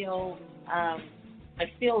feel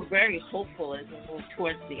very hopeful as we move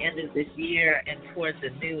towards the end of this year and towards the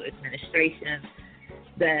new administration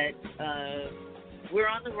that we're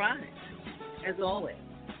on the rise, as always.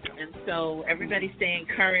 And so everybody stay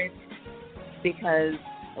encouraged because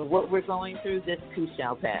of what we're going through, this too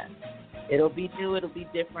shall pass. It'll be new, it'll be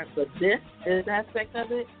different, but this aspect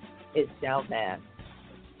of it, it shall pass.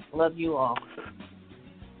 Love you all.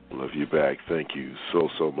 Love you back. Thank you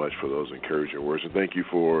so much for those encouraging words. And thank you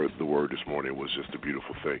for the word this morning. It was just a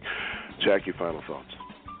beautiful thing. Jackie, final thoughts.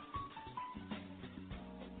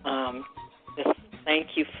 Just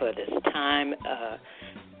thank you for this time.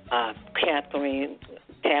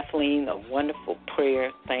 Kathleen, a wonderful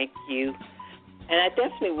prayer. Thank you. And I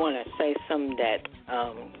definitely want to say something that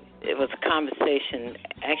it was a conversation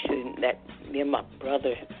actually that me and my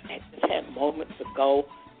brother had moments ago.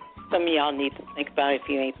 Some of y'all need to think about it if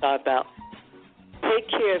you ain't thought about. Take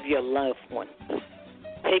care of your loved ones.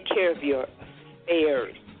 Take care of your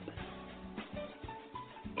affairs.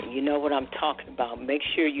 And you know what I'm talking about. Make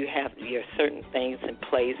sure you have your certain things in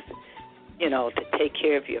place, to take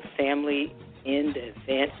care of your family in the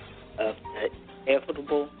event of the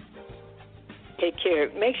inevitable.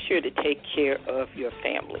 Make sure to take care of your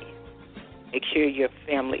family. Make sure your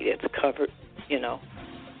family is covered,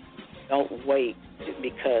 Don't wait,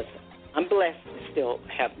 because I'm blessed to still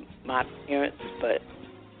have my parents, but,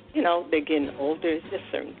 they're getting older. There's just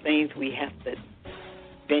certain things we have to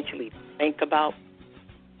eventually think about.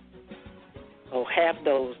 So have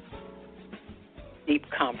those deep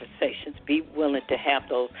conversations. Be willing to have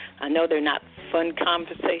those. I know they're not fun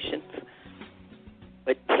conversations,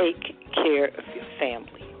 but take care of your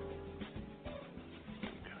family.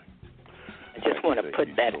 I just want to put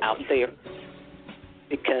that out there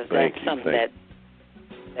because that's something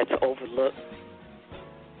that's overlooked,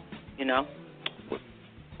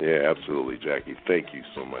 Yeah, absolutely, Jackie. Thank you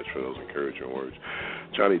so much for those encouraging words.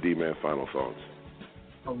 Johnny D, man, final thoughts.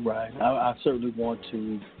 All right. I certainly want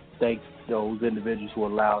to thank those individuals who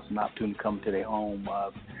allow us an opportunity to come to their home.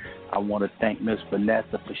 I want to thank Miss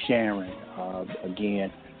Vanessa for sharing,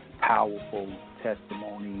 again, powerful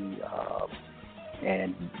testimony,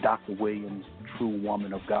 and Dr. Williams, true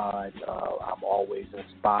woman of God. I'm always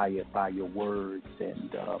inspired by your words,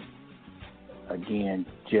 and again,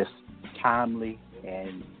 just timely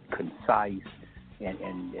and concise and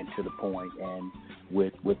to the point. And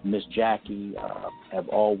with Miss Jackie, have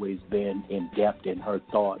always been in depth in her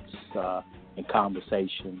thoughts and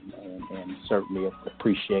conversation, and certainly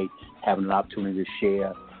appreciate having an opportunity to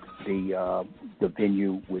share the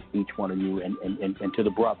venue with each one of you, and to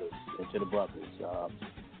the brothers,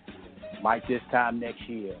 Mike, this time next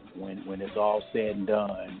year, when it's all said and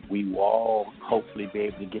done, we will all hopefully be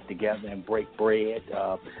able to get together and break bread.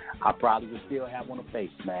 I probably will still have on a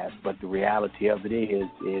face mask, but the reality of it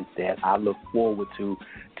is that I look forward to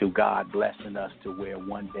God blessing us to where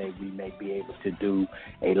one day we may be able to do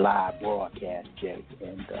a live broadcast, Jake,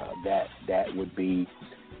 and that would be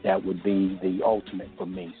the ultimate for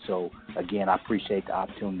me. So, again, I appreciate the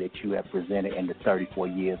opportunity that you have presented in the 34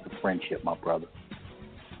 years of friendship, my brother.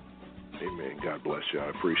 Amen. God bless you. I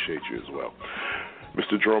appreciate you as well.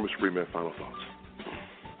 Mr. Jerome, Mr. Freeman, final thoughts.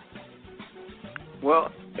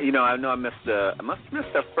 Well, I know I must have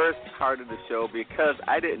missed the first part of the show because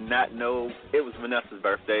I did not know it was Vanessa's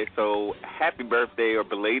birthday. So happy birthday or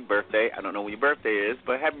belated birthday. I don't know when your birthday is,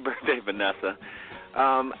 but happy birthday, Vanessa.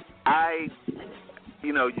 I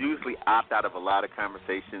usually opt out of a lot of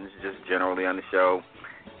conversations just generally on the show.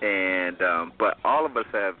 And but all of us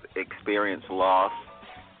have experienced loss.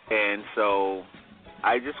 And so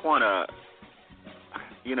I just want to,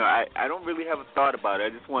 I don't really have a thought about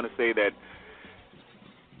it. I just want to say that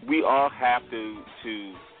we all have to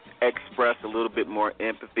express a little bit more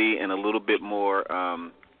empathy and a little bit more,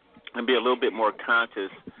 and be a little bit more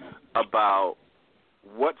conscious about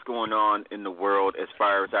what's going on in the world as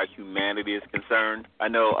far as our humanity is concerned. I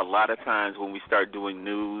know a lot of times when we start doing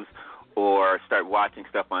news or start watching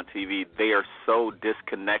stuff on TV, they are so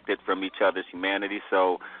disconnected from each other's humanity.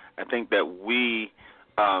 So I think that we,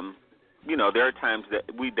 there are times that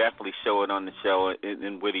we definitely show it on the show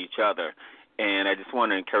and with each other. And I just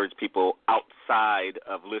want to encourage people outside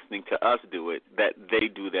of listening to us do it, that they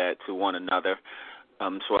do that to one another.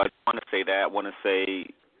 So I want to say that. I want to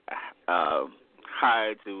say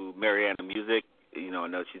hi to Mariana Music. I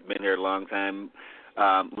know she's been here a long time.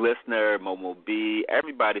 Listener, Momo B,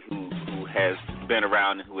 everybody who has been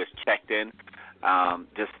around and who has checked in,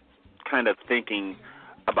 just kind of thinking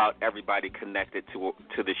about everybody connected to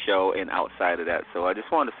the show and outside of that. So I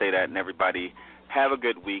just wanted to say that, and everybody have a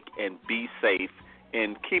good week and be safe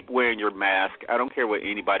and keep wearing your mask. I don't care what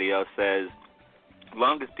anybody else says. As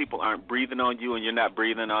long as people aren't breathing on you and you're not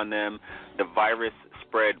breathing on them, the virus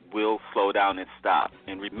spread will slow down and stop.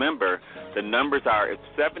 And remember, the numbers are if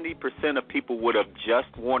 70% of people would have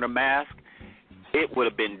just worn a mask, it would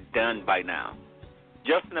have been done by now.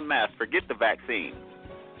 Just in a mask, forget the vaccine.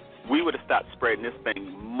 We would have stopped spreading this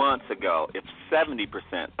thing months ago if 70%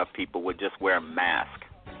 of people would just wear a mask.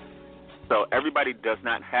 So everybody does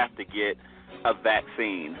not have to get a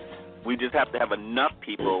vaccine. We just have to have enough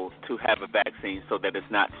people to have a vaccine so that it's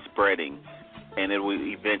not spreading, and it will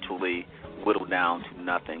eventually whittle down to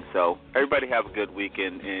nothing. So everybody have a good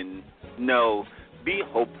weekend, and be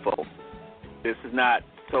hopeful. This is not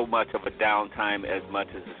so much of a downtime as much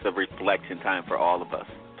as it's a reflection time for all of us.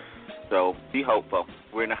 So be hopeful.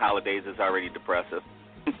 We're in the holidays. It's already depressive.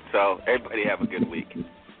 So everybody have a good week.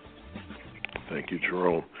 Thank you,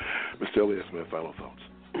 Jerome. Mr. Elias, man, final thoughts.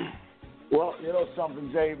 Well, you know something,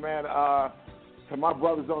 Jay, man, to my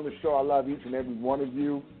brothers on the show, I love each and every one of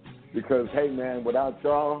you because, hey, man, without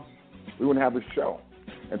y'all, we wouldn't have a show.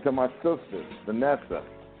 And to my sister, Vanessa,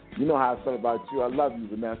 you know how I feel about you. I love you,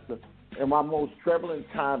 Vanessa. In my most troubling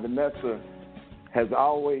time, Vanessa has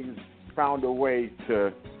always found a way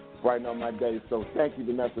to brighten up my day. So thank you,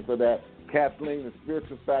 Vanessa, for that. Kathleen, the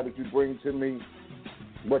spiritual side that you bring to me,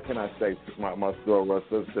 what can I say, my soror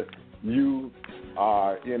sister? You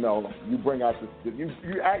are, you bring out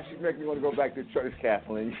you actually make me want to go back to church,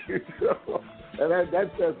 Kathleen. And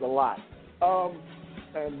that says a lot.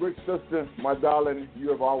 And Rich, sister, my darling, you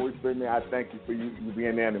have always been there. I thank you for you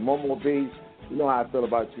being there. And Momo B, you know how I feel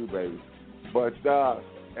about you, baby. But,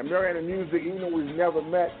 and Marianne Music, even though we've never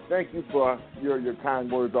met, thank you for your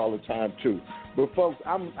kind words all the time, too. But, folks,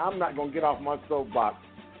 I'm not going to get off my soapbox.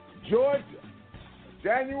 Georgia,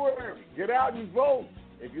 January, get out and vote.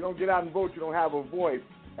 If you don't get out and vote, you don't have a voice.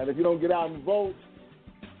 And if you don't get out and vote,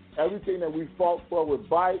 everything that we fought for with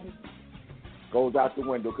Biden goes out the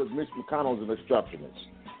window because Mitch McConnell's an obstructionist.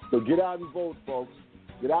 So get out and vote, folks.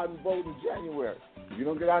 Get out and vote in January. If you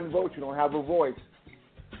don't get out and vote, you don't have a voice.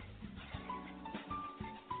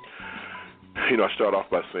 I start off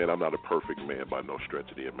by saying I'm not a perfect man by no stretch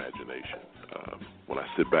of the imagination. When I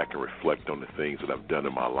sit back and reflect on the things that I've done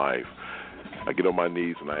in my life, I get on my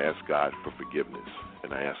knees and I ask God for forgiveness,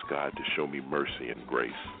 and I ask God to show me mercy and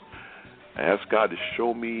grace. I ask God to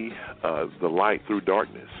show me the light through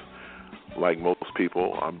darkness. Like most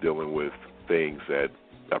people, I'm dealing with things that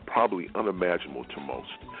are probably unimaginable to most.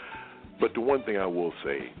 But the one thing I will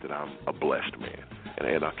say that I'm a blessed man,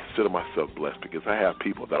 and I consider myself blessed because I have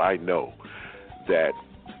people that I know that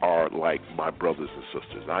are like my brothers and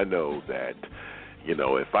sisters. I know that,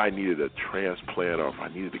 if I needed a transplant or if I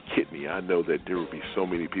needed a kidney, I know that there would be so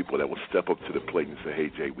many people that would step up to the plate and say, hey,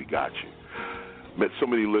 Jay, we got you. Met so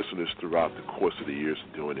many listeners throughout the course of the years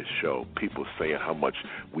of doing this show, people saying how much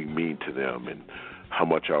we mean to them and how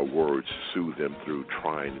much our words soothe them through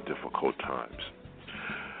trying and difficult times.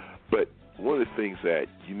 But one of the things that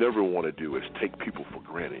you never want to do is take people for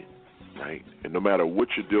granted, right? And no matter what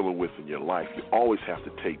you're dealing with in your life, you always have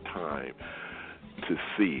to take time to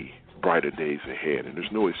see brighter days ahead, and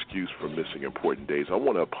there's no excuse for missing important days. I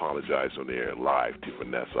want to apologize on the air live to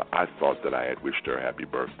Vanessa. I thought that I had wished her a happy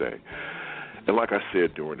birthday. And like I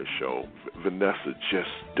said during the show, Vanessa just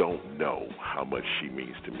don't know how much she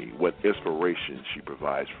means to me, what inspiration she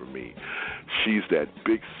provides for me. She's that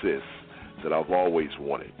big sis that I've always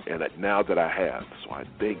wanted, and now that I have. So I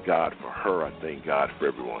thank God for her. I thank God for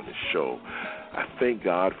everyone on the show. I thank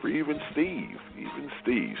God for even Steve.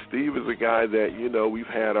 Steve is a guy that, we've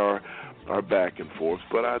had our back and forth,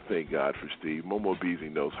 but I thank God for Steve. Momo Beasley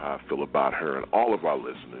knows how I feel about her and all of our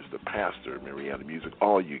listeners, the pastor, Mariana Music,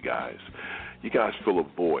 all you guys. You guys fill a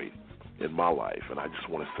void in my life, and I just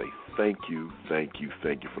want to say thank you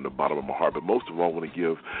from the bottom of my heart. But most of all, I want to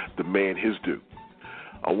give the man his due.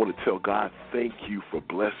 I want to tell God, thank you for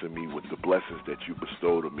blessing me with the blessings that you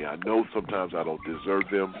bestowed on me. I know sometimes I don't deserve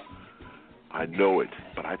them. I know it,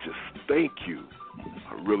 but I just thank you.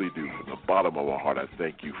 I really do. From the bottom of my heart, I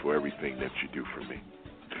thank you for everything that you do for me.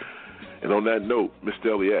 And on that note,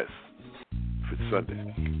 Mr. Elias, if it's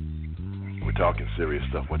Sunday, we're talking serious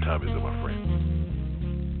stuff. What time is it, my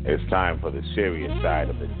friend? It's time for the serious side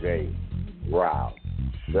of the jrilshow.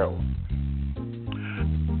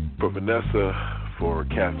 For Vanessa, for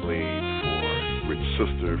Kathleen, for Rich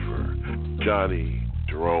Sister, for Johnny,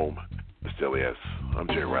 Jerome, Mr. Elias, I'm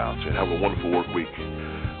jrilshow. And have a wonderful work week.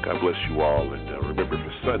 God bless you all. And remember,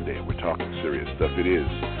 for Sunday, we're talking serious stuff. It is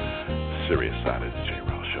the serious side of the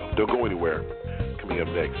jrilshow. Don't go anywhere. Come Coming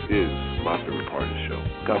up next is my favorite part of the show.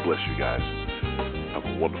 God bless you guys. Have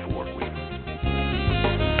a wonderful work week.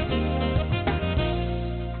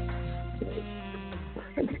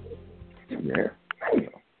 Yeah.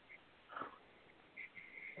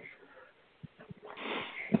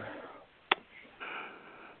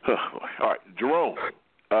 All right, Jerome,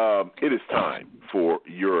 it is time for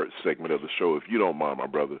your segment of the show, if you don't mind, my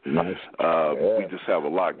brother. Nice. We just have a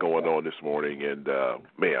lot going on this morning, and,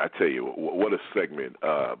 man, I tell you, what a segment.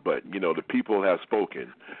 But, you know, the people have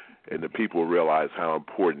spoken, and the people realize how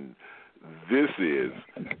important this is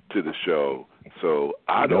to the show. So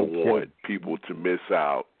I don't want people to miss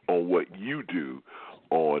out on what you do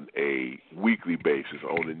on a weekly basis,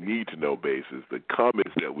 on a need-to-know basis. The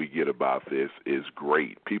comments that we get about this is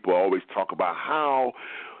great. People always talk about how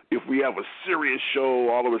if we have a serious show,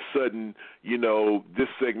 all of a sudden, you know, this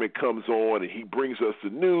segment comes on and he brings us the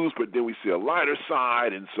news, but then we see a lighter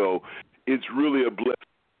side, and so it's really a blessing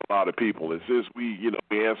for a lot of people. And since we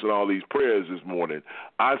answered all these prayers this morning,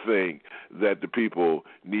 I think that the people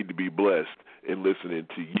need to be blessed in listening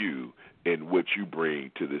to you and what you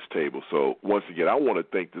bring to this table. So once again, I want to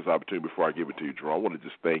thank this opportunity before I give it to you, Jerome. I want to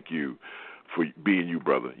just thank you for being you,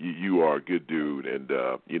 brother. You are a good dude, and,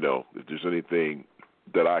 if there's anything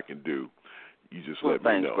that I can do, you just let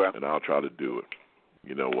me know, bro, and I'll try to do it.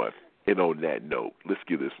 You know what? And on that note, let's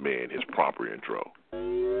give this man his proper intro.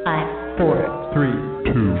 5, 4, 3,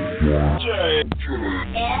 2, 1.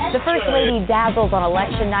 The First Lady dazzles on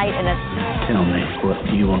election night in a... Tell me, what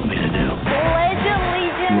do you want me to do? Pledge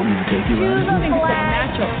allegiance to the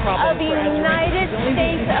flag of the United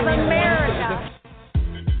States of America.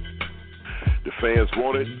 The fans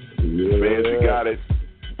want it. The fans who got it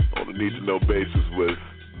on a need-to-know basis with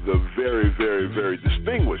the very, very, very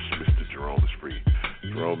distinguished Mr. Jerome Esprit.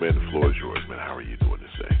 Jerome, man, the floor is yours, man. How are you doing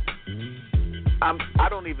today? I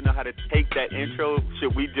don't even know how to take that intro.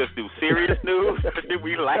 Should we just do serious news, or should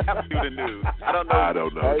we laugh through the news? I don't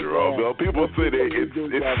know, Jerome. Well, people say that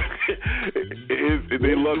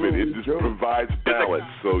they love it. It just provides balance.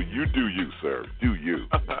 So you do you, sir. Do you.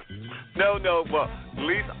 No. Well, at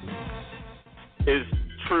least is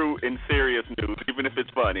true in serious news. Even if it's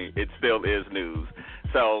funny, it still is news.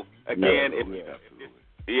 So, again, if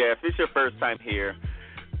it's your first time here,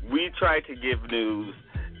 we try to give news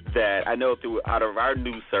that I know out of our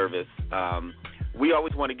news service, we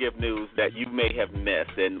always want to give news that you may have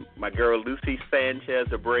missed. And my girl Lucy Sanchez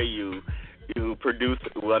Abreu,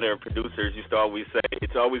 one of our producers, used to always say,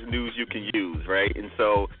 it's always news you can use, right? And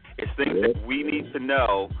so it's things that we need to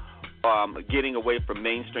know, getting away from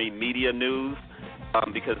mainstream media news,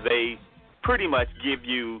 because they pretty much give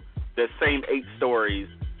you the same 8 stories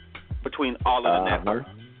between all of the networks.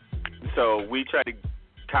 So we try to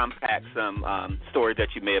compact some stories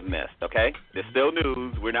that you may have missed, okay? They're still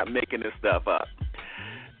news. We're not making this stuff up.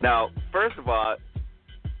 Now, first of all,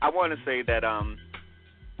 I want to say that I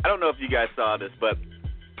don't know if you guys saw this, but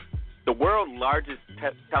the world's largest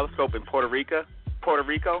telescope in Puerto Rico,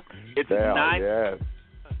 it's 9 tons.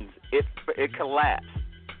 It collapsed.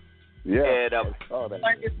 Yeah, and, I saw that.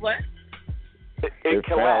 What? It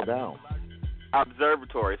collapsed. Fell down.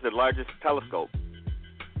 Observatory. It's the largest telescope.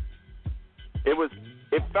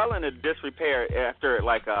 It fell into disrepair after,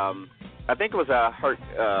 I think it was I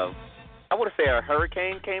want to say a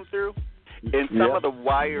hurricane came through, and some of the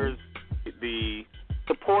wires, the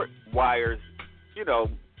support wires,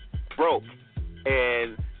 broke.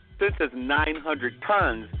 And since it's 900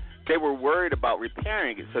 tons, they were worried about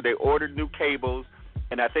repairing it, so they ordered new cables.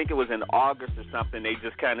 And I think it was in August or something, they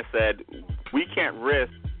just kind of said, we can't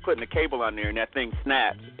risk putting a cable on there and that thing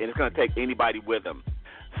snaps, and it's going to take anybody with them.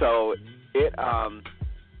 So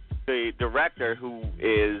the director, who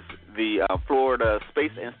is the Florida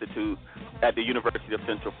Space Institute at the University of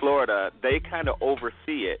Central Florida, they kind of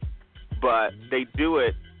oversee it, but they do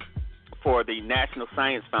it for the National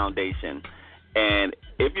Science Foundation. And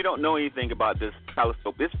if you don't know anything about this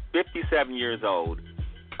telescope, it's 57 years old.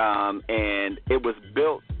 And it was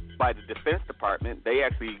built by the Defense Department. They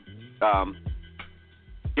actually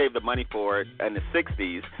gave the money for it in the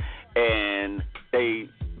 60s, and they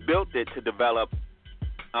built it to develop,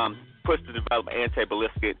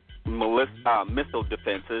 anti-ballistic missile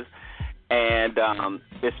defenses, and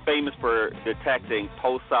it's famous for detecting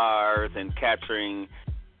pulsars and capturing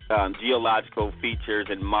geological features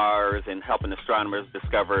in Mars and helping astronomers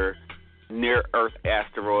discover near-Earth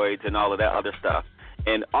asteroids and all of that other stuff.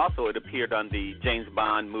 And also it appeared on the James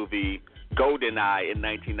Bond movie GoldenEye in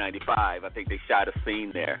 1995. I think they shot a scene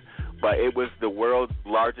there. But it was the world's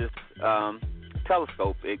largest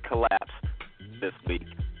telescope. It collapsed this week.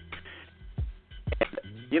 And,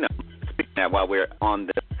 speaking of that, while we're on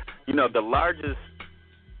this, the largest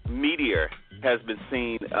meteor has been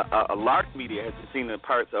seen, a large meteor has been seen in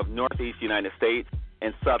parts of northeast United States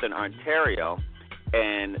and southern Ontario.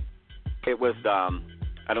 And it was,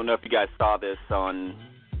 I don't know if you guys saw this on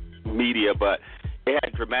media, but it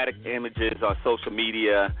had dramatic images on social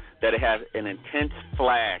media that it had an intense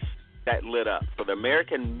flash that lit up. So the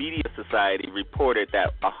American Media Society reported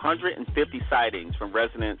that 150 sightings from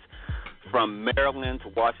residents from Maryland to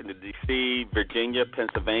Washington, D.C., Virginia,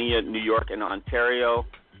 Pennsylvania, New York, and Ontario,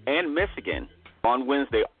 and Michigan on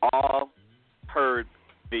Wednesday all heard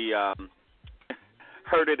it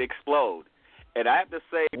explode. And I have to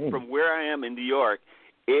say, from where I am in New York,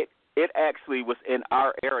 it actually was in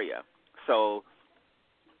our area. So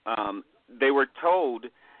they were told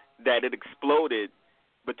that it exploded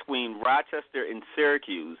between Rochester and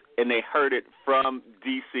Syracuse, and they heard it from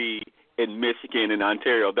D.C. and Michigan and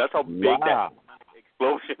Ontario. That's how big that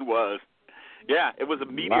explosion was. Yeah, it was a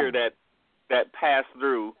meteor that passed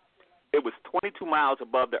through. It was 22 miles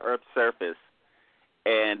above the Earth's surface,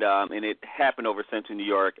 and it happened over central New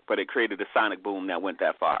York, but it created a sonic boom that went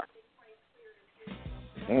that far.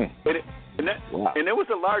 And it was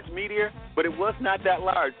a large meteor, but it was not that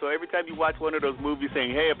large. So every time you watch one of those movies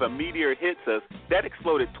saying, hey, if a meteor hits us, that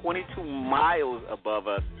exploded 22 miles above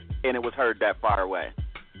us, and it was heard that far away.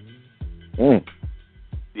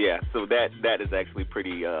 Yeah, so that is actually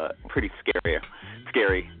pretty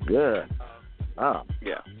scary. Good.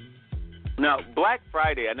 Yeah. Now, Black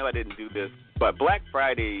Friday, I know I didn't do this, but Black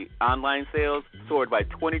Friday online sales soared by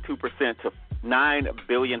 22% to $9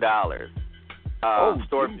 billion.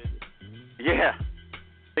 Yeah.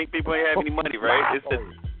 Think people ain't have any money, right? It's the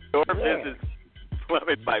store business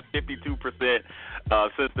plummeted by 52%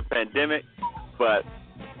 since the pandemic, but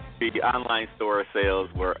the online store sales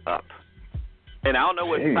were up. And I don't know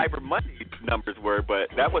what Cyber Monday numbers were, but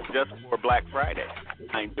that was just for Black Friday,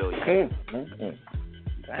 $9 billion.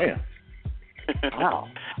 Damn. Wow.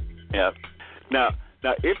 Yeah. Now,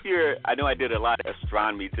 if I know I did a lot of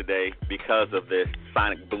astronomy today because of this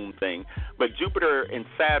sonic boom thing, but Jupiter and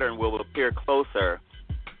Saturn will appear closer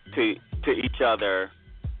to each other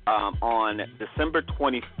on December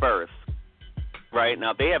 21st. Right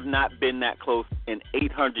now, they have not been that close in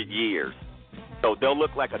 800 years. So they'll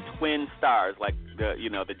look like a twin stars, like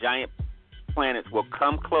the giant planets will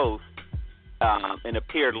come close and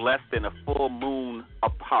appear less than a full moon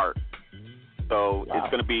apart. So It's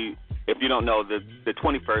going to be, if you don't know, the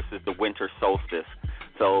 21st is the winter solstice.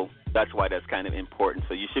 So that's why that's kind of important.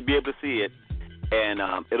 So you should be able to see it, and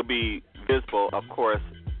it'll be visible, of course.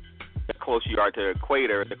 The closer you are to the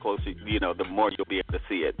equator, the closer, the more you'll be able to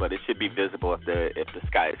see it. But it should be visible if the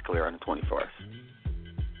sky is clear on the 21st.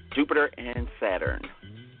 Jupiter and Saturn.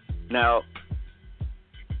 Now,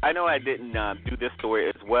 I know I didn't do this story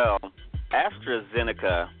as well.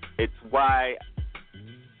 AstraZeneca, it's why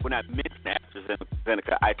when I mentioned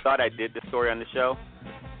AstraZeneca, I thought I did the story on the show,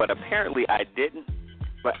 but apparently I didn't.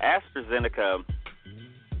 But AstraZeneca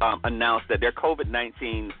announced that their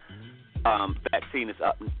COVID-19 vaccine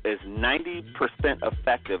is 90%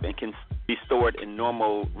 effective and can be stored in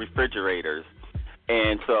normal refrigerators.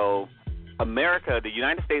 And so the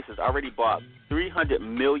United States has already bought 300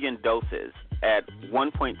 million doses at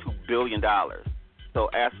 $1.2 billion. So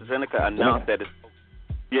AstraZeneca announced that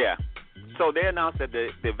So they announced that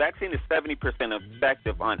the vaccine is 70%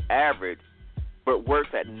 effective on average, but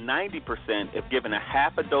works at 90% if given a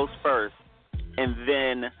half a dose first and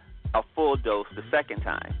then a full dose the second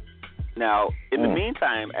time. Now, in the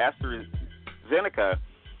meantime, AstraZeneca,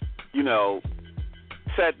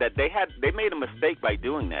 said that they made a mistake by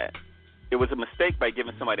doing that. It was a mistake by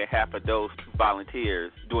giving somebody a half a dose to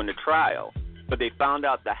volunteers during the trial, but they found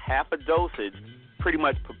out the half a dosage pretty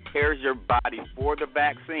much prepares your body for the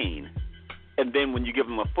vaccine, and then when you give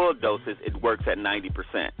them a full dosage, it works at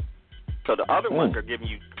 90%. So the other ones are giving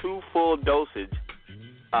you 2 full dosage,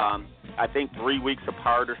 I think 3 weeks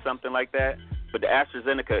apart or something like that, but the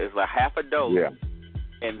AstraZeneca is a half a dose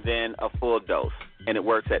and then a full dose, and it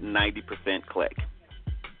works at 90% click.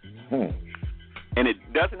 And it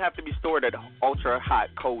doesn't have to be stored at ultra-hot,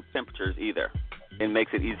 cold temperatures either. It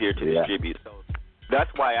makes it easier to distribute. So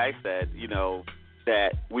that's why I said,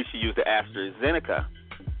 that we should use the AstraZeneca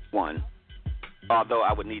one, although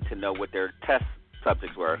I would need to know what their test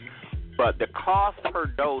subjects were. But the cost per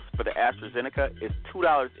dose for the AstraZeneca is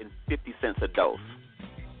 $2.50 a dose.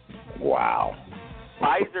 Wow.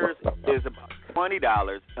 Pfizer's is about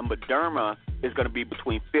 $20, and Moderna is going to be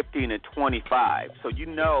between $15 and $25. So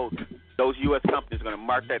those U.S. companies are going to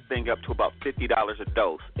mark that thing up to about $50 a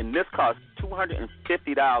dose. And this costs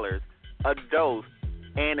 $250 a dose,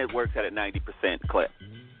 and it works at a 90% clip.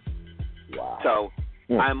 Wow. So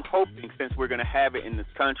I'm hoping, since we're going to have it in this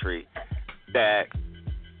country, that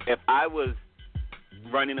if I was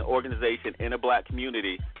running an organization in a black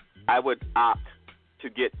community, I would opt to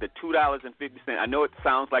get the $2.50. I know it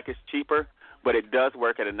sounds like it's cheaper, but it does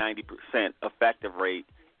work at a 90% effective rate,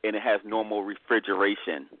 and it has normal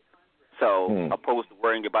refrigeration. So opposed to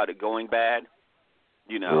worrying about it going bad,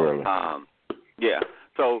 Really? Yeah.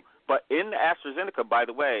 So, but in the AstraZeneca, by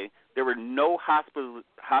the way, there were no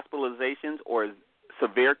hospitalizations or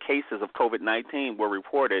severe cases of COVID-19 were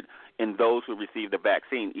reported in those who received the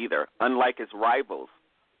vaccine either, unlike its rivals.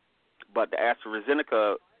 But the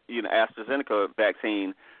AstraZeneca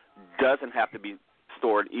vaccine doesn't have to be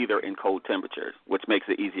stored either in cold temperatures, which makes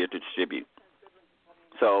it easier to distribute.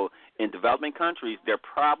 So in developing countries, they're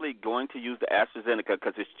probably going to use the AstraZeneca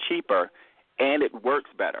because it's cheaper and it works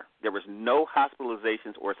better. There was no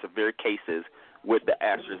hospitalizations or severe cases with the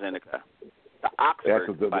AstraZeneca. The Oxford,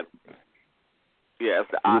 it's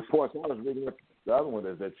the Oxford. Reports I was reading. The other one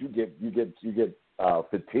is that you get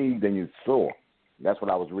fatigued and you're sore. That's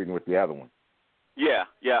what I was reading with the other one. Yeah.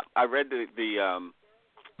 I read the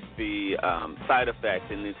side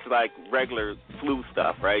effects, and it's like regular flu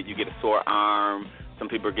stuff, right? You get a sore arm. Some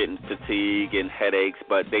people are getting fatigue and headaches,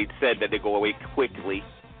 but they said that they go away quickly,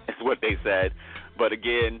 is what they said. But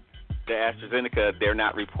again, the AstraZeneca, they're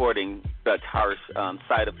not reporting such harsh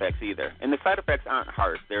side effects either. And the side effects aren't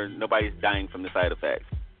harsh. Nobody's dying from the side effects.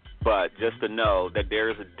 But just to know that there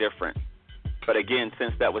is a difference. But again,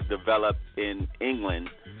 since that was developed in England,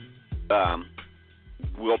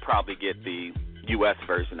 we'll probably get the U.S.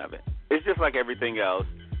 version of it. It's just like everything else.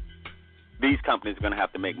 These companies are going to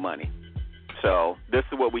have to make money. So this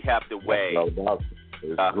is what we have to weigh about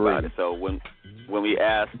it. So when we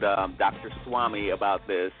asked Dr. Swami about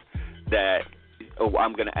this,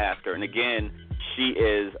 I'm going to ask her. And again, she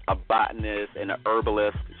is a botanist and an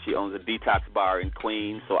herbalist. She owns a detox bar in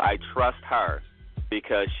Queens. So I trust her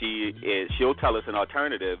because she'll tell us an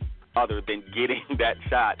alternative other than getting that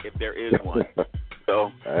shot if there is one.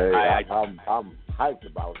 So I'm hyped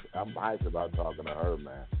about talking to her,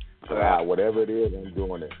 man. So whatever it is, I'm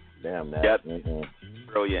doing it. Damn that. Yep.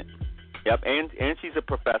 Brilliant. Yep, and she's a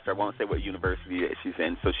professor. I won't say what university she's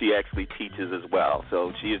in. So she actually teaches as well.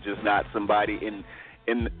 So she is just not somebody in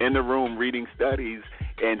the room reading studies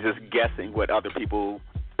and just guessing what other people's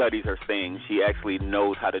studies are saying. She actually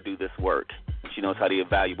knows how to do this work. She knows how to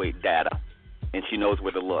evaluate data, and she knows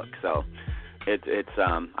where to look. So it's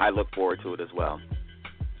I look forward to it as well.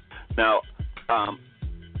 Now,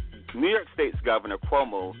 New York State's Governor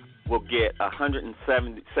Cuomo will get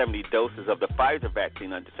 170 doses of the Pfizer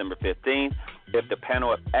vaccine on December 15th if the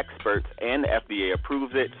panel of experts and the FDA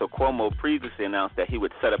approves it. So Cuomo previously announced that he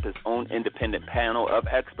would set up his own independent panel of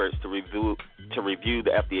experts to review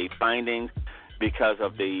the FDA findings because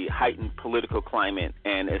of the heightened political climate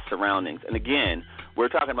and its surroundings. And again, we're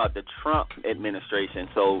talking about the Trump administration,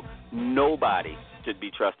 so nobody should be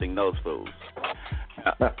trusting those fools.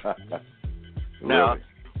 Now,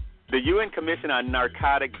 the UN Commission on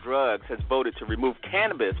Narcotic Drugs has voted to remove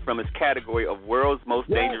cannabis from its category of world's most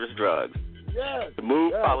dangerous drugs. The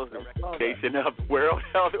move follows the recommendation of the World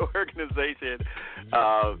Health Organization.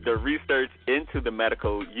 The research into the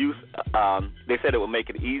medical use, they said it will make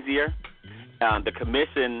it easier. The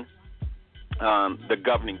commission, the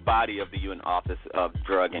governing body of the UN Office of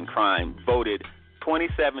Drug and Crime, voted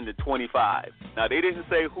 27 to 25. Now, they didn't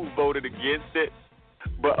say who voted against it,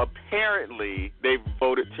 but apparently they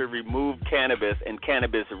voted to remove cannabis and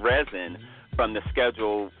cannabis resin from the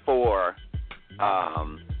Schedule 4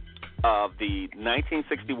 of the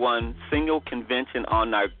 1961 Single Convention on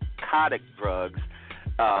Narcotic Drugs.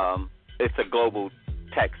 It's a global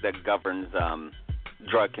text that governs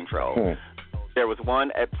drug control. There was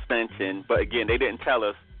one abstention, but again, they didn't tell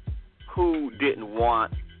us who didn't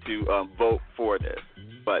want to vote for this.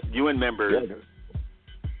 But UN members...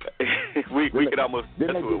 we could almost guess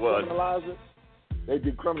who it was. They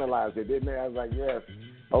decriminalized it, didn't they? I was like, yes.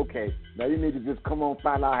 Okay, now you need to just come on,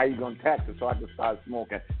 find out how you're going to tax it so I can start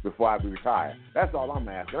smoking before I retire. That's all I'm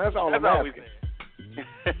asking. That's all I'm asking.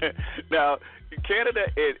 Now, Canada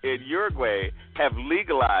and Uruguay have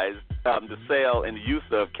legalized the sale and use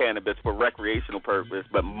of cannabis for recreational purpose,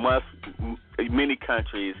 but many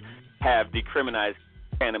countries have decriminalized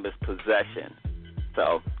cannabis possession.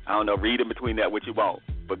 So, I don't know, read in between that what you want.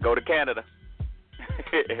 But go to Canada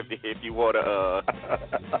if you want to.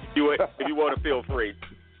 If you want to feel free.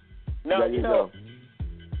 Now,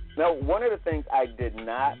 Now, one of the things I did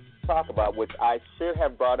not talk about, which I should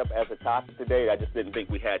have brought up as a topic today, I just didn't think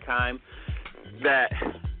we had time. That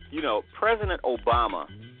President Obama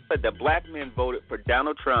said that black men voted for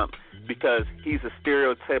Donald Trump because he's a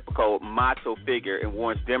stereotypical macho figure and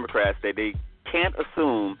warns Democrats that they can't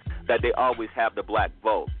assume that they always have the black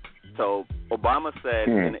vote. So Obama said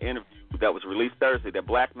in an interview that was released Thursday that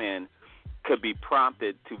black men could be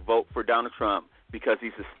prompted to vote for Donald Trump because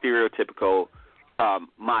he's a stereotypical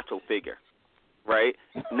macho figure. Right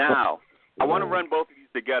now, I want to run both of these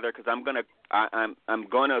together because I'm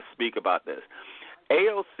gonna speak about this.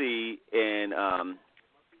 AOC and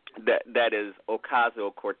that is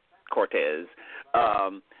Ocasio-Cortez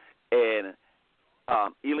and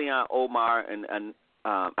Ilhan Omar and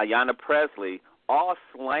Ayanna Pressley all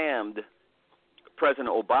slammed President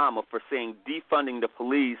Obama for saying defunding the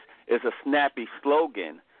police is a snappy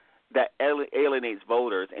slogan that alienates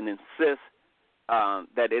voters and insists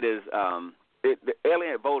that it is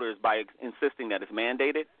alienate voters by insisting that it's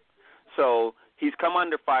mandated. So he's come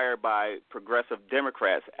under fire by progressive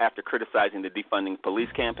Democrats after criticizing the defunding police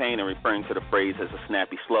campaign and referring to the phrase as a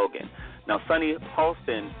snappy slogan. Now, Sunny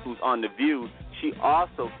Holston, who's on The View, she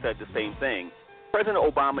also said the same thing. President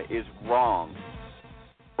Obama is wrong,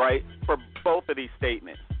 right, for both of these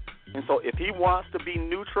statements. And so if he wants to be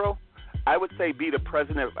neutral, I would say be the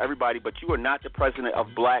president of everybody, but you are not the president of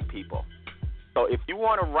black people. So if you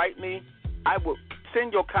want to write me, I will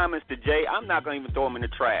send your comments to Jay. I'm not going to even throw them in the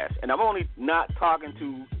trash. And I'm only not talking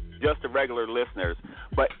to just the regular listeners.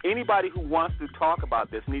 But anybody who wants to talk about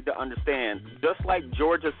this need to understand, just like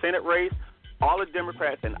Georgia Senate race, all the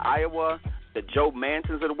Democrats in Iowa, the Joe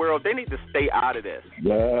Mancins of the world, they need to stay out of this.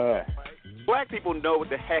 Yeah. Black people know what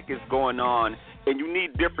the heck is going on, and you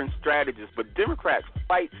need different strategies. But Democrats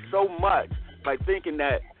fight so much by thinking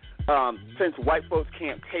that since white folks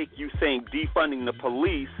can't take you saying defunding the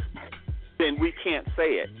police, then we can't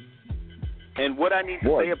say it. And what I need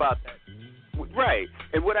to say about that, right,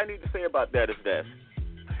 and what I need to say about that is this.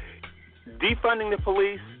 Defunding the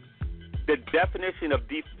police, the definition of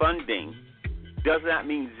defunding does not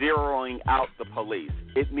mean zeroing out the police.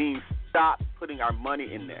 It means stop putting our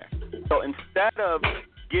money in there. So instead of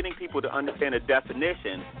getting people to understand the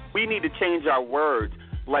definition, we need to change our words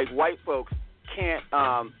like white folks can't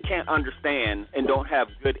understand and don't have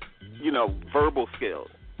good, verbal skills.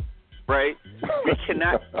 Right? We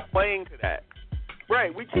cannot be playing to that.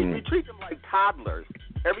 Right? We treat them like toddlers.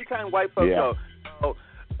 Every time white folks go,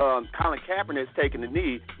 Colin Kaepernick's taking the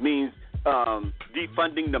knee means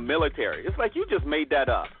defunding the military. It's like you just made that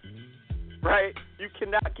up. Right? You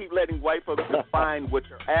cannot keep letting white folks define what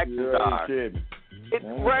your actions are.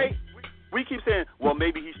 Right? We keep saying, well,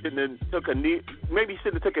 maybe he shouldn't have took a knee. Maybe he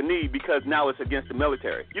shouldn't have took a knee because now it's against the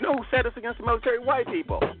military. You know who said it's against the military? White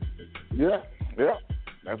people. Yeah.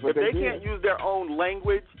 That's what if they can't use their own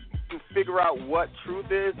language to figure out what truth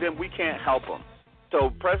is, then we can't help them.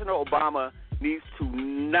 So President Obama needs to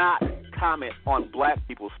not comment on black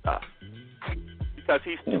people's stuff because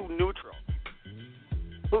he's too neutral.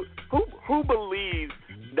 Who believes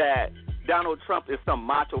that Donald Trump is some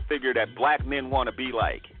macho figure that black men want to be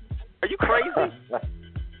like? Are you crazy?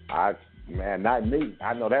 Man, not me.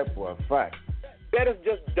 I know that for a fact. That is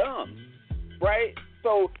just dumb, right?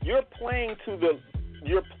 So you're playing to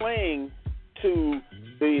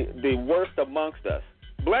the worst amongst us.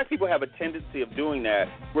 Black people have a tendency of doing that,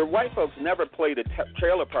 where white folks never play the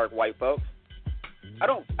trailer park white folks. I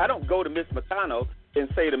don't go to Miss McConnell and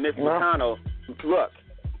say to Miss McConnell, look,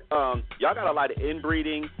 y'all got a lot of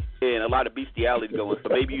inbreeding and a lot of bestiality going, so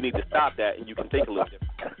maybe you need to stop that and you can think a little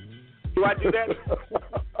different. Do I do that?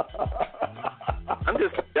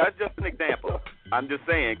 That's just an example. I'm just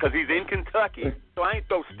saying, because he's in Kentucky, so I ain't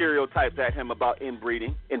throw stereotypes at him about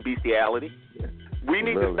inbreeding and bestiality. We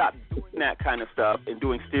need to stop doing that kind of stuff and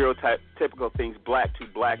doing stereotypical things black to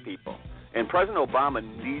black people. And President Obama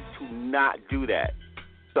needs to not do that.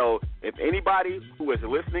 So if anybody who is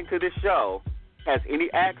listening to this show has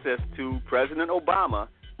any access to President Obama,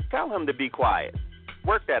 tell him to be quiet.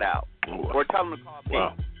 Work that out. Or tell him to call me.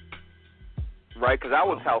 Right? Because I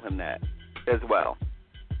will tell him that as well.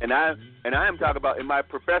 And I am talking about in my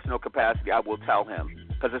professional capacity, I will tell him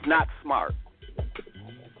because it's not smart.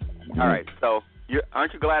 All right, so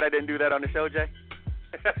aren't you glad I didn't do that on the show, Jay?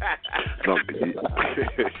 No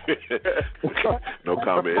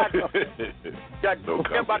comment. No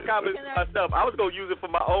comment. My comments myself. I was gonna use it for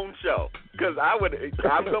my own show because I'm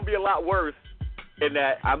gonna be a lot worse in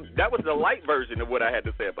that. That was the light version of what I had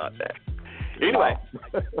to say about that. Anyway,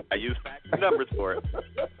 I used facts and numbers for it.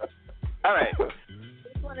 All right.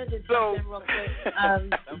 Wanted to jump in real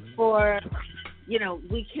quick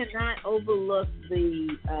we cannot overlook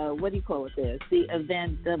the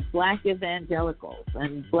the black evangelicals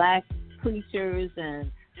and black preachers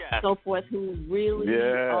and so forth, who really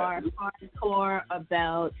are hardcore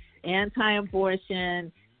about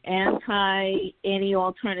anti-abortion, anti any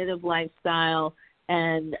alternative lifestyle,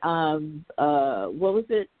 and what was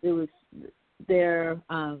it? It was they're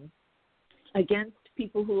against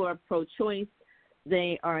people who are pro-choice.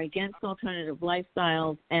 They are against alternative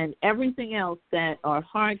lifestyles and everything else that are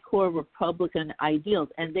hardcore Republican ideals,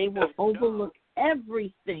 and they will overlook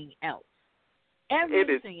everything else.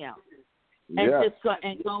 Everything else. And just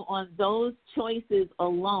go on those choices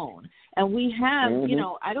alone. And we have, you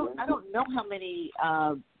know, I don't know how many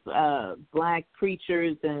black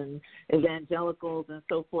preachers and evangelicals and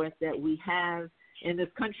so forth that we have in this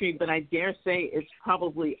country, but I dare say it's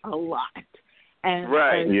probably a lot. And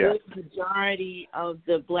a good majority of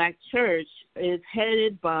the black church is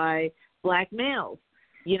headed by black males,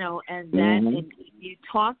 you know, and that and you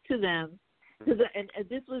talk to them, and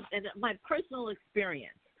this was my personal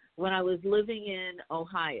experience when I was living in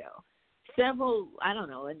Ohio, I don't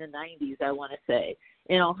know, in the 90s, I want to say,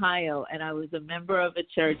 in Ohio, and I was a member of a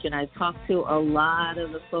church, and I talked to a lot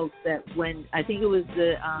of the folks that when, I think it was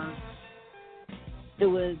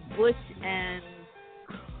Bush and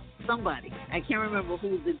somebody, I can't remember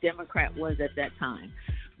who the Democrat was at that time,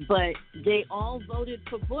 but they all voted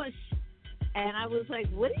for Bush. And I was like,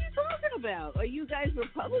 what are you talking about? Are you guys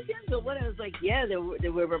Republicans or what? I was like, yeah, they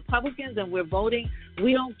were Republicans and we're voting.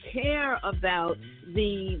 We don't care about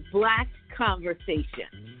the black conversation.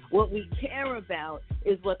 What we care about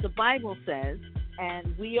is what the Bible says,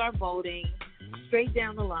 and we are voting straight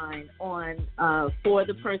down the line on for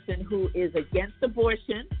the person who is against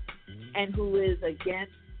abortion and who is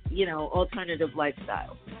against, you know, alternative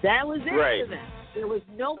lifestyles. That was it for them. There was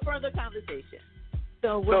no further conversation.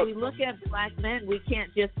 So when we look at black men, we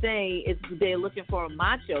can't just say they're looking for a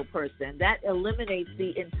macho person. That eliminates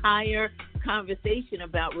the entire conversation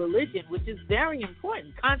about religion, which is very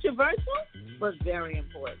important. Controversial, but very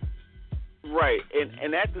important. Right.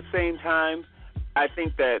 And at the same time, I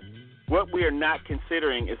think that what we are not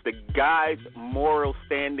considering is the guy's moral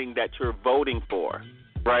standing that you're voting for,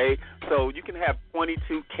 right? So you can have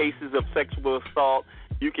 22 cases of sexual assault.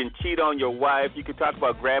 You can cheat on your wife. You can talk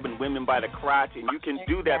about grabbing women by the crotch, and you can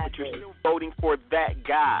do that, but you're still voting for that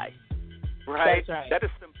guy, right? That's right. That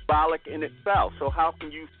is symbolic in itself. So how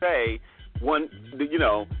can you say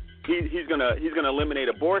he's gonna eliminate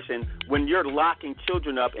abortion when you're locking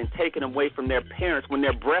children up and taking them away from their parents when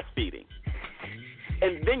they're breastfeeding,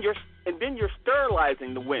 and then you're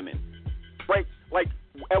sterilizing the women, right? Like,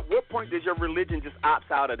 at what point does your religion just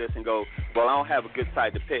opt out of this and go, well, I don't have a good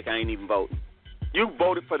side to pick, I ain't even voting? You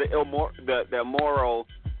voted for the immoral,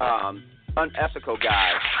 unethical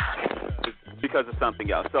guy because of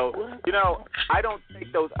something else. So, you know, I don't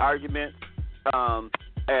take those arguments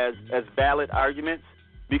as valid arguments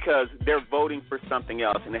because they're voting for something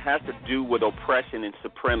else, and it has to do with oppression and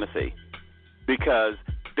supremacy because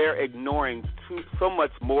they're ignoring so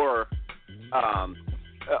much more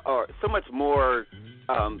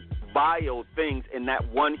vile things in that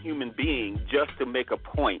one human being just to make a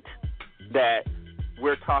point that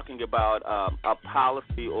we're talking about a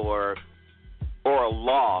policy or a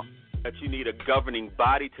law that you need a governing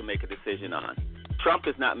body to make a decision on. Trump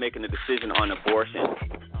is not making a decision on abortion.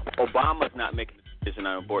 Obama's not making a decision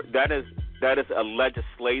on abortion. That is a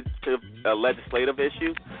legislative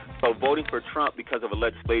issue. So voting for Trump because of a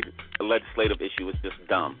legislative issue is just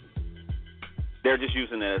dumb. They're just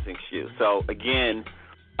using it as an excuse. So again,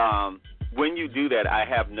 when you do that, I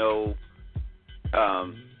have no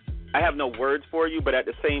words for you, but at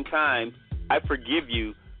the same time, I forgive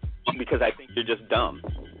you because I think you're just dumb.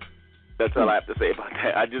 That's all I have to say about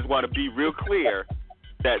that. I just want to be real clear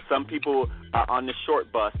that some people are on the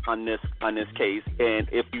short bus on this case, and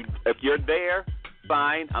if you're there,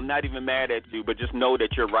 fine. I'm not even mad at you, but just know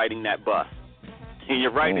that you're riding that bus, and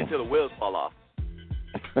you're riding until the wheels fall off.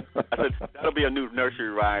 I said that'll be a new nursery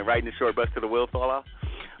rhyme, riding the short bus till the wheels fall off.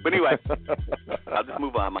 But anyway, I'll just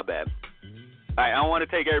move on. My bad. All right, I don't want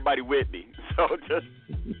to take everybody with me, so just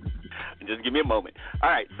give me a moment. All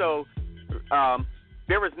right, so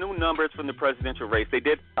there was new numbers from the presidential race. They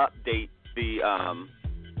did update the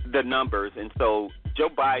numbers, and so Joe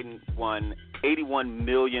Biden won 81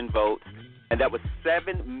 million votes, and that was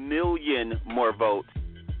 7 million more votes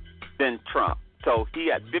than Trump. So he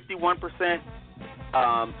had 51%.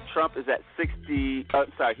 Trump is at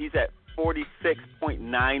he's at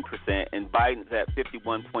 46.9%, and Biden's at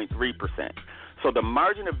 51.3%. So the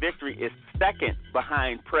margin of victory is second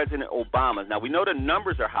behind President Obama. Now we know the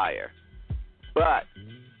numbers are higher, but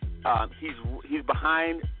he's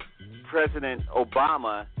behind President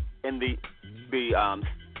Obama in the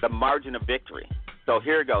margin of victory. So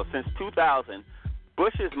here it goes. Since 2000,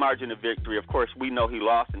 Bush's margin of victory, of course, we know he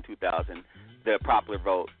lost in 2000, the popular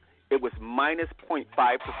vote. It was minus 0.5%,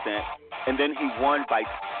 and then he won by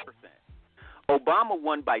 6%. Obama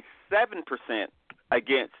won by 7%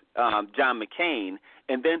 against John McCain,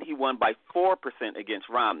 and then he won by 4% against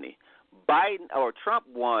Romney. Trump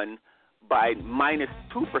won by minus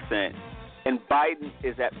 2%, and Biden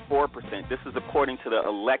is at 4%. This is according to the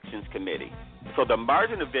Elections Committee. So the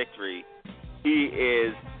margin of victory,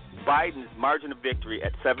 Biden's margin of victory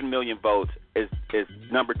at 7 million votes is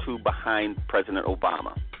number 2 behind President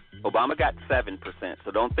Obama. Obama got 7%,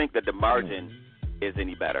 so don't think that the margin is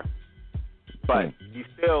any better. But you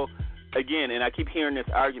still, again, and I keep hearing this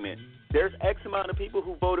argument, there's X amount of people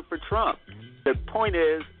who voted for Trump. The point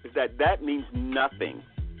is that means nothing.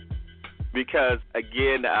 Because,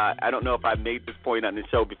 again, I don't know if I made this point on the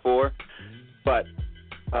show before, but,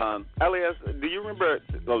 Elias, do you remember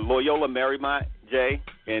Loyola Marymount, Jay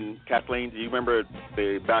and Kathleen? Do you remember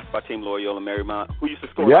the basketball team Loyola Marymount, who used to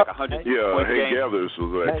score like 100 points a game? Hank Gathers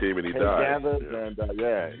was that team, and he died.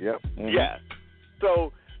 Yeah.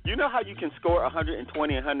 So, you know how you can score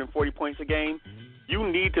 120 and 140 points a game? You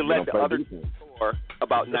need to let the other team score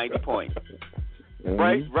about 90 points.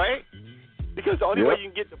 Right? Because the only way you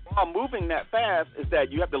can get the ball moving that fast is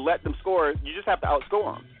that you have to let them score. You just have to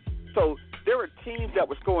outscore them. So there were teams that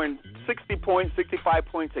were scoring 60 points, 65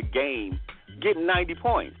 points a game, getting 90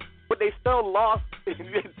 points. But they still lost.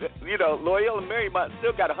 Loyola Marymount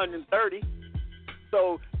still got 130.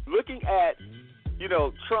 So looking at,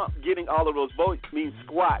 Trump getting all of those votes means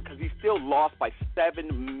squat because he still lost by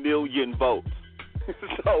 7 million votes.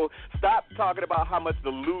 So stop talking about how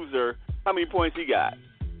many points he got.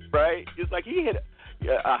 Right? It's like he hit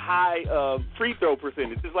a high free throw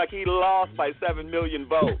percentage. It's like he lost by 7 million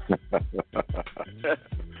votes.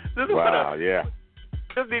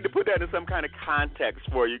 Just need to put that in some kind of context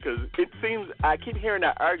for you because it seems I keep hearing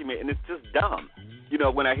that argument and it's just dumb.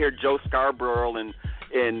 When I hear Joe Scarborough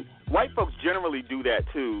and white folks generally do that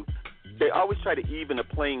too. They always try to even a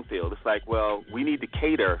playing field. It's like, well, we need to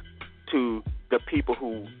cater to the people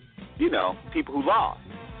who lost.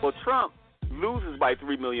 Well, Trump loses by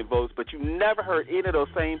 3 million votes, but you never heard any of those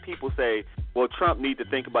same people say, well, Trump needs to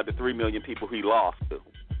think about the 3 million people he lost to.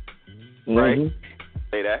 Right?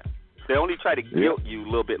 Say that. They only try to guilt you a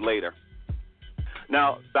little bit later.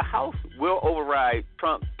 Now, the House will override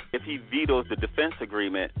Trump if he vetoes the defense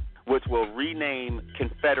agreement, which will rename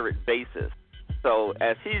Confederate bases. So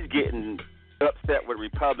as he's getting upset with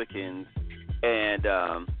Republicans and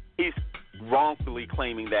he's wrongfully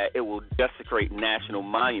claiming that it will desecrate national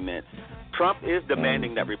monuments, Trump is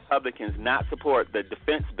demanding that Republicans not support the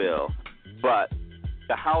defense bill, but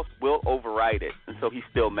the House will override it, and so he's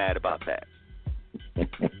still mad about that.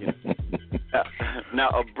 Now,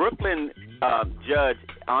 a Brooklyn judge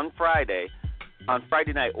on Friday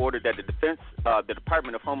night ordered that the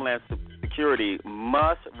Department of Homeland Security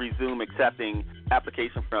must resume accepting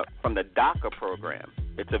applications from the DACA program.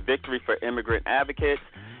 It's a victory for immigrant advocates,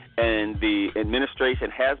 and the administration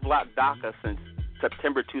has blocked DACA since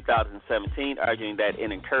September 2017, arguing that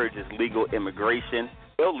it encourages illegal immigration.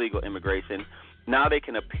 Now they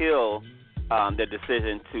can appeal their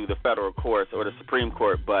decision to the federal courts or the Supreme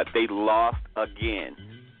Court, but they lost again.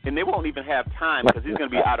 And they won't even have time because he's going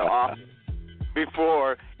to be out of office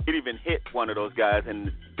before it even hit one of those guys,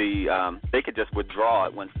 and they could just withdraw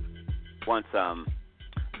it once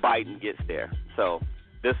Biden gets there. So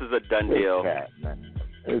this is a done deal.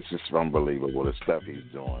 It's just unbelievable the stuff he's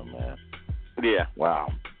doing, man. Yeah.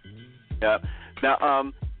 Wow. Yeah.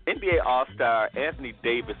 Now, NBA All-Star Anthony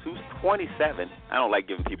Davis, who's 27. I don't like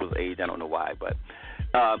giving people's age. I don't know why, but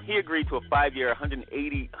he agreed to a 5-year,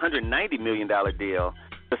 $190 million deal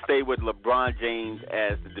to stay with LeBron James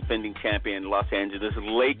as the defending champion. Los Angeles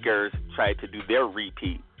Lakers tried to do their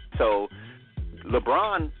repeat. So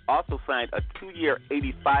LeBron also signed a 2-year,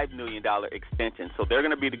 $85 million extension. So they're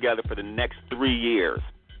going to be together for the next 3 years.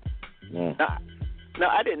 Now,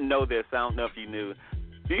 I didn't know this. I don't know if you knew.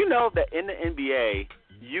 Do you know that in the NBA,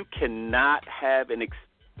 you cannot have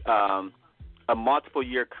a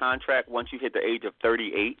multiple-year contract once you hit the age of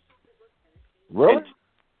 38? Really? And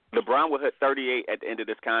LeBron will hit 38 at the end of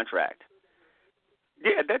this contract.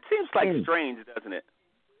 Yeah, that seems like strange, doesn't it?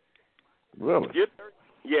 Really?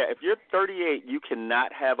 If you're 38, you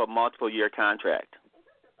cannot have a multiple-year contract.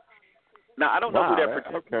 Now, I don't know who that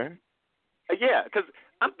protects. Okay. Yeah, because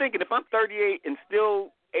I'm thinking if I'm 38 and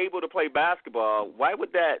still able to play basketball, why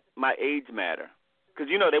would my age matter? Because,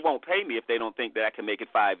 they won't pay me if they don't think that I can make it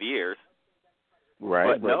 5 years.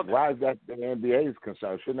 Right, but why is that the NBA's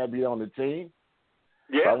concern? Shouldn't that be on the team?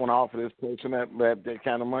 Yeah. So I want to offer this person that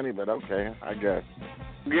kind of money, but okay, I guess.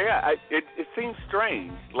 Yeah, it seems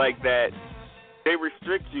strange, like that they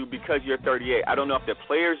restrict you because you're 38. I don't know if the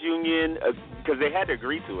players' union, because they had to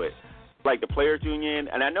agree to it, like the players' union.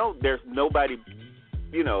 And I know there's nobody,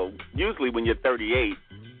 usually when you're 38,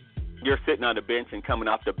 you're sitting on the bench and coming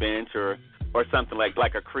off the bench or something like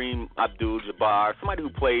a Kareem Abdul-Jabbar, somebody who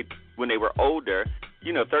played when they were older,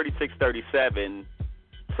 36, 37,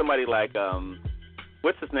 somebody like,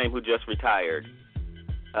 what's his name who just retired?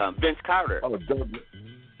 Vince Carter.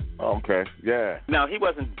 Oh, okay, yeah. No, he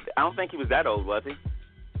wasn't. I don't think he was that old, was he?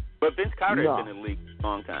 But Vince Carter has been in the league a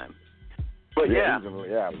long time. But a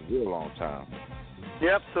real long time.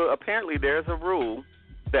 Yep. So apparently there's a rule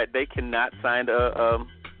that they cannot sign a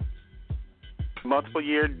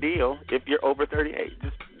multiple-year deal if you're over 38.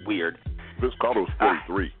 Just weird. Vince Carter was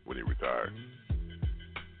 43 when he retired.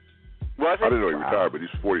 Was it? I didn't know he retired, but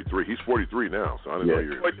he's 43. He's 43 now, so I didn't know he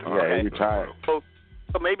retired. Yeah, he retired. So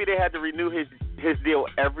maybe they had to renew his deal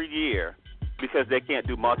every year because they can't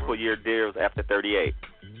do multiple-year deals after 38.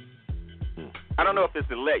 I don't know if it's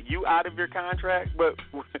to let you out of your contract, but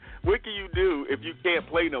what can you do if you can't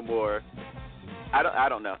play no more? I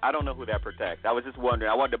don't know. I don't know who that protects. I was just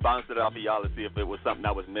wondering. I wanted to bounce it off of y'all to see if it was something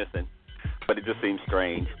I was missing, but it just seems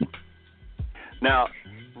strange. Now,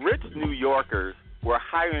 rich New Yorkers were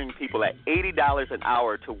hiring people at $80 an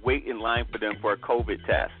hour to wait in line for them for a COVID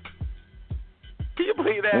test. Can you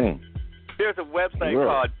believe that? There's a website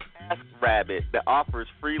called TaskRabbit that offers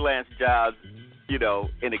freelance jobs,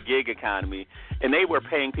 in a gig economy, and they were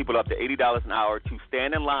paying people up to $80 an hour to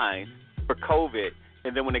stand in line for COVID,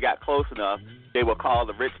 and then when they got close enough, they will call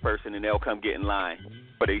the rich person and they'll come get in line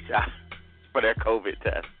for their COVID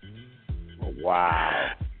test. Wow.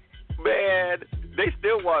 Man, they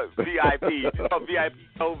still want VIP. They want VIP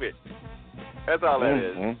COVID. That's all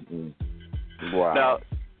that is. Wow.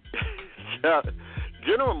 Now,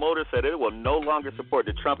 General Motors said it will no longer support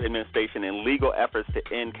the Trump administration in legal efforts to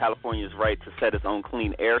end California's right to set its own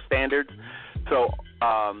clean air standards. So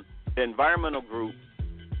the environmental group,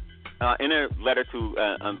 in a letter to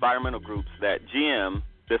environmental groups, that GM,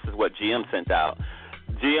 this is what GM sent out,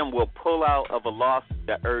 GM will pull out of a lawsuit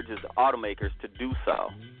that urges automakers to do so.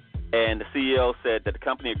 And the CEO said that the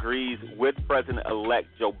company agrees with President-elect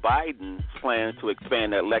Joe Biden's plan to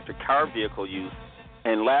expand the electric car vehicle use.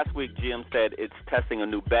 And last week, GM said it's testing a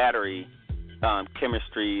new battery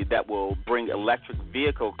chemistry that will bring electric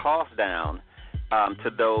vehicle costs down to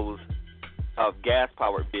those of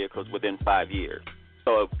gas-powered vehicles within 5 years.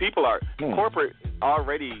 So people are corporate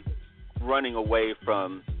already running away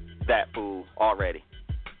from that fool already.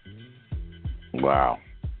 Wow.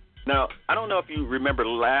 Now, I don't know if you remember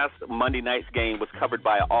last Monday night's game was covered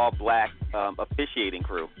by an all-black officiating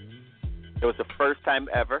crew. It was the first time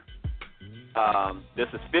ever. This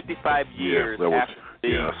is 55 years after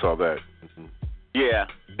I saw that. Yeah,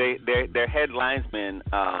 their head linesman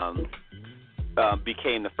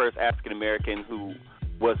became the first African American who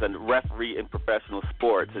was a referee in professional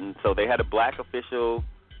sports, and so they had a black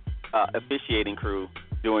officiating crew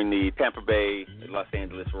during the Tampa Bay Los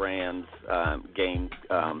Angeles Rams game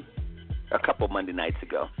a couple Monday nights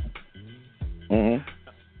ago. Mm-hmm.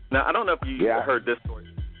 Now, I don't know if you heard this story.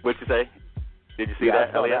 What'd you say? Did you see that?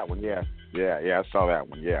 I saw that one. Yeah, I saw that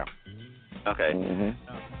one. Yeah. Okay. Mm-hmm.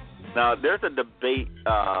 Now, there's a debate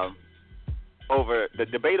over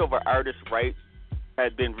artist rights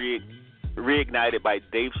has been reignited by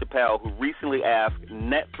Dave Chappelle, who recently asked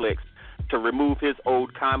Netflix to remove his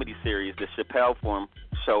old comedy series, The Chappelle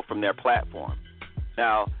Show, from their platform.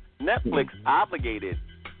 Now, Netflix obligated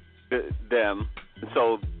them,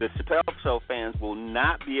 so the Chappelle Show fans will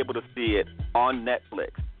not be able to see it on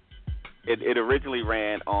Netflix. It originally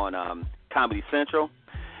ran on Comedy Central,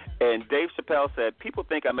 and Dave Chappelle said, people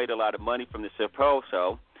think I made a lot of money from the Chappelle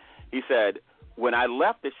Show. He said, when I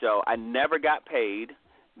left the show, I never got paid.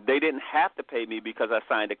 They didn't have to pay me because I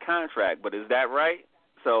signed a contract, but is that right?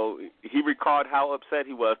 So he recalled how upset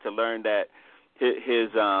he was to learn that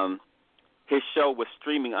his show was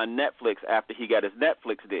streaming on Netflix after he got his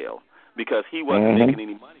Netflix deal because he wasn't making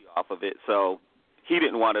any money off of it, so he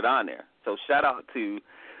didn't want it on there. So shout out to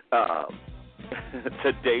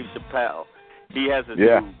Dave Chappelle. He has a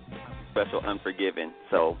new special, Unforgiven.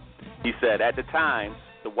 So he said at the time,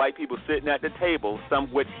 the white people sitting at the table, some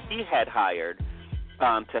which he had hired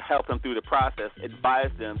to help him through the process,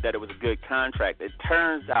 advised him that it was a good contract. It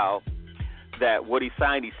turns out that what he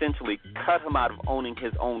signed essentially cut him out of owning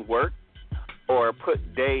his own work, or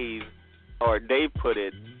Dave put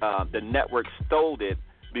it, the network stole it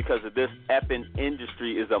because of this effing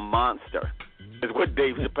industry is a monster, is what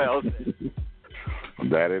Dave Chappelle said.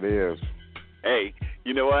 That it is. Hey,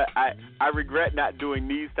 you know what? I regret not doing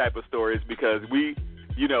these type of stories because we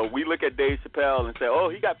we look at Dave Chappelle and say, oh,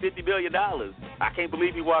 he got $50 billion. I can't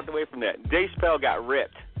believe he walked away from that. Dave Chappelle got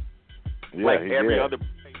ripped like every other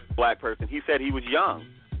black person. He said he was young.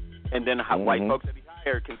 And then white folks that he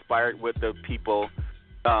hired conspired with the people.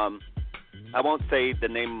 I won't say the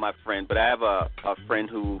name of my friend, but I have a friend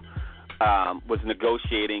who was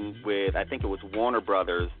negotiating with, I think it was Warner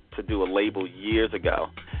Brothers, to do a label years ago.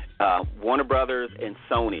 Warner Brothers and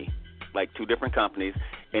Sony, like two different companies.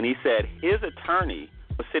 And he said his attorney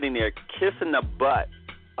was sitting there kissing the butt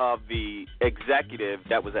of the executive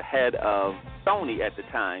that was ahead of Sony at the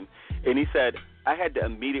time. And he said, I had to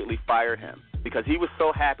immediately fire him because he was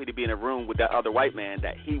so happy to be in a room with that other white man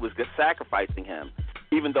that he was just sacrificing him,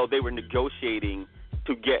 even though they were negotiating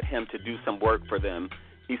to get him to do some work for them.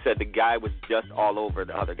 He said the guy was just all over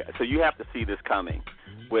the other guy. So you have to see this coming.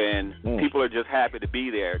 When people are just happy to be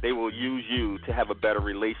there, they will use you to have a better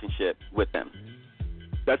relationship with them.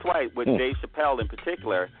 That's why with Dave Chappelle in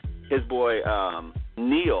particular, his boy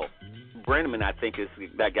Neil Brenneman, I think is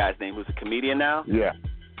that guy's name, who's a comedian now.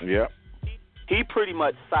 Yeah. He pretty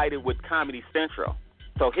much sided with Comedy Central.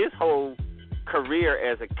 So his whole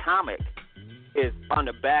career as a comic is on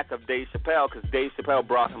the back of Dave Chappelle because Dave Chappelle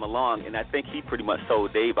brought him along, and I think he pretty much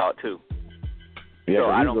sold Dave out too.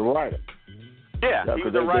 Yeah, so he's the writer. Yeah, he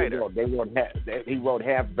was a writer. He wrote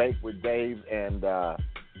Half Baked with Dave, and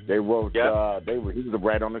they wrote. He was a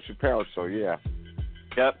writer on the Chappelle Show. Yeah.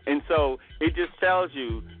 Yep. And so it just tells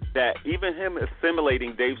you that even him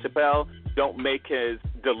assimilating Dave Chappelle don't make his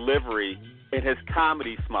delivery and his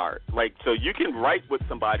comedy smart. Like, so you can write with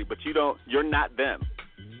somebody, but you're not them.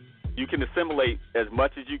 You can assimilate as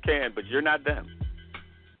much as you can, but you're not them.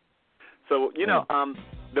 So,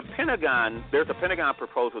 the Pentagon, there's a Pentagon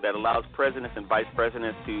proposal that allows presidents and vice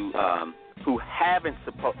presidents to who haven't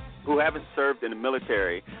served in the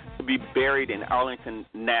military to be buried in Arlington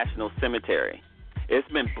National Cemetery. It's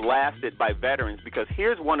been blasted by veterans because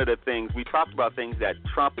here's one of the things, we talked about things that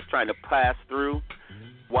Trump is trying to pass through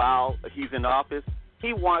while he's in office.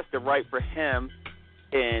 He wants the right for him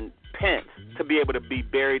and Pence to be able to be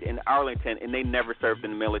buried in Arlington, and they never served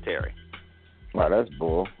in the military. Wow, that's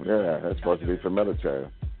bull. Yeah, that's supposed to be for military.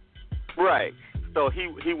 Right. So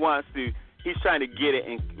he wants to. He's trying to get it,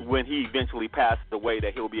 and when he eventually passes away,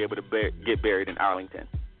 that he'll be able to get buried in Arlington.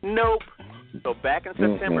 Nope. So back in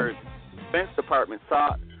September, the Defense Department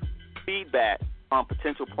sought feedback on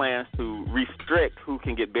potential plans to restrict who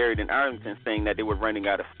can get buried in Arlington, saying that they were running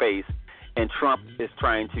out of space, and Trump is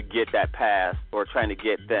trying to get that passed or trying to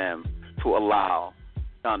get them to allow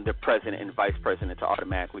the president and vice president to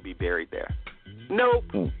automatically be buried there. Nope.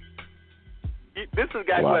 This is a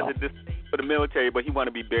guy who has a disdain for the military, but he want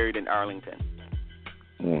to be buried in Arlington.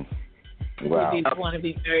 Wow. He want to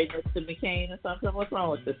be buried next to McCain or something? What's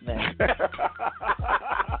wrong with this man?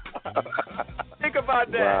 Think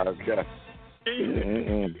about that. Wow, okay.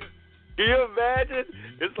 Can you imagine?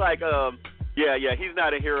 It's like, he's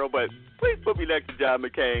not a hero, but please put me next to John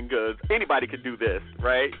McCain because anybody could do this,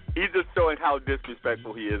 right? He's just showing how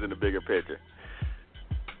disrespectful he is in the bigger picture.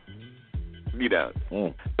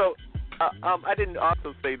 So I didn't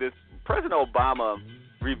also say this. President Obama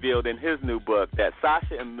revealed in his new book that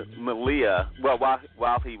Sasha and Malia,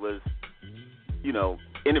 while he was,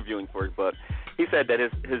 interviewing for his book, he said that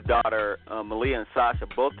his daughter, Malia and Sasha,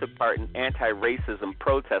 both took part in anti-racism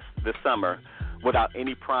protests this summer without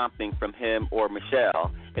any prompting from him or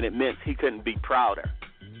Michelle, and it meant he couldn't be prouder.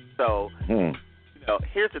 So,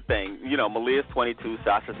 here's the thing. Malia's 22,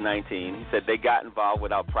 Sasha's 19. He said they got involved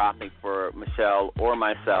without prompting for Michelle or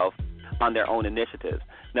myself on their own initiatives.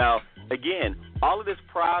 Now, again, all of this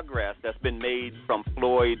progress that's been made from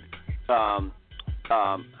Floyd, I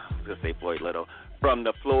was going to say Floyd Little, from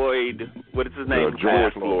the Floyd, what is his name?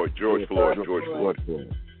 George Floyd.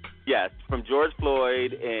 Yes, from George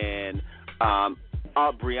Floyd and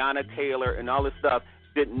Breonna Taylor and all this stuff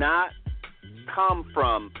did not come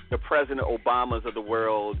from the President Obamas of the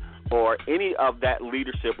world or any of that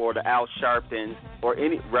leadership or the Al Sharptons or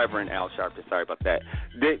any Reverend Al Sharpton, sorry about that.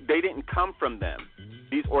 They didn't come from them.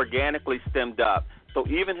 These organically stemmed up. So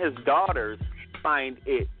even his daughters find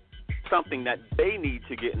it something that they need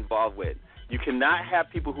to get involved with. You cannot have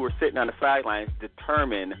people who are sitting on the sidelines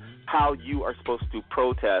determine how you are supposed to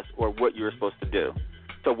protest or what you're supposed to do.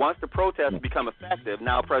 So once the protests become effective,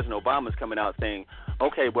 now President Obama is coming out saying,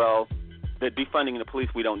 okay, well, the defunding the police,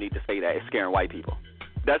 we don't need to say that. It's scaring white people.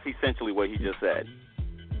 That's essentially what he just said.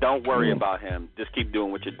 Don't worry about him. Just keep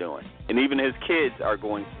doing what you're doing. And even his kids are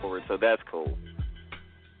going forward, so that's cool.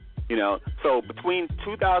 So between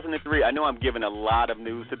 2003, I know I'm giving a lot of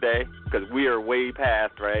news today because we are way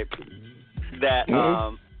past, right? That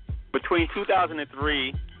between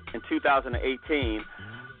 2003 in 2018,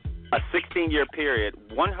 a 16-year period,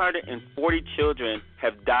 140 children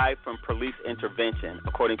have died from police intervention,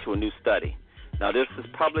 according to a new study. Now, this is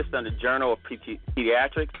published in the Journal of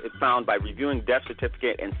Pediatrics. It found by reviewing death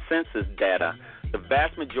certificate and census data, the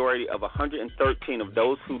vast majority of 113 of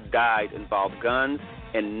those who died involved guns,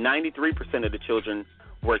 and 93% of the children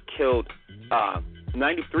were killed.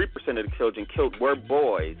 93% of the children killed were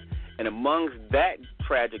boys, and amongst that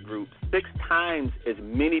tragic group, 6 times as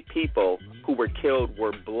many people who were killed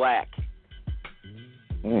were black,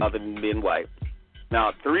 other than being white.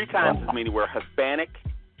 Now, 3 times as many were Hispanic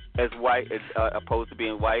as white, opposed to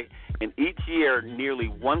being white. And each year, nearly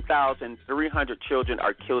 1,300 children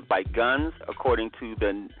are killed by guns, according to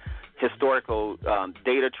the historical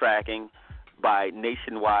data tracking by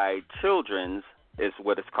Nationwide Children's, is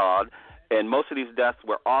what it's called. And most of these deaths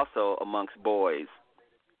were also amongst boys.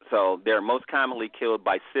 So they're most commonly killed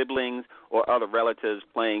by siblings or other relatives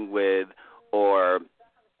playing with or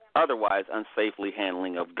otherwise unsafely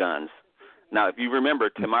handling of guns. Now, if you remember,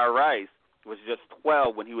 Tamir Rice was just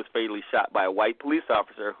 12 when he was fatally shot by a white police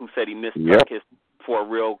officer who said he mistook his for a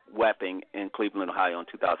real weapon in Cleveland, Ohio in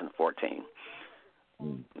 2014.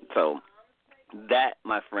 So that,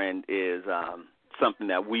 my friend, is something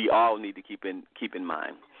that we all need to keep in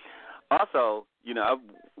mind. Also, I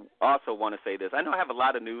also want to say this. I know I have a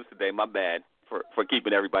lot of news today. My bad for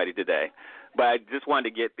keeping everybody today. But I just wanted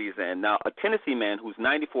to get these in. Now, a Tennessee man who's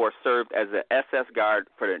 94 served as an SS guard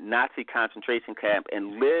for the Nazi concentration camp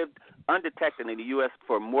and lived undetected in the U.S.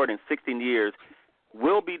 for more than 16 years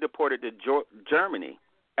will be deported to Germany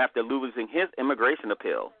after losing his immigration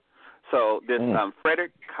appeal. So this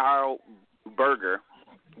Frederick Karl Berger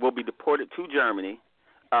will be deported to Germany.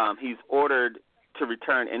 He's ordered to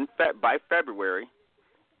return by February,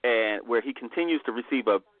 and where he continues to receive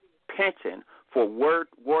a pension for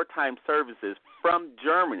wartime services from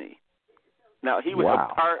Germany. Now, he was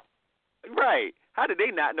a part. Right. How did they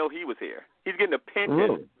not know he was here? He's getting a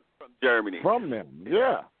pension from Germany. From them,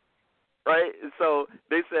 yeah. Right? So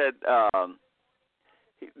they said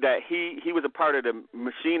that he was a part of the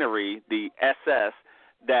machinery, the SS,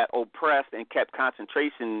 that oppressed and kept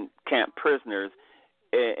concentration camp prisoners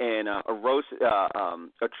in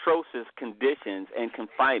atrocious conditions and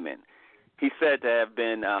confinement. He said to have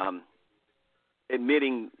been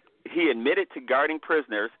he admitted to guarding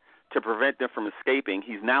prisoners to prevent them from escaping.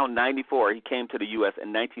 He's now 94. He came to the U.S.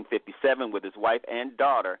 in 1957 with his wife and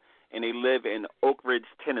daughter, and they live in Oak Ridge,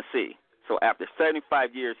 Tennessee. So after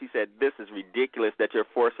 75 years, he said, "This is ridiculous that you're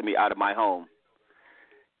forcing me out of my home."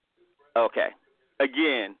 Okay.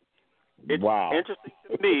 Again, it's interesting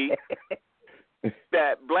to me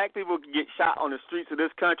that black people can get shot on the streets of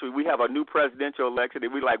this country. We have a new presidential election,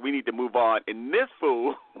 and we need to move on. And this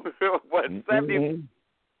fool, it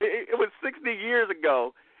was 60 years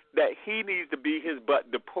ago that he needs to be his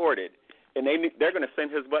butt deported, and they're going to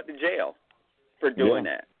send his butt to jail for doing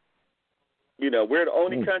that. We're the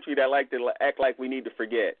only country that like to act like we need to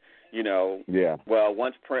forget. Well,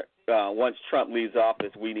 once Trump leaves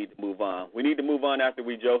office, we need to move on. We need to move on after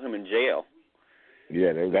we joe him in jail.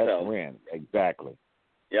 Yeah, that's when. Exactly.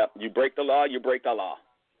 Yep, you break the law, you break the law.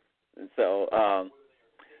 And so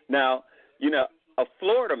now, a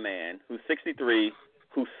Florida man who's 63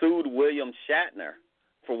 who sued William Shatner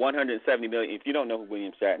for $170 million. If you don't know who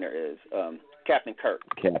William Shatner is, Captain Kirk.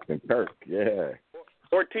 Captain Kirk, yeah.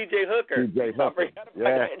 Or T.J. Hooker. T.J. Hooker,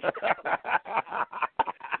 yeah.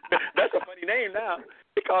 That's a funny name now.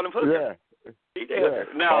 They call him Hooker. Yeah.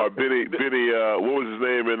 Now, Benny, what was his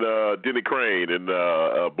name in Denny Crane in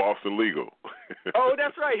Boston Legal? Oh,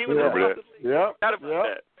 that's right. He was in Boston Legal. Yep. Forgot about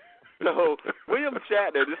that. So William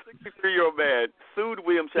Shatner, this 63-year-old man, sued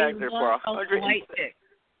William Shatner for $100. White Chick.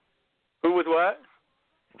 Who was what?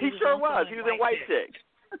 He sure was. He was in White Chick.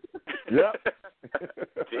 Yep.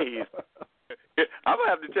 Jeez. I'm gonna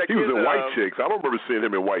have to check. He was in White Chicks. I don't remember seeing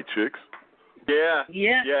him in White Chicks. Yeah.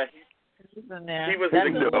 Yeah. He was That's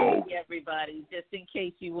a movie, everybody, just in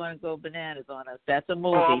case you want to go bananas on us. That's a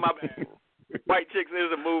movie. Oh, my bad. White Chicks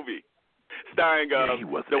is a movie starring the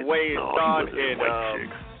Wayans, Sean and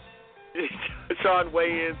Sean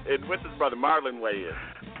Wayans and what's his brother, Marlon Wayans.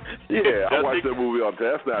 Yeah, I watched that movie on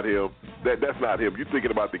there. That's not him. That's not him. You're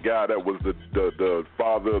thinking about the guy that was the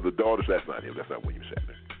father of the daughters. That's not him. That's not William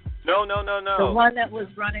Shatner. No. The one that was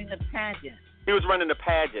running the pageant. He was running the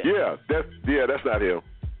pageant. Yeah, that's not him.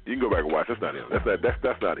 You can go back and watch. That's not him.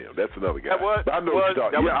 That's not him. That's another guy. I know what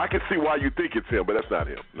you're talking. I can see why you think it's him, but that's not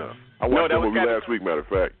him. No. I watched that movie last week, matter of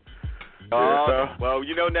fact. Well,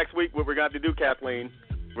 next week what we're going to have to do, Kathleen,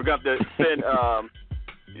 we're going to have to send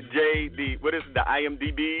the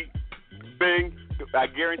IMDb thing. I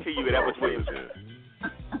guarantee you that was William.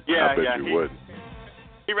 Yeah, I bet yeah. you wouldn't.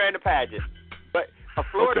 He ran the pageant. But a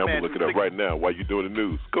Florida I'm man. going to look it up right now while you're doing the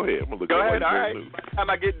news. Go ahead. I'm going to look Go it up ahead, while all you're right. doing the news. By the time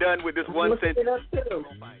I get done with this one sentence. Too.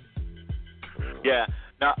 Yeah.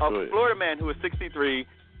 Now, a Florida man who is 63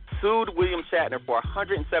 sued William Shatner for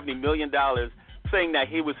 $170 million, saying that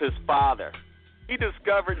he was his father. He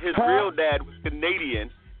discovered his real dad was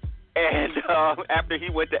Canadian, and after he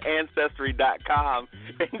went to Ancestry.com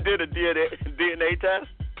and did a DNA test,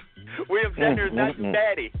 William Shatner is not his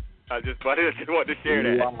daddy. I just wanted to share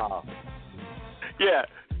that. Wow. Yeah,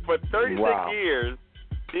 for 36 years,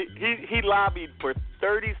 he lobbied for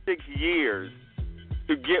 36 years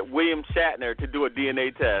to get William Shatner to do a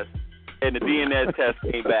DNA test, and the DNA test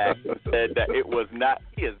came back and said that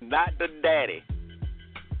he is not the daddy.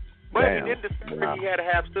 But he did discover he had a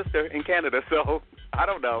half sister in Canada, so I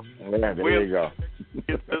don't know. Yeah, there you go.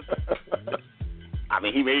 I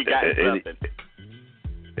mean, he got something.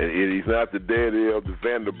 And he's not the daddy of the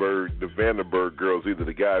Vandenberg girls either.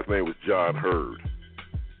 The guy's name was John Hurd.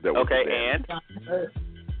 That was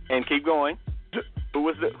and keep going. Who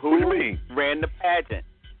what do you mean? Ran the pageant?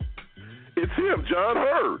 It's him, John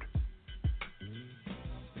Hurd.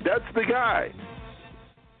 That's the guy.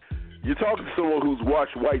 You're talking to someone who's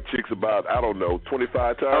watched White Chicks about,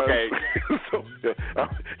 25 times. Okay. So,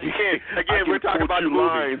 again, we're talking about you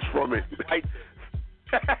lines from it.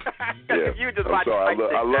 Yeah, you just I'm sorry.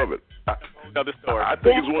 I love it. Another story. I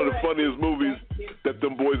think it's one of the funniest movies that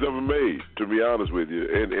them boys ever made, to be honest with you.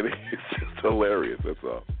 And it's just hilarious, that's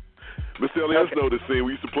all. Mr. Elliott know this scene.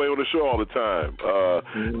 We used to play on the show all the time.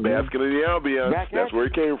 Basking in the Ambiance. That's where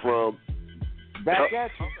it came from. Back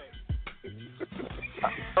at you.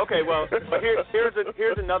 Okay, well,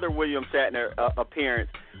 here's another William Shatner appearance,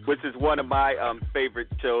 which is one of my favorite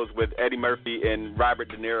shows with Eddie Murphy and Robert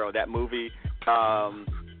De Niro. That movie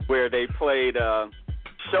where they played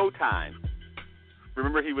Showtime.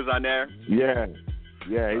 Remember he was on there? Yeah,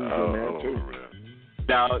 he was on there too.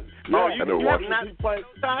 Now, you have not played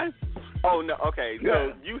Showtime? Oh no, okay.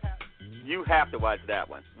 Yeah. So you have to watch that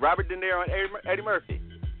one. Robert De Niro and Eddie Murphy.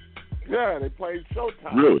 Yeah, they played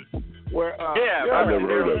Showtime. Really? Where, I never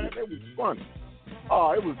heard of it. It was funny.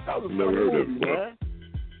 Oh, that was never heard movie, of it, man.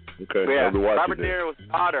 Okay, yeah, I'll be watching Robert De Niro's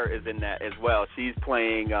daughter is in that as well. She's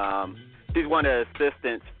playing. She's one of the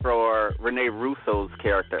assistants for Rene Russo's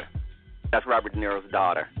character. That's Robert De Niro's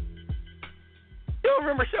daughter. You don't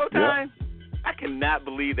remember Showtime? Yeah. I cannot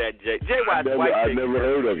believe that, Jay. I never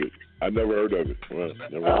heard of it. I never heard of it. Well,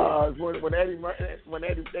 never heard of it. When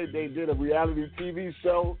Eddie they did a reality TV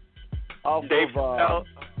show off Dave of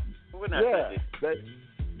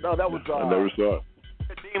that was I never saw it.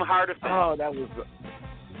 Kadeem Hardison. Oh, that was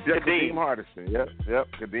Kadeem Hardison. Yep,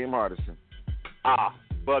 Kadeem Hardison.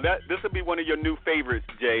 Well, this will be one of your new favorites,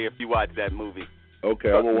 Jay, if you watch that movie.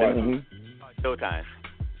 Okay, I'm gonna watch it. Showtime.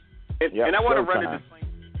 And I want to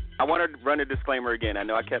run a disclaimer again. I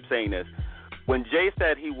know I kept saying this. When Jay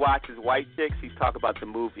said he watches White Chicks, he's talking about the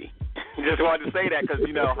movie. Just wanted to say that because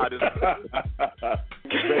you know how this.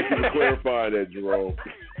 Thank you for clarifying that, Jerome.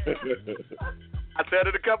 I said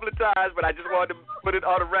it a couple of times, but I just wanted to put it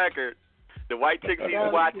on the record. The White Chicks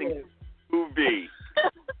he's watching movie.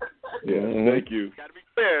 Yeah, thank you.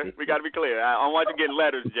 We got to be clear. I don't want you getting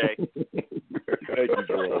letters, Jay. Thank you,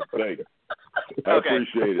 Jerome. Thank you. I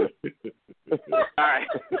appreciate it. All right.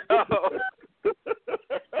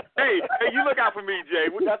 Hey, you look out for me, Jay.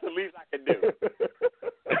 That's the least I can do.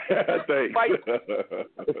 Thanks.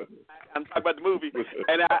 I'm talking about the movie,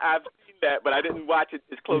 and I've seen that, but I didn't watch it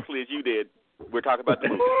as closely as you did. We're talking about the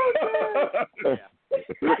movie.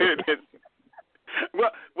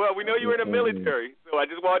 Well, we know you were in the military, so I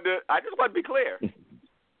just wanted to be clear.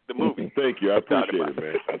 The movie. Thank you. I appreciate it,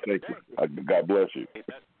 man. Thank you. God bless you.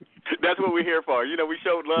 That's what we're here for. You know, we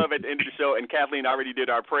showed love at the end of the show, and Kathleen already did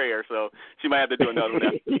our prayer, so she might have to do another one.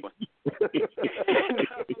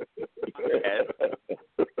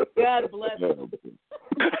 God bless you.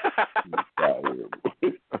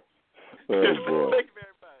 Thank you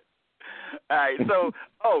very much. All right, so,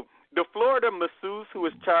 the Florida masseuse who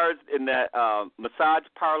was charged in that massage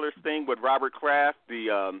parlor thing with Robert Kraft,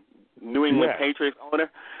 the New England Patriots owner,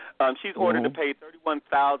 she's ordered to pay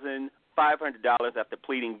 $31,500 after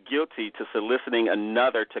pleading guilty to soliciting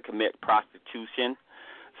another to commit prostitution.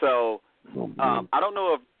 So I don't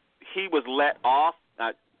know if he was let off.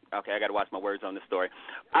 Okay, I got to watch my words on this story.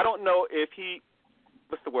 I don't know if he –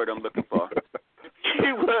 what's the word I'm looking for? If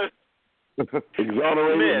he was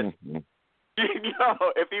exonerated.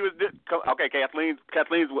 If he was okay, Kathleen's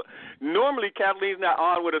normally Kathleen's not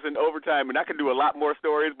on with us in overtime, and I can do a lot more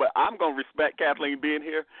stories, but I'm gonna respect Kathleen being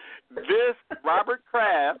here. This Robert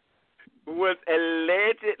Kraft was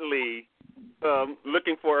allegedly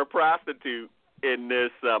looking for a prostitute in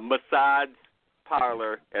this massage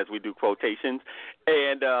parlor, as we do quotations,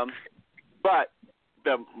 and but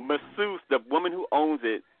the masseuse, the woman who owns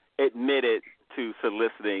it, admitted to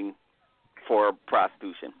soliciting for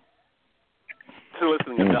prostitution,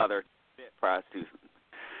 soliciting another prostitution.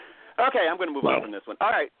 Okay, I'm going to move on from this one. All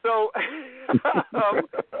right, so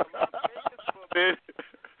this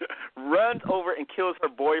woman runs over and kills her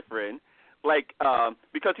boyfriend,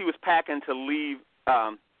 because he was packing to leave.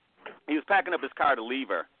 He was packing up his car to leave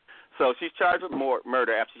her. So she's charged with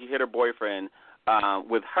murder after she hit her boyfriend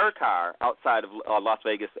with her car outside of Las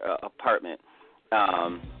Vegas apartment,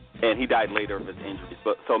 and he died later of his injuries.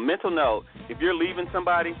 But so mental note: if you're leaving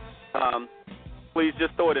somebody, please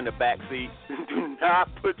just throw it in the back seat. Do not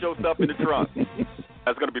put yourself in the trunk.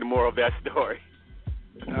 That's going to be the moral of that story.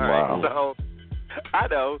 All right. So I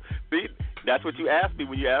know. See, that's what you asked me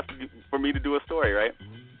when you asked for me to do a story, right?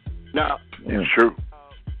 Now, it's true.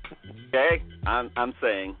 Okay, I'm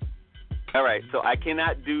saying. All right, so I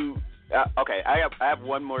cannot do. Okay, I have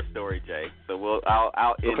one more story, Jay. So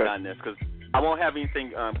I'll end on this because I won't have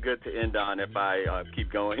anything good to end on if I keep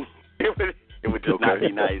going. It would just not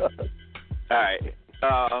be nice. All right,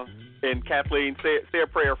 and Kathleen, say a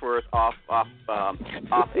prayer for us off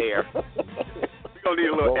air. We're gonna need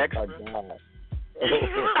a little extra.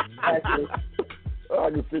 I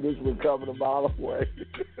can see this one coming a mile away.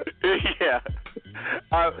 Yeah.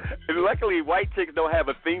 Luckily, white chicks don't have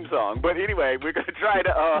a theme song. But anyway, we're gonna try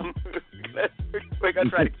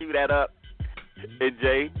to cue that up. And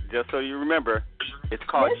Jay, just so you remember, it's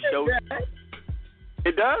called Show.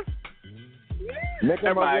 It does.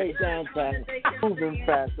 Making my way downtown, moving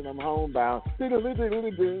fast, and I'm homebound.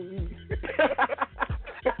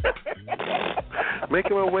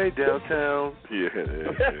 Making my way downtown. Yeah.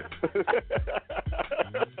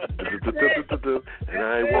 And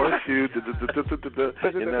I want you.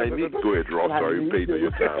 And I need. Go ahead, Jerome. Sorry, you paid me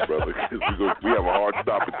your time, brother. We have a hard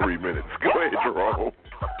stop in 3 minutes. Go ahead, Jerome.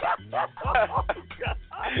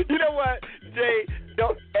 You know what, Jay?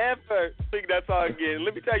 Don't ever sing that song again.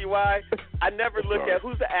 Let me tell you why. I never look at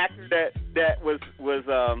who's the actor that was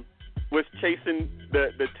chasing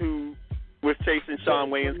the two. Was chasing Sean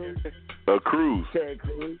Wayans' character? Cruz. Terry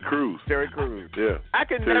Crews. Terry Crews, yeah. I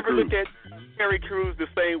can never look at Terry Crews the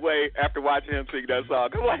same way after watching him sing that song.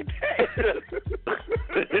 I'm like,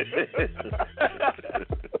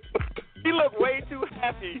 he looked way too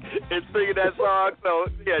happy in singing that song. So,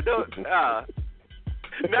 yeah, it's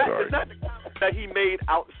not the comment that he made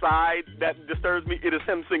outside that disturbs me. It is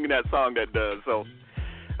him singing that song that does. So,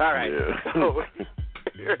 all right. Yeah. So,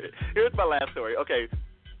 here's my last story. Okay.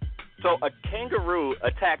 So a kangaroo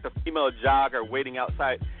attacked a female jogger waiting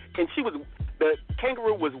outside, and the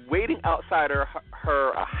kangaroo was waiting outside her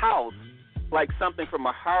house like something from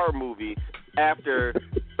a horror movie after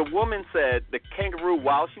the woman said the kangaroo,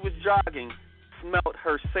 while she was jogging, smelled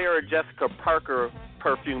her Sarah Jessica Parker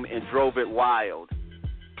perfume and drove it wild.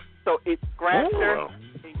 So it scratched her,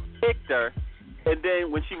 it kicked her, and then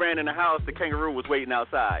when she ran in the house, the kangaroo was waiting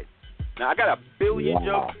outside. Now, I got a billion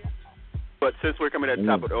jokes, but since we're coming at the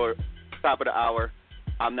top of the hour,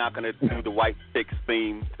 I'm not going to do the white chicks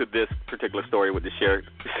theme to this particular story with the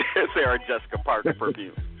Sarah Jessica Parker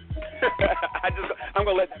perfume. I'm going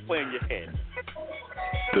to let that play in your head.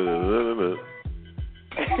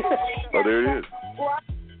 Oh, there it is.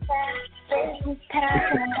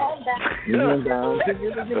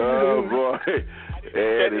 Oh, boy.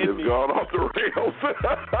 And it has gone off the rails.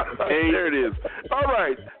 There it is. All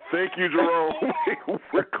right. Thank you, Jerome.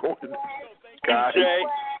 We're going. God. Jay,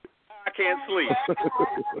 I can't sleep.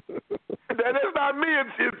 That is not me.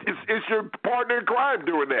 It's your partner in crime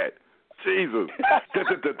doing that. Jesus.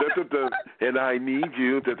 And I need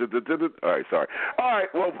you. All right, sorry. All right,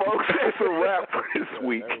 well, folks, that's a wrap for this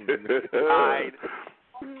week.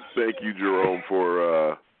 Thank you, Jerome,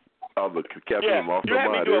 for capping him off the line.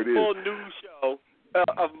 You had me do a full news show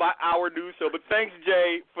of our news show, but thanks,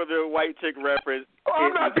 Jay, for the white chick reference.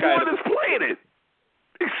 I'm not the one that's playing it.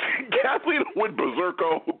 Kathleen went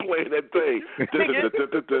berserko playing that thing.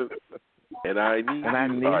 And I need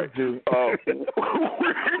you.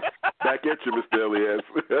 Back at you, Mr. Elias.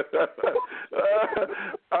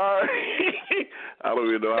 I don't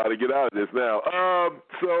even know how to get out of this now.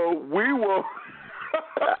 So we will.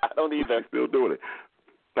 I don't either. Still doing it.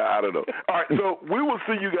 I don't know. All right, so we will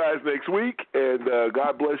see you guys next week, and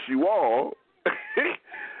God bless you all.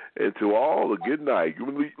 And to all, a good night. You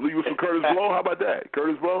want to leave us with Curtis Blow? How about that?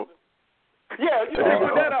 Curtis Blow? Yeah, you can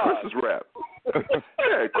put that on. Christmas rap.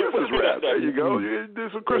 Yeah, Christmas rap. There you go. Yeah, do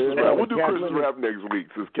some Christmas rap. We'll do Christmas rap next week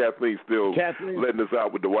since Kathleen's still letting us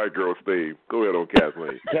out with the white girl's theme. Go ahead on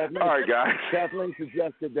Kathleen. All right, guys. Kathleen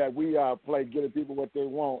suggested that we play Giving People What They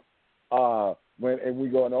Want and we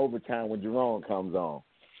go in overtime when Jerome comes on.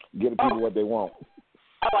 Giving people what they want.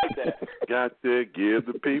 I like that. Got to give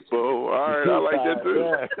the people. All right, I like that too.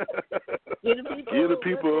 Yeah. Give the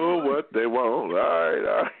people what they want. All right.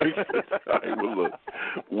 All right. Well, look,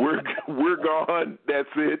 we're gone. That's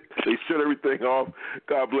it. They shut everything off.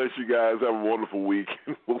 God bless you guys. Have a wonderful week.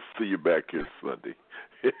 We'll see you back here Sunday.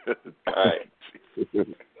 All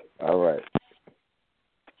right. All right.